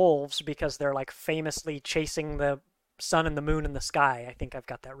see the wolves because they're like famously chasing the sun and the moon in the sky. I think I've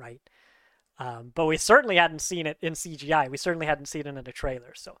got that right. But we certainly hadn't seen it in CGI. We certainly hadn't seen it in a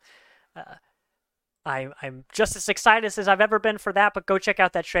trailer. So I'm just as excited as I've ever been for that, but go check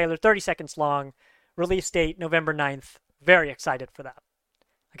out that trailer. 30 seconds long. Release date November 9th. Very excited for that.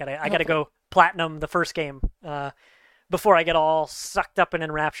 I gotta go platinum the first game before I get all sucked up and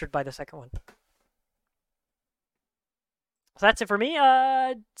enraptured by the second one. So that's it for me.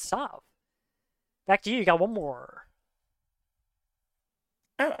 Sav, back to you. You got one more.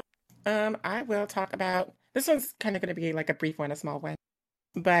 I will talk about this one's kind of going to be like a brief one, a small one.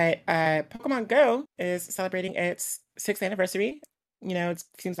 But Pokemon Go is celebrating its 6th anniversary. You know, it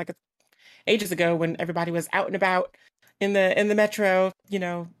seems like it's ages ago when everybody was out and about in the metro, you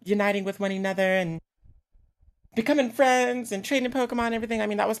know, uniting with one another and becoming friends and trading Pokemon and everything. I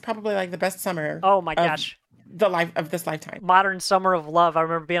mean, that was probably like the best summer Oh my of gosh. the life of this lifetime. Modern Summer of Love. I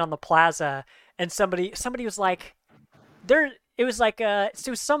remember being on the plaza and somebody was like it was like it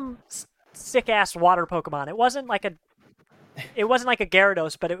was some sick ass water Pokemon. It wasn't like a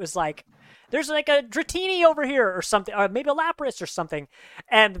Gyarados, but it was like there's like a Dratini over here or something, or maybe a Lapras or something.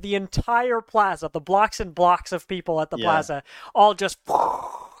 And the entire plaza, the blocks and blocks of people at the plaza, all just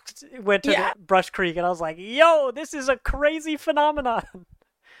went to the Brush Creek. And I was like, yo, this is a crazy phenomenon. And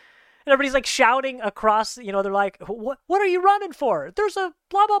everybody's like shouting across, you know, they're like, what are you running for? There's a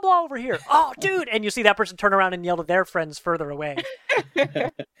blah, blah, blah over here. Oh, dude. And you see that person turn around and yell to their friends further away.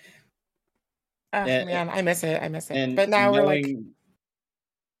 Man, I miss it. And but now we're like,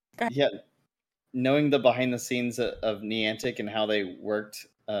 knowing the behind the scenes of Niantic and how they worked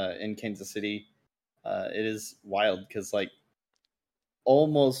in Kansas City, it is wild because like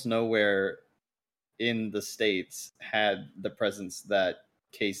almost nowhere in the States had the presence that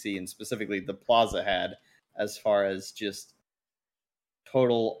KC and specifically the Plaza had, as far as just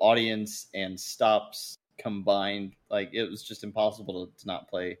total audience and stops combined. Like it was just impossible to not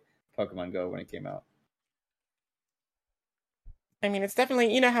play Pokemon Go when it came out. I mean, it's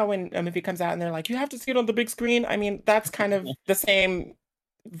definitely, you know how when a movie comes out and they're like, you have to see it on the big screen. I mean, that's kind of the same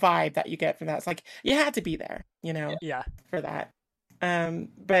vibe that you get from that. It's like, you had to be there, you know, for that.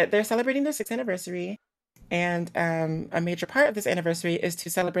 But they're celebrating their 6th anniversary. And a major part of this anniversary is to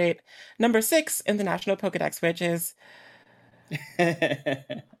celebrate number 6 in the National Pokedex, which is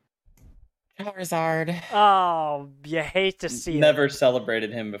Charizard. Oh, you hate to see Never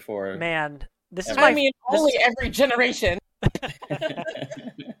celebrated him before. Man, this is only every generation.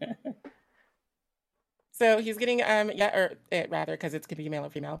 So he's getting because it's gonna be male or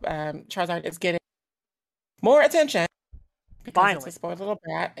female. Charizard is getting more attention because it's a spoiled little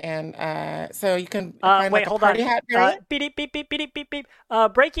brat, and so you can find wait, like hold a party on. hat variant. Beep, beep, beep, beep, beep, beep.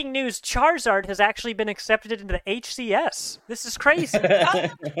 Breaking news: Charizard has actually been accepted into the HCS. This is crazy.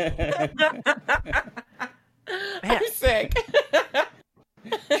 I'm sick.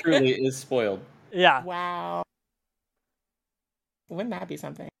 Truly is spoiled. Yeah. Wow. Wouldn't that be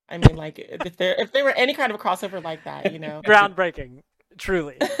something? I mean, like if there were any kind of crossover like that, you know, groundbreaking.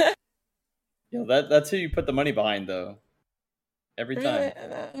 Truly. That's who you put the money behind, though. Every time.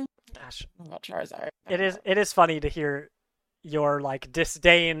 Gosh, about Charizard. It is funny to hear your like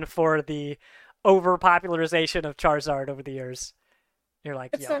disdain for the overpopularization of Charizard over the years. You're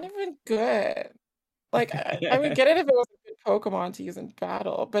like, it's not even good. Like I would get it if it was a good Pokemon to use in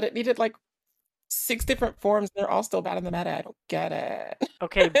battle, but it needed like 6 different forms. They're all still bad in the meta. I don't get it.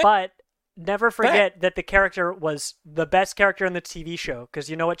 Okay, but never forget that the character was the best character in the TV show. Because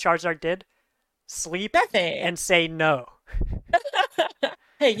you know what Charizard did? Sleep and say no.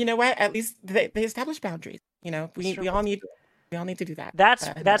 Hey, you know what? At least they established boundaries. You know, we all need to do that.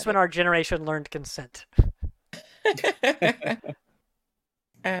 That's when our generation learned consent.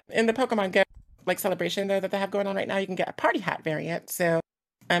 In the Pokemon Go celebration though that they have going on right now, you can get a party hat variant. So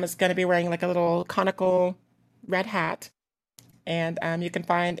it's going to be wearing like a little conical red hat, and you can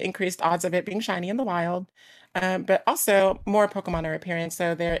find increased odds of it being shiny in the wild. But also more Pokemon are appearing.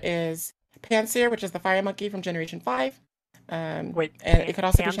 So there is Pansear, which is the fire monkey from Generation 5. Wait, and it could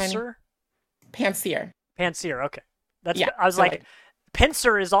also be shiny. Pansear, okay. That's I was like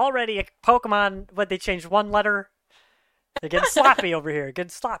Pinsir is already a Pokemon, but they changed one letter. They're getting sloppy over here. Getting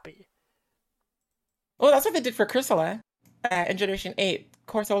sloppy. Well, that's what they did for Corsola. In Generation 8,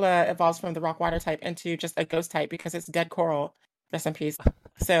 Corsola evolves from the rock water type into just a ghost type because it's dead coral. Rest in peace.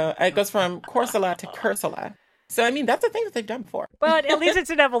 So it goes from Corsola to Cursola. So, I mean, that's a thing that they've done before. But at least it's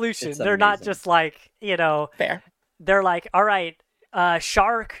an evolution. They're not just like, you know. Fair. They're like, all right, this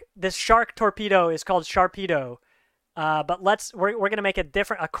shark torpedo is called Sharpedo. But we're going to make a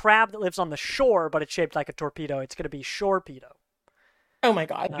crab that lives on the shore, but it's shaped like a torpedo. It's going to be Shorepedo. Oh my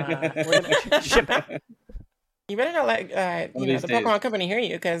God. We're going to ship it. You better not let the Pokemon Company hear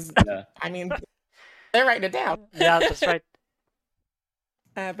you, because I mean, they're writing it down. Yeah, that's right.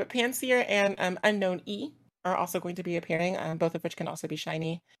 But Pansear and Unknown E are also going to be appearing, both of which can also be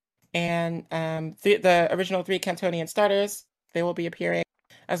shiny. And the original 3 Cantonian starters, they will be appearing,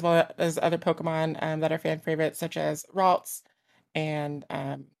 as well as other Pokemon that are fan favorites, such as Ralts and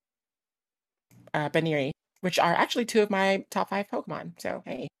Baniri, which are actually 2 of my top 5 Pokemon. So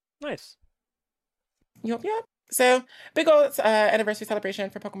hey, nice. Yep. So big old anniversary celebration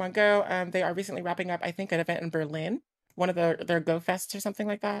for Pokemon Go. They are recently wrapping up, I think, an event in Berlin, one of their Go Fests or something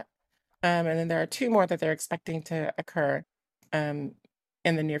like that. And then there are 2 more that they're expecting to occur in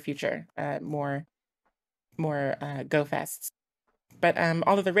the near future. More Go Fests. But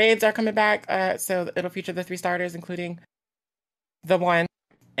all of the raids are coming back. So it'll feature the 3 starters, including the one.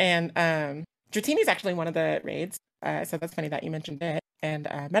 And Dratini is actually one of the raids. So that's funny that you mentioned it. And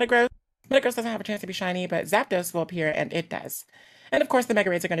Metagross. Metagross doesn't have a chance to be shiny, but Zapdos will appear, and it does. And of course, the Mega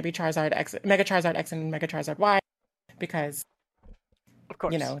Raids are going to be Charizard X, Mega Charizard X, and Mega Charizard Y, because, of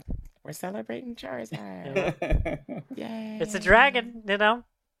course, we're celebrating Charizard. Yay! It's a dragon,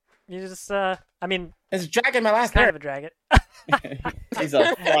 You just, it's dragon. My last kind of a dragon. He's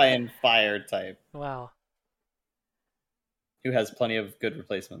a flying fire type. Wow. Who has plenty of good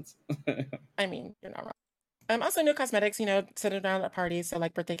replacements. I mean, you're not wrong. Also new cosmetics, sitting around at parties, so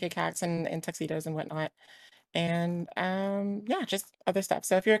like birthday cake hacks and tuxedos and whatnot. And just other stuff.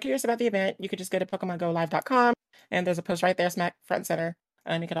 So if you're curious about the event, you could just go to PokemonGoLive.com, and there's a post right there, smack front and center.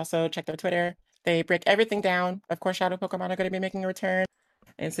 You can also check their Twitter. They break everything down. Of course, Shadow Pokemon are going to be making a return,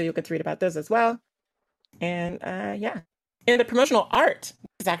 and so you get to read about those as well. And and the promotional art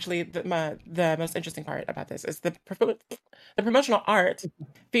is actually the most interesting part about this. Is the promotional art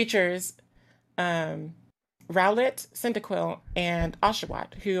features Rowlet, Cyndaquil, and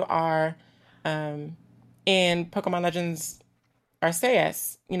Oshawott, who are in Pokemon Legends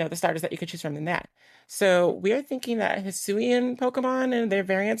Arceus, the starters that you could choose from in that. So we're thinking that Hisuian Pokemon and their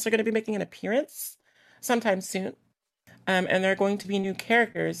variants are going to be making an appearance sometime soon. And there are going to be new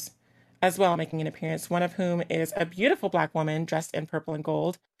characters as well making an appearance, one of whom is a beautiful black woman dressed in purple and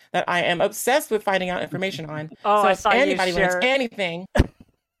gold that I am obsessed with finding out information on. Oh, so I saw if anybody you share learns anything,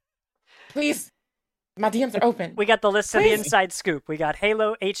 please, my DMs are open. We got the list of the inside scoop. We got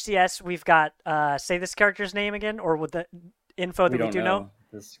Halo, HCS. We've got, say this character's name again, or with the info that we do know?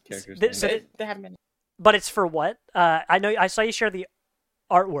 This character's name. So they haven't been. But it's for what? I saw you share the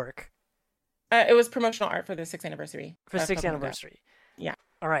artwork. It was promotional art for the 6th anniversary. For 6th anniversary. Yeah.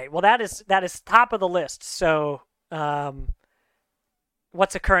 All right. Well, that is top of the list. So,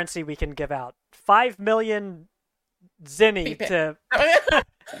 what's a currency we can give out? 5 million Zinni to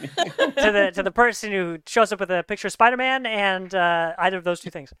to the person who shows up with a picture of Spider-Man, and either of those 2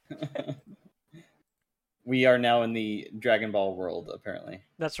 things. We are now in the Dragon Ball world, apparently.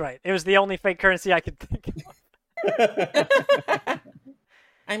 That's right. It was the only fake currency I could think of.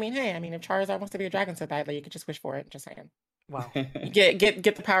 I mean, if Charizard wants to be a dragon so badly, you could just wish for it. Just saying. Wow. Get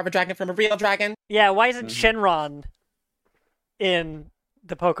the power of a dragon from a real dragon. Yeah, why isn't Shenron in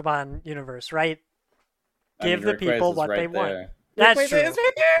the Pokemon universe, right? Give the people what they want. That's true. It's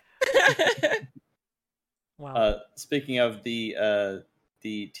right there. Wow. Speaking of the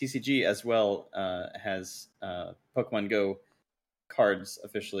TCG as well has Pokemon Go cards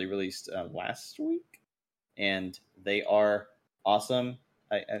officially released last week, and they are awesome.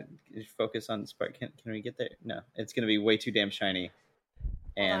 I focus on Spark. Can we get there? No, it's going to be way too damn shiny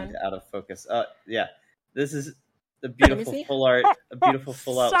and out of focus. Yeah, this is the beautiful full art, a beautiful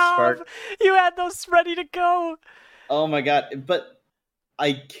full out Spark. You had those ready to go. Oh my god! But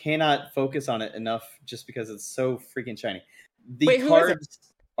I cannot focus on it enough just because it's so freaking shiny. The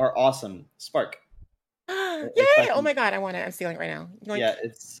cards are awesome. Spark. Yay! Oh my god, I want it. I'm stealing it right now. Yeah,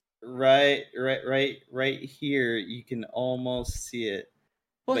 it's right here. You can almost see it.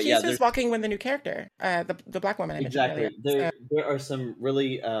 Well, she's just walking with the new character, the black woman I mentioned earlier. There are some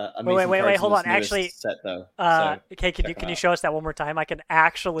really amazing wait, hold on. Actually, set though. Okay, can you show us that one more time? I can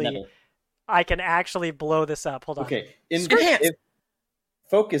actually blow this up. Hold on. Okay, if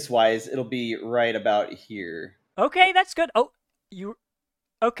focus wise, it'll be right about here. Okay, that's good.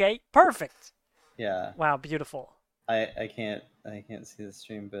 Okay, perfect. Yeah. Wow, beautiful. I can't see the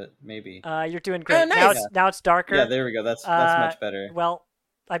stream, but maybe. You're doing great. Oh, nice. Now it's darker. Yeah, there we go. That's much better. Well,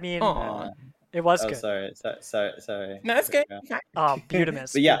 I mean, it was good. Sorry. No, it's good. Oh,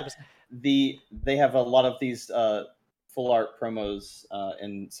 Beautimus. But yeah, they have a lot of these full art promos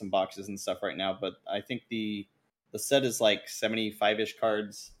in some boxes and stuff right now, but I think the set is like 75-ish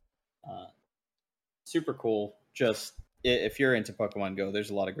cards. Super cool. Just if you're into Pokemon Go,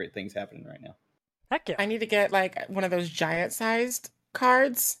 there's a lot of great things happening right now. Heck yeah. I need to get like one of those giant-sized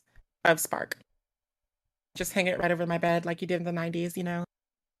cards of Spark. Just hang it right over my bed like you did in the 90s,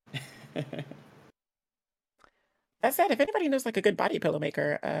 That said, if anybody knows like a good body pillow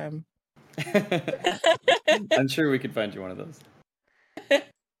maker, I'm sure we could find you one of those.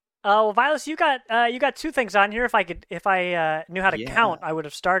 Well, Vilas, you got 2 things on here. If I knew how to count, I would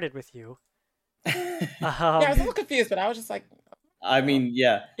have started with you. Yeah, I was a little confused, but I was just like, I mean,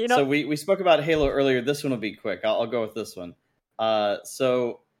 yeah. You know, so we spoke about Halo earlier. This one will be quick. I'll go with this one.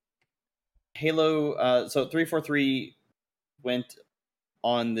 So Halo. So 343 went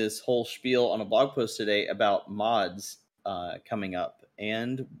on this whole spiel on a blog post today about mods coming up,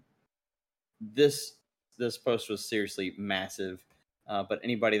 and this post was seriously massive. But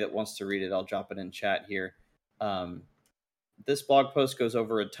anybody that wants to read it, I'll drop it in chat here. This blog post goes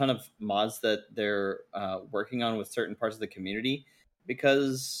over a ton of mods that they're working on with certain parts of the community,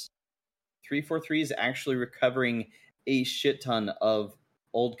 because 343 is actually recovering a shit ton of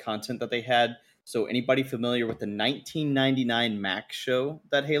old content that they had. So anybody familiar with the 1999 Mac show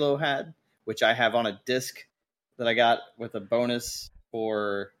that Halo had, which I have on a disc that I got with a bonus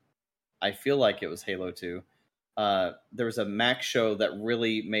for, I feel like it was Halo 2. There was a Mac show that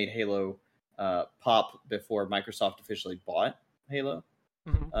really made Halo pop before Microsoft officially bought Halo.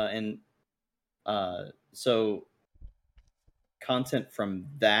 mm-hmm. So content from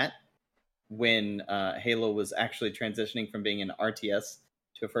that, when Halo was actually transitioning from being an RTS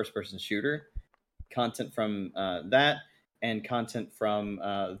to a first-person shooter, content from that, and content from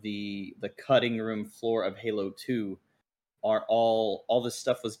the cutting room floor of Halo 2 are all this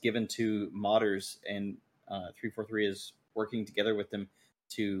stuff was given to modders, and 343 is working together with them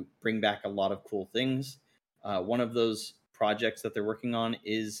to bring back a lot of cool things. One of those projects that they're working on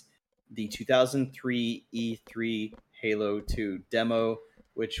is the 2003 E3 Halo 2 demo,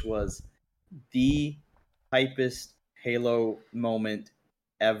 which was the hypest Halo moment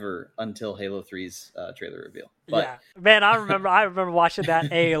ever until Halo 3's trailer reveal. But, yeah, man, I remember watching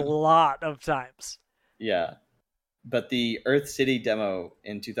that a lot of times. Yeah, but the Earth City demo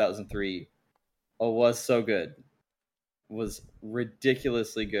in 2003 was so good, was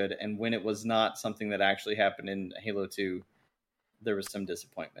ridiculously good, and when it was not something that actually happened in Halo 2, there was some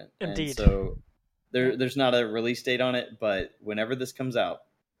disappointment. Indeed. And so there's not a release date on it, but whenever this comes out,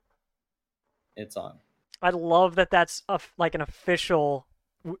 it's on. I love that that's like an official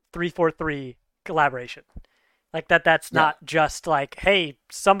 343 collaboration. Like that's not just like, hey,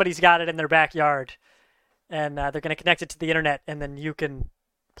 somebody's got it in their backyard and they're going to connect it to the internet and then you can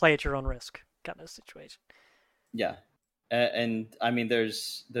play at your own risk kind of situation. Yeah. And I mean,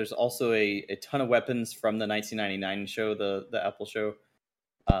 there's also a ton of weapons from the 1999 show, the Apple show.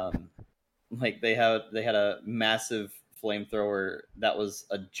 Like they had a massive flamethrower that was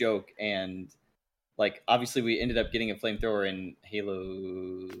a joke, and like obviously we ended up getting a flamethrower in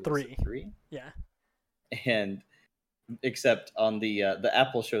Halo 3. Yeah. And except on the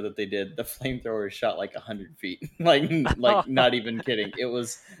Apple show that they did, the flamethrower shot like 100 feet. like not even kidding. It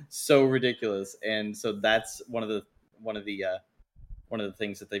was so ridiculous. And so that's one of the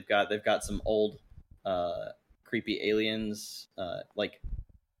things that they've got. They've got some old creepy aliens, like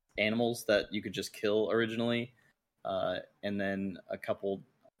animals that you could just kill originally, and then a couple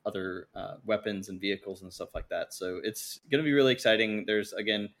other weapons and vehicles and stuff like that. So it's going to be really exciting. There's,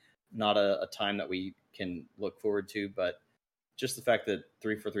 again, not a time that we can look forward to, but just the fact that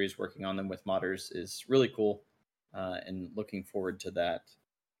 343 is working on them with modders is really cool, and looking forward to that.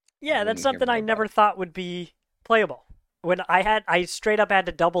 Yeah, that's something I never thought would be playable. When I straight up had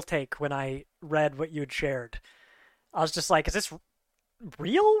to double take when I read what you had shared. I was just like, is this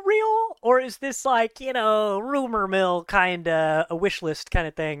real? Or is this like, rumor mill kind of a wish list kind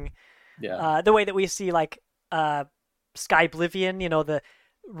of thing? Yeah. The way that we see like Skyblivion, the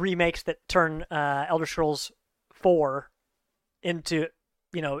remakes that turn Elder Scrolls 4 into,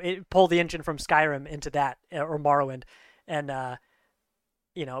 pull the engine from Skyrim into that, or Morrowind. And,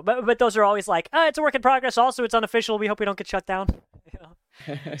 but those are always like, it's a work in progress. Also, it's unofficial. We hope we don't get shut down.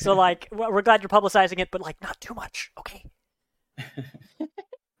 So like, we're glad you're publicizing it, but like, not too much. Okay.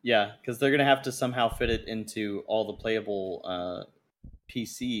 Yeah, because they're gonna have to somehow fit it into all the playable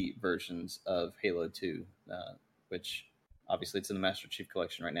PC versions of Halo 2, which obviously it's in the Master Chief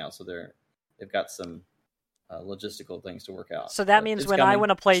Collection right now. So they've got some logistical things to work out. So that means when I want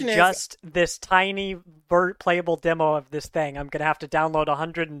to play just this tiny playable demo of this thing, I'm gonna have to download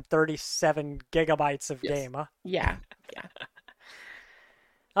 137 gigabytes of game, huh? Yeah.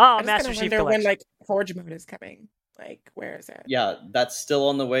 Oh, Master Chief Collection. When like Forge mode is coming. Like, where is it? Yeah, that's still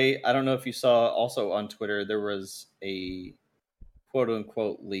on the way. I don't know if you saw also on Twitter, there was a quote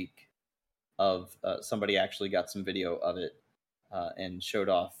unquote leak of somebody actually got some video of it and showed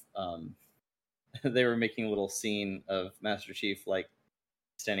off. They were making a little scene of Master Chief like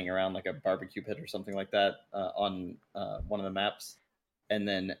standing around like a barbecue pit or something like that on one of the maps, and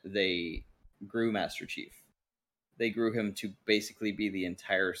then they grew Master Chief. They grew him to basically be the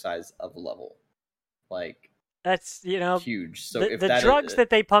entire size of a level. Like, that's huge. So the drugs that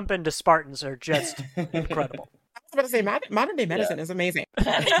they pump into Spartans are just incredible. about to say modern day medicine is amazing.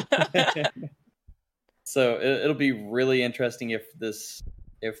 So it'll be really interesting if this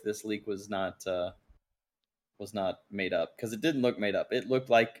leak was not made up, because it didn't look made up. It looked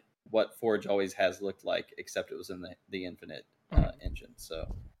like what Forge always has looked like, except it was in the Infinite engine.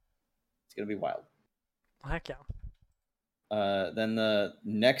 So it's gonna be wild. Heck yeah. Then the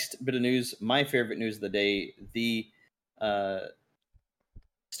next bit of news, my favorite news of the day, the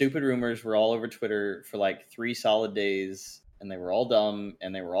stupid rumors were all over Twitter for like 3 solid days, and they were all dumb,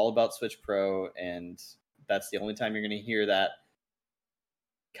 and they were all about Switch Pro, and that's the only time you're going to hear that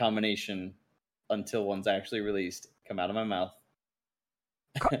combination until one's actually released come out of my mouth.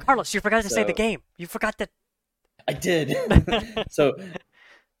 Carlos, you forgot to say the game. You forgot that. I did. So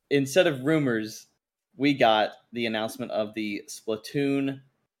instead of rumors, we got the announcement of the Splatoon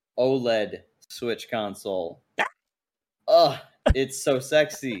OLED Switch console. Ugh, it's so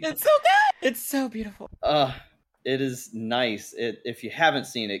sexy. It's so good. It's so beautiful. It is nice. If you haven't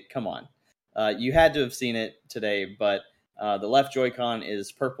seen it, come on. You had to have seen it today, but the left Joy-Con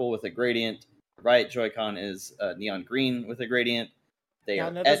is purple with a gradient. The right Joy-Con is neon green with a gradient.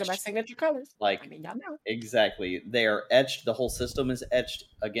 Y'all know those are my signature colors. Like, y'all know. Exactly. They are etched. The whole system is etched.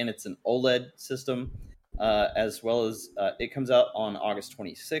 Again, it's an OLED system, as well as it comes out on August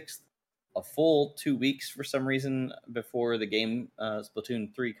 26th, a full 2 weeks for some reason before the game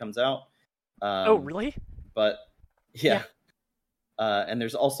Splatoon 3 comes out. Oh, really? But, yeah. And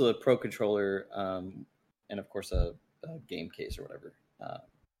there's also a Pro Controller and, of course, a game case or whatever.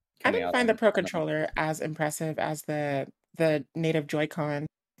 I didn't find the Pro Controller as impressive as the native Joy-Con,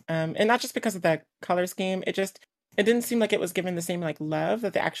 and not just because of the color scheme. It didn't seem like it was given the same like love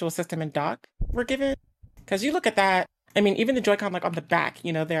that the actual system and dock were given. Because you look at that, I mean, even the Joy-Con, like on the back,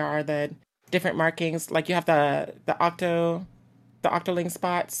 there are the different markings. Like you have the Octoling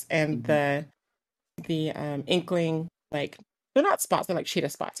spots and the Inkling, like they're not spots, they're like cheetah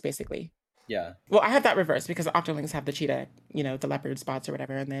spots basically. Yeah. Well, I have that reversed because the Octolings have the cheetah, the leopard spots or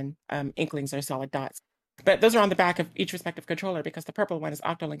whatever, and then Inklings are solid dots. But those are on the back of each respective controller because the purple one is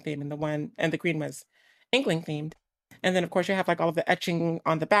Octoling themed and the green was Inkling themed. And then of course you have like all of the etching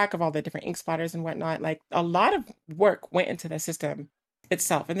on the back of all the different ink splatters and whatnot. Like a lot of work went into the system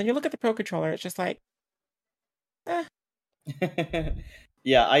itself. And then you look at the Pro Controller, it's just like,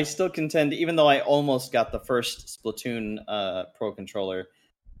 Yeah, I still contend, even though I almost got the first Splatoon Pro Controller,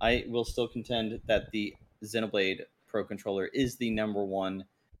 I will still contend that the Xenoblade Pro Controller is the number one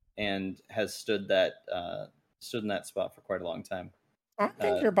and has stood in that spot for quite a long time. I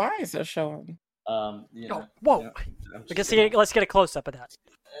think your bias is showing. Whoa! Let's get a close up of that.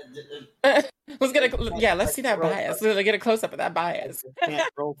 Let's see that bias. Let's get a close up of that bias.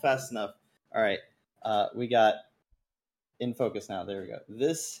 Can't roll fast enough. All right, we got in focus now. There we go.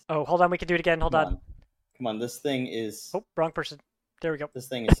 This. Oh, hold on. We can do it again. Hold on. Come on. This thing is. Oh, wrong person. There we go. This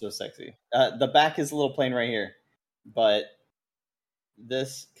thing is so sexy. The back is a little plain right here, but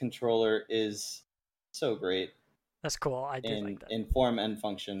this controller is so great. That's cool. I do like that. In form and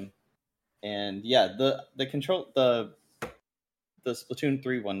function. And yeah, the Splatoon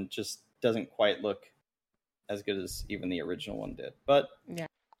 3 one just doesn't quite look as good as even the original one did. But yeah,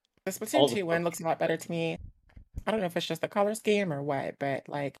 the Splatoon 2 one looks a lot better to me. I don't know if it's just the color scheme or what, but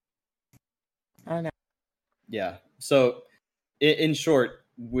like, I don't know. Yeah. So in short,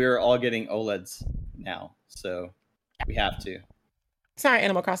 we're all getting OLEDs now, so we have to. Sorry,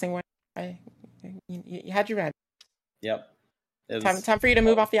 Animal Crossing one. You had your run. Yep. Time for you to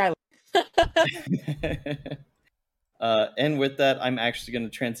move off the island. And with that, I'm actually going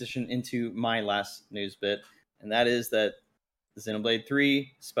to transition into my last news bit, and that is that Xenoblade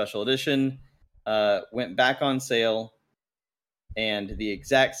 3 Special Edition went back on sale, and the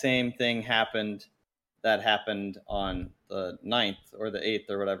exact same thing happened that happened on the 9th or the 8th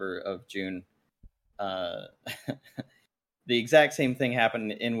or whatever of June. The exact same thing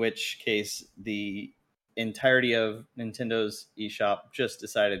happened, in which case the entirety of Nintendo's eShop just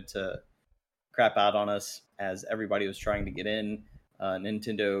decided to crap out on us as everybody was trying to get in.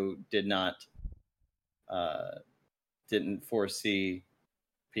 Nintendo didn't foresee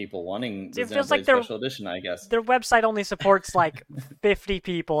people wanting the Xenoblade Special Edition, I guess. Their website only supports like 50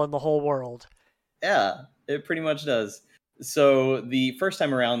 people in the whole world. Yeah, it pretty much does. So the first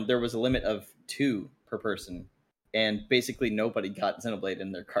time around, there was a limit of 2 per person, and basically nobody got Xenoblade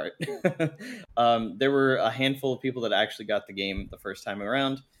in their cart. There were a handful of people that actually got the game the first time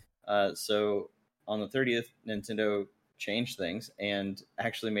around. So on the 30th, Nintendo changed things and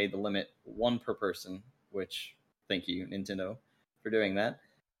actually made the limit 1 per person, which, thank you, Nintendo, for doing that.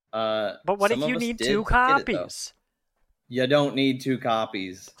 But what if you need 2 copies? You don't need 2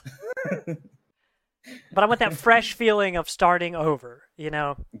 copies. But I want that fresh feeling of starting over,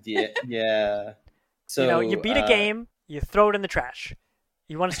 Yeah. So you beat a game, you throw it in the trash.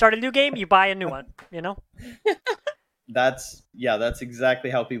 You want to start a new game, you buy a new one, That's exactly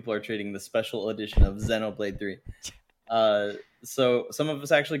how people are treating the special edition of Xenoblade 3. So some of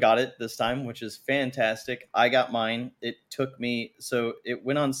us actually got it this time, which is fantastic. I got mine. It took me, so it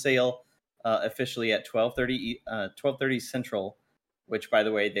went on sale officially at 12:30 Central, which, by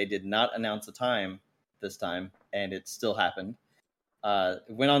the way, they did not announce a time this time, and it still happened. It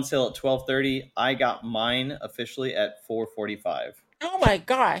went on sale at 12:30. I got mine officially at 4:45. Oh my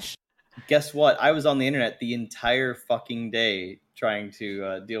gosh. Guess what? I was on the internet the entire fucking day trying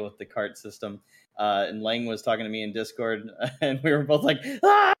to deal with the cart system. And Lang was talking to me in Discord, and we were both like,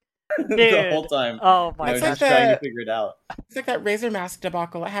 ah! the whole time. Oh my god. Just trying to figure it out. It's like that Razor Mask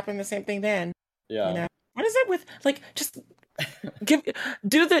debacle. It happened the same thing then. Yeah. What is it with, like, just do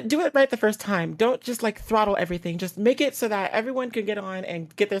it right the first time. Don't just like throttle everything. Just make it so that everyone can get on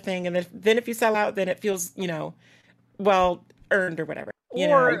and get their thing, and then if you sell out, then it feels, well earned or whatever.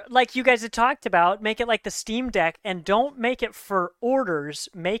 Or like you guys had talked about, make it like the Steam Deck, and don't make it for orders.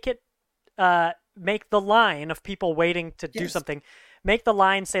 Make it make the line of people waiting to do something. Make the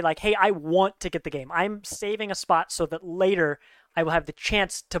line say like, hey, I want to get the game. I'm saving a spot so that later I will have the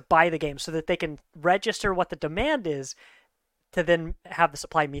chance to buy the game, so that they can register what the demand is to then have the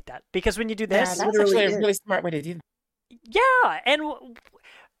supply meet that. Because when you do this... Yeah, that's actually a really smart way to do that. Yeah, and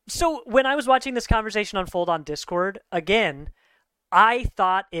so when I was watching this conversation unfold on Discord, again, I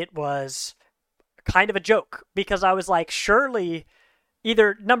thought it was kind of a joke, because I was like, surely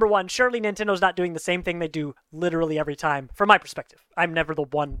Nintendo's not doing the same thing they do literally every time, from my perspective. I'm never the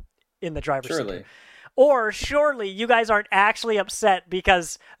one in the driver's seat. Or surely you guys aren't actually upset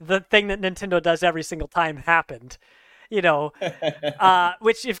because the thing that Nintendo does every single time happened,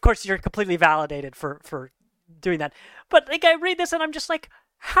 which of course you're completely validated for doing that. But like, I read this and I'm just like,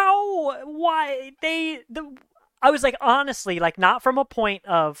 why I was like, honestly, like, not from a point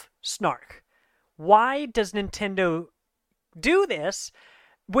of snark. Why does Nintendo do this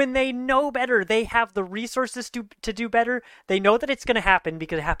when they know better? They have the resources to do better. They know that it's going to happen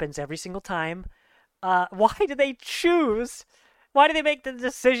because it happens every single time. Why do they choose? Why do they make the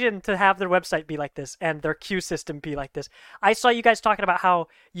decision to have their website be like this and their queue system be like this? I saw you guys talking about how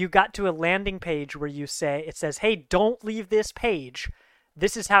you got to a landing page where it says, hey, don't leave this page.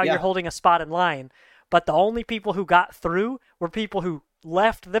 This is how you're holding a spot in line. But the only people who got through were people who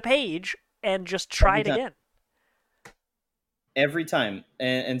left the page and just tried again. Every time.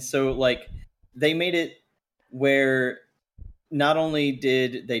 And so, like, they made it where not only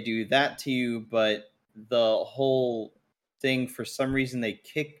did they do that to you, but the whole thing, for some reason, they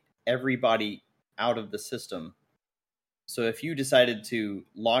kicked everybody out of the system. So if you decided to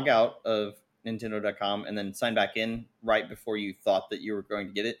log out of Nintendo.com and then sign back in right before you thought that you were going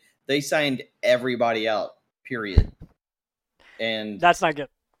to get it, they signed everybody out, period. And that's not good.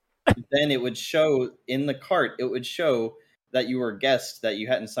 Then it would show in the cart, it would show that you were a guest that you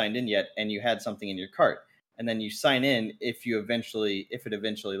hadn't signed in yet and you had something in your cart. And then you sign in if it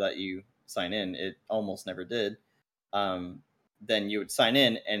eventually let you sign in. It almost never did. Then you would sign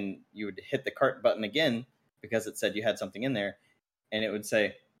in and you would hit the cart button again because it said you had something in there. And it would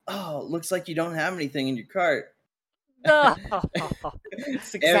say, oh, looks like you don't have anything in your cart.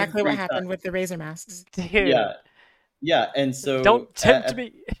 It's exactly what happened with the Razor Masks. Dude. Yeah. And so don't tempt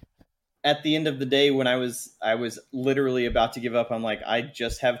me. At the end of the day, when I was literally about to give up, I'm like, I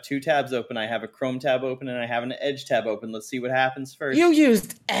just have 2 tabs open. I have a Chrome tab open and I have an Edge tab open. Let's see what happens first. You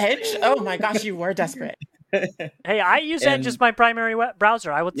used Edge? Oh my gosh, you were desperate. Hey, I use Edge as my primary web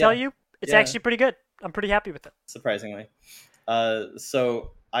browser. I will tell you, it's actually pretty good. I'm pretty happy with it. Surprisingly.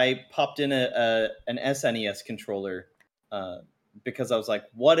 So I popped in an SNES controller because I was like,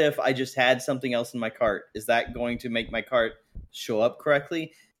 what if I just had something else in my cart? Is that going to make my cart show up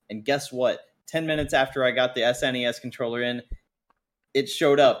correctly? And guess what? 10 minutes after I got the SNES controller in, it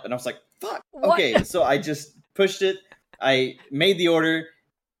showed up. And I was like, fuck. What? Okay, so I just pushed it. I made the order.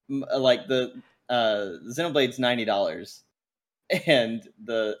 Like, the Xenoblade's $90. And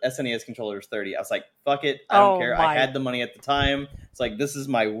the SNES controller is $30. I was like, fuck it. I don't care. I had the money at the time. It's like, this is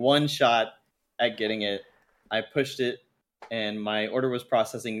my one shot at getting it. I pushed it, and my order was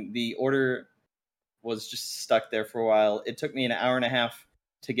processing. The order was just stuck there for a while. It took me an hour and a half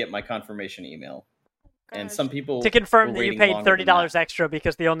to get my confirmation email. and gosh. some people To confirm were that you waiting paid longer than $30 that. extra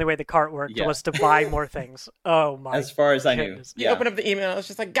because the only way the cart worked Yeah. was to buy more things. Oh my! As far as I knew, goodness. You yeah. open up the email, it's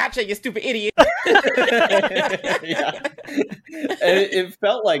just like, gotcha, you stupid idiot. Yeah. And it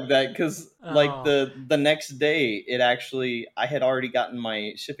felt like that because like Oh. the next day I had already gotten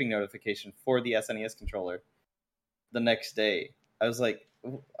my shipping notification for the SNES controller the next day. I was like,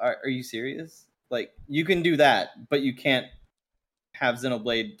 are you serious? Like, you can do that, but you can't have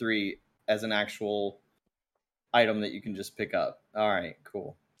Xenoblade 3 as an actual item that you can just pick up. All right,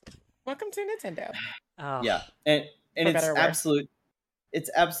 cool. Welcome to Nintendo. Oh. Yeah. And For it's better or worse.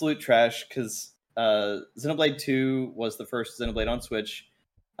 absolute trash because Xenoblade 2 was the first Xenoblade on Switch.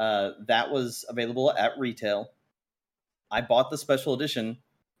 That was available at retail. I bought the special edition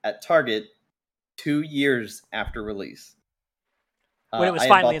at Target 2 years after release. When it was I had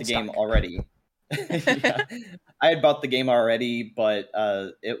finally bought in the game stock. already. Yeah. I had bought the game already, but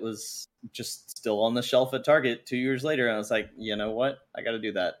it was just still on the shelf at Target 2 years later. And I was like, you know what? I got to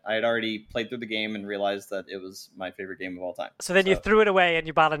do that. I had already played through the game and realized that it was my favorite game of all time. So then you threw it away and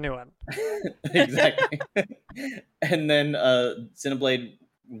you bought a new one. Exactly. And then Xenoblade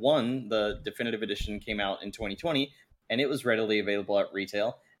 1, the definitive edition, came out in 2020, and it was readily available at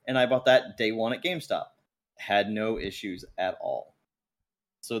retail. And I bought that day one at GameStop. Had no issues at all.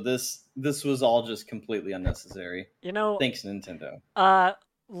 So this was all just completely unnecessary. You know, Thanks, Nintendo.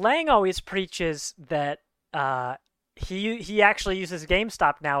 Lang always preaches that he actually uses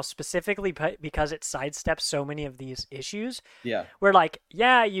GameStop now specifically because it sidesteps so many of these issues. Yeah. Where like,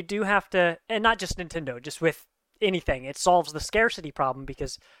 yeah, you do have to, and not just Nintendo, just with anything, it solves the scarcity problem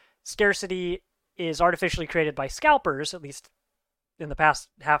because scarcity is artificially created by scalpers, at least in the past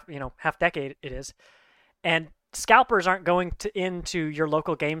half decade it is. And scalpers aren't going into your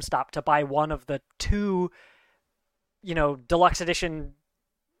local GameStop to buy one of the 2, deluxe edition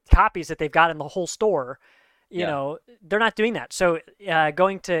copies that they've got in the whole store. You know, they're not doing that. So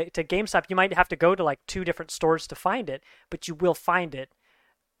going to GameStop, you might have to go to like 2 different stores to find it, but you will find it,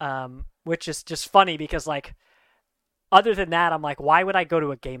 which is just funny because like, other than that, I'm like, why would I go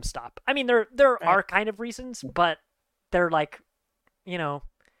to a GameStop? I mean, there are kind of reasons, but they're like,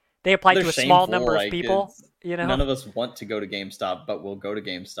 they apply They're to a small shameful, number of like, people. None of us want to go to GameStop, but we'll go to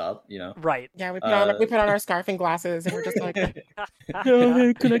GameStop. Right. Yeah, we put on our scarf and glasses, and we're just like,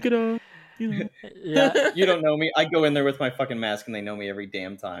 hey, can I get a? Yeah. You don't know me. I go in there with my fucking mask, and they know me every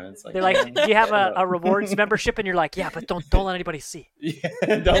damn time. It's like They're like, do you have a rewards membership? And you're like, yeah, but don't let anybody see. Yeah,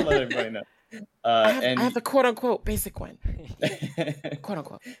 don't let anybody know. I have the quote unquote basic one, quote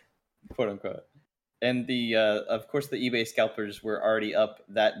unquote. Quote unquote. And the of course the eBay scalpers were already up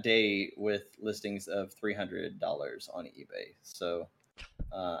that day with listings of $300 on eBay. So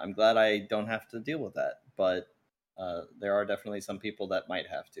I'm glad I don't have to deal with that. But there are definitely some people that might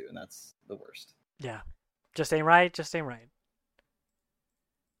have to, and that's the worst. Yeah, just ain't right.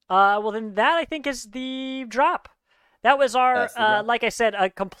 Well, then that I think is the drop. That was our, like I said, a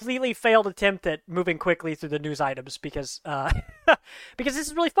completely failed attempt at moving quickly through the news items because because this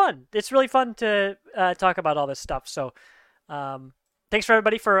is really fun. It's really fun to talk about all this stuff. So thanks for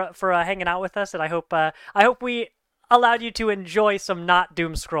everybody for hanging out with us, and I hope we allowed you to enjoy some not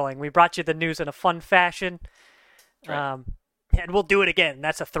doom scrolling. We brought you the news in a fun fashion, Right. and we'll do it again.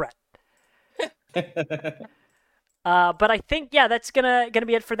 That's a threat. But I think, yeah, that's gonna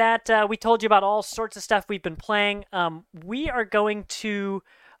be it for that. We told you about all sorts of stuff we've been playing. We are going to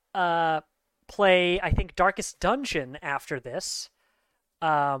play, I think, Darkest Dungeon after this.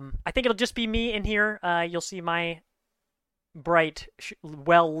 I think it'll just be me in here. You'll see my bright,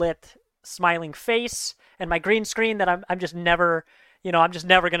 well-lit, smiling face and my green screen that I'm just never, I'm just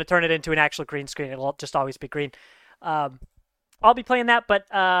never going to turn it into an actual green screen. It'll just always be green. I'll be playing that, but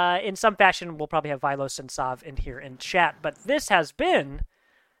in some fashion, we'll probably have Vilos and Sav in here in chat. But this has been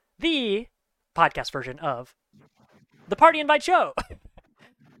the podcast version of the Party Invite Show.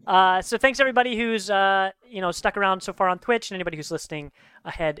 So thanks everybody who's stuck around so far on Twitch, and anybody who's listening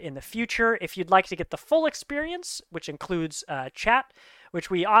ahead in the future. If you'd like to get the full experience, which includes chat, which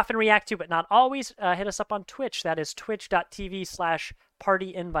we often react to but not always, hit us up on Twitch. That is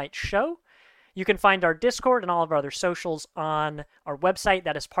twitch.tv/partyinviteshow. You can find our Discord and all of our other socials on our website.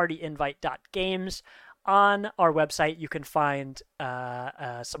 That is partyinvite.games. On our website, you can find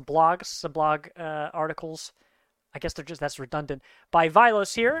some blog articles. I guess that's redundant. By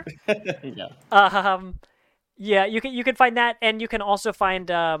Vilos here. Yeah. Yeah, you can find that, and you can also find.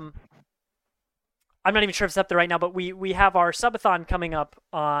 I'm not even sure if it's up there right now, but we have our subathon coming up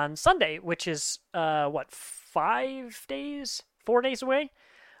on Sunday, which is 4 days away.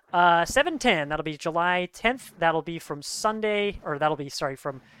 7/10. That'll be July 10th. That'll be from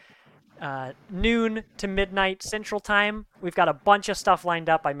noon to midnight Central Time. We've got a bunch of stuff lined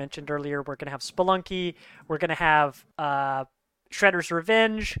up. I mentioned earlier we're going to have Spelunky. We're going to have Shredder's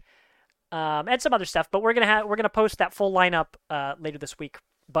Revenge, and some other stuff. But we're gonna post that full lineup later this week.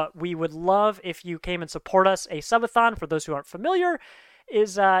 But we would love if you came and support us. A subathon, for those who aren't familiar,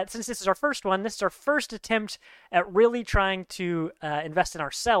 is since this is our first one, this is our first attempt at really trying to invest in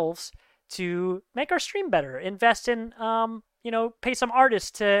ourselves to make our stream better. Invest in pay some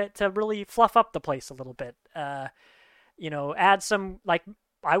artists to really fluff up the place a little bit. Add some, like,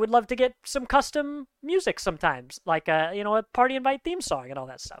 I would love to get some custom music sometimes, like a party invite theme song and all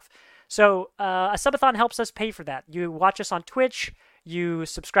that stuff. So a subathon helps us pay for that. You watch us on Twitch, you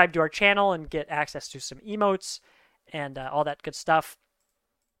subscribe to our channel and get access to some emotes and all that good stuff.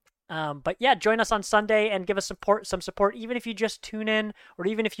 But yeah, join us on Sunday and give us some support, even if you just tune in, or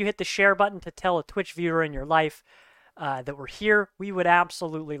even if you hit the share button to tell a Twitch viewer in your life that we're here. We would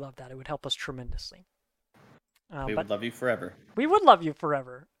absolutely love that. It would help us tremendously. We would love you forever. We would love you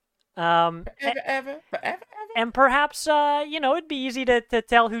forever. Forever. And perhaps, it'd be easy to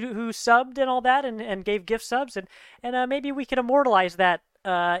tell who subbed and all that and gave gift subs. And maybe we could immortalize that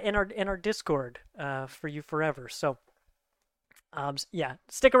in our Discord for you forever. So, yeah,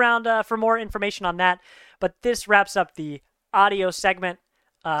 stick around for more information on that. But this wraps up the audio segment.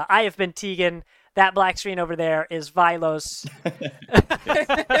 I have been Tegan. That black screen over there is Vilos.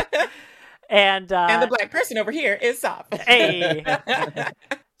 And the black person over here is Sop. Hey.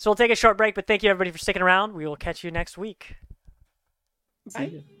 So we'll take a short break, but thank you everybody for sticking around. We will catch you next week.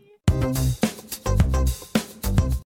 Bye.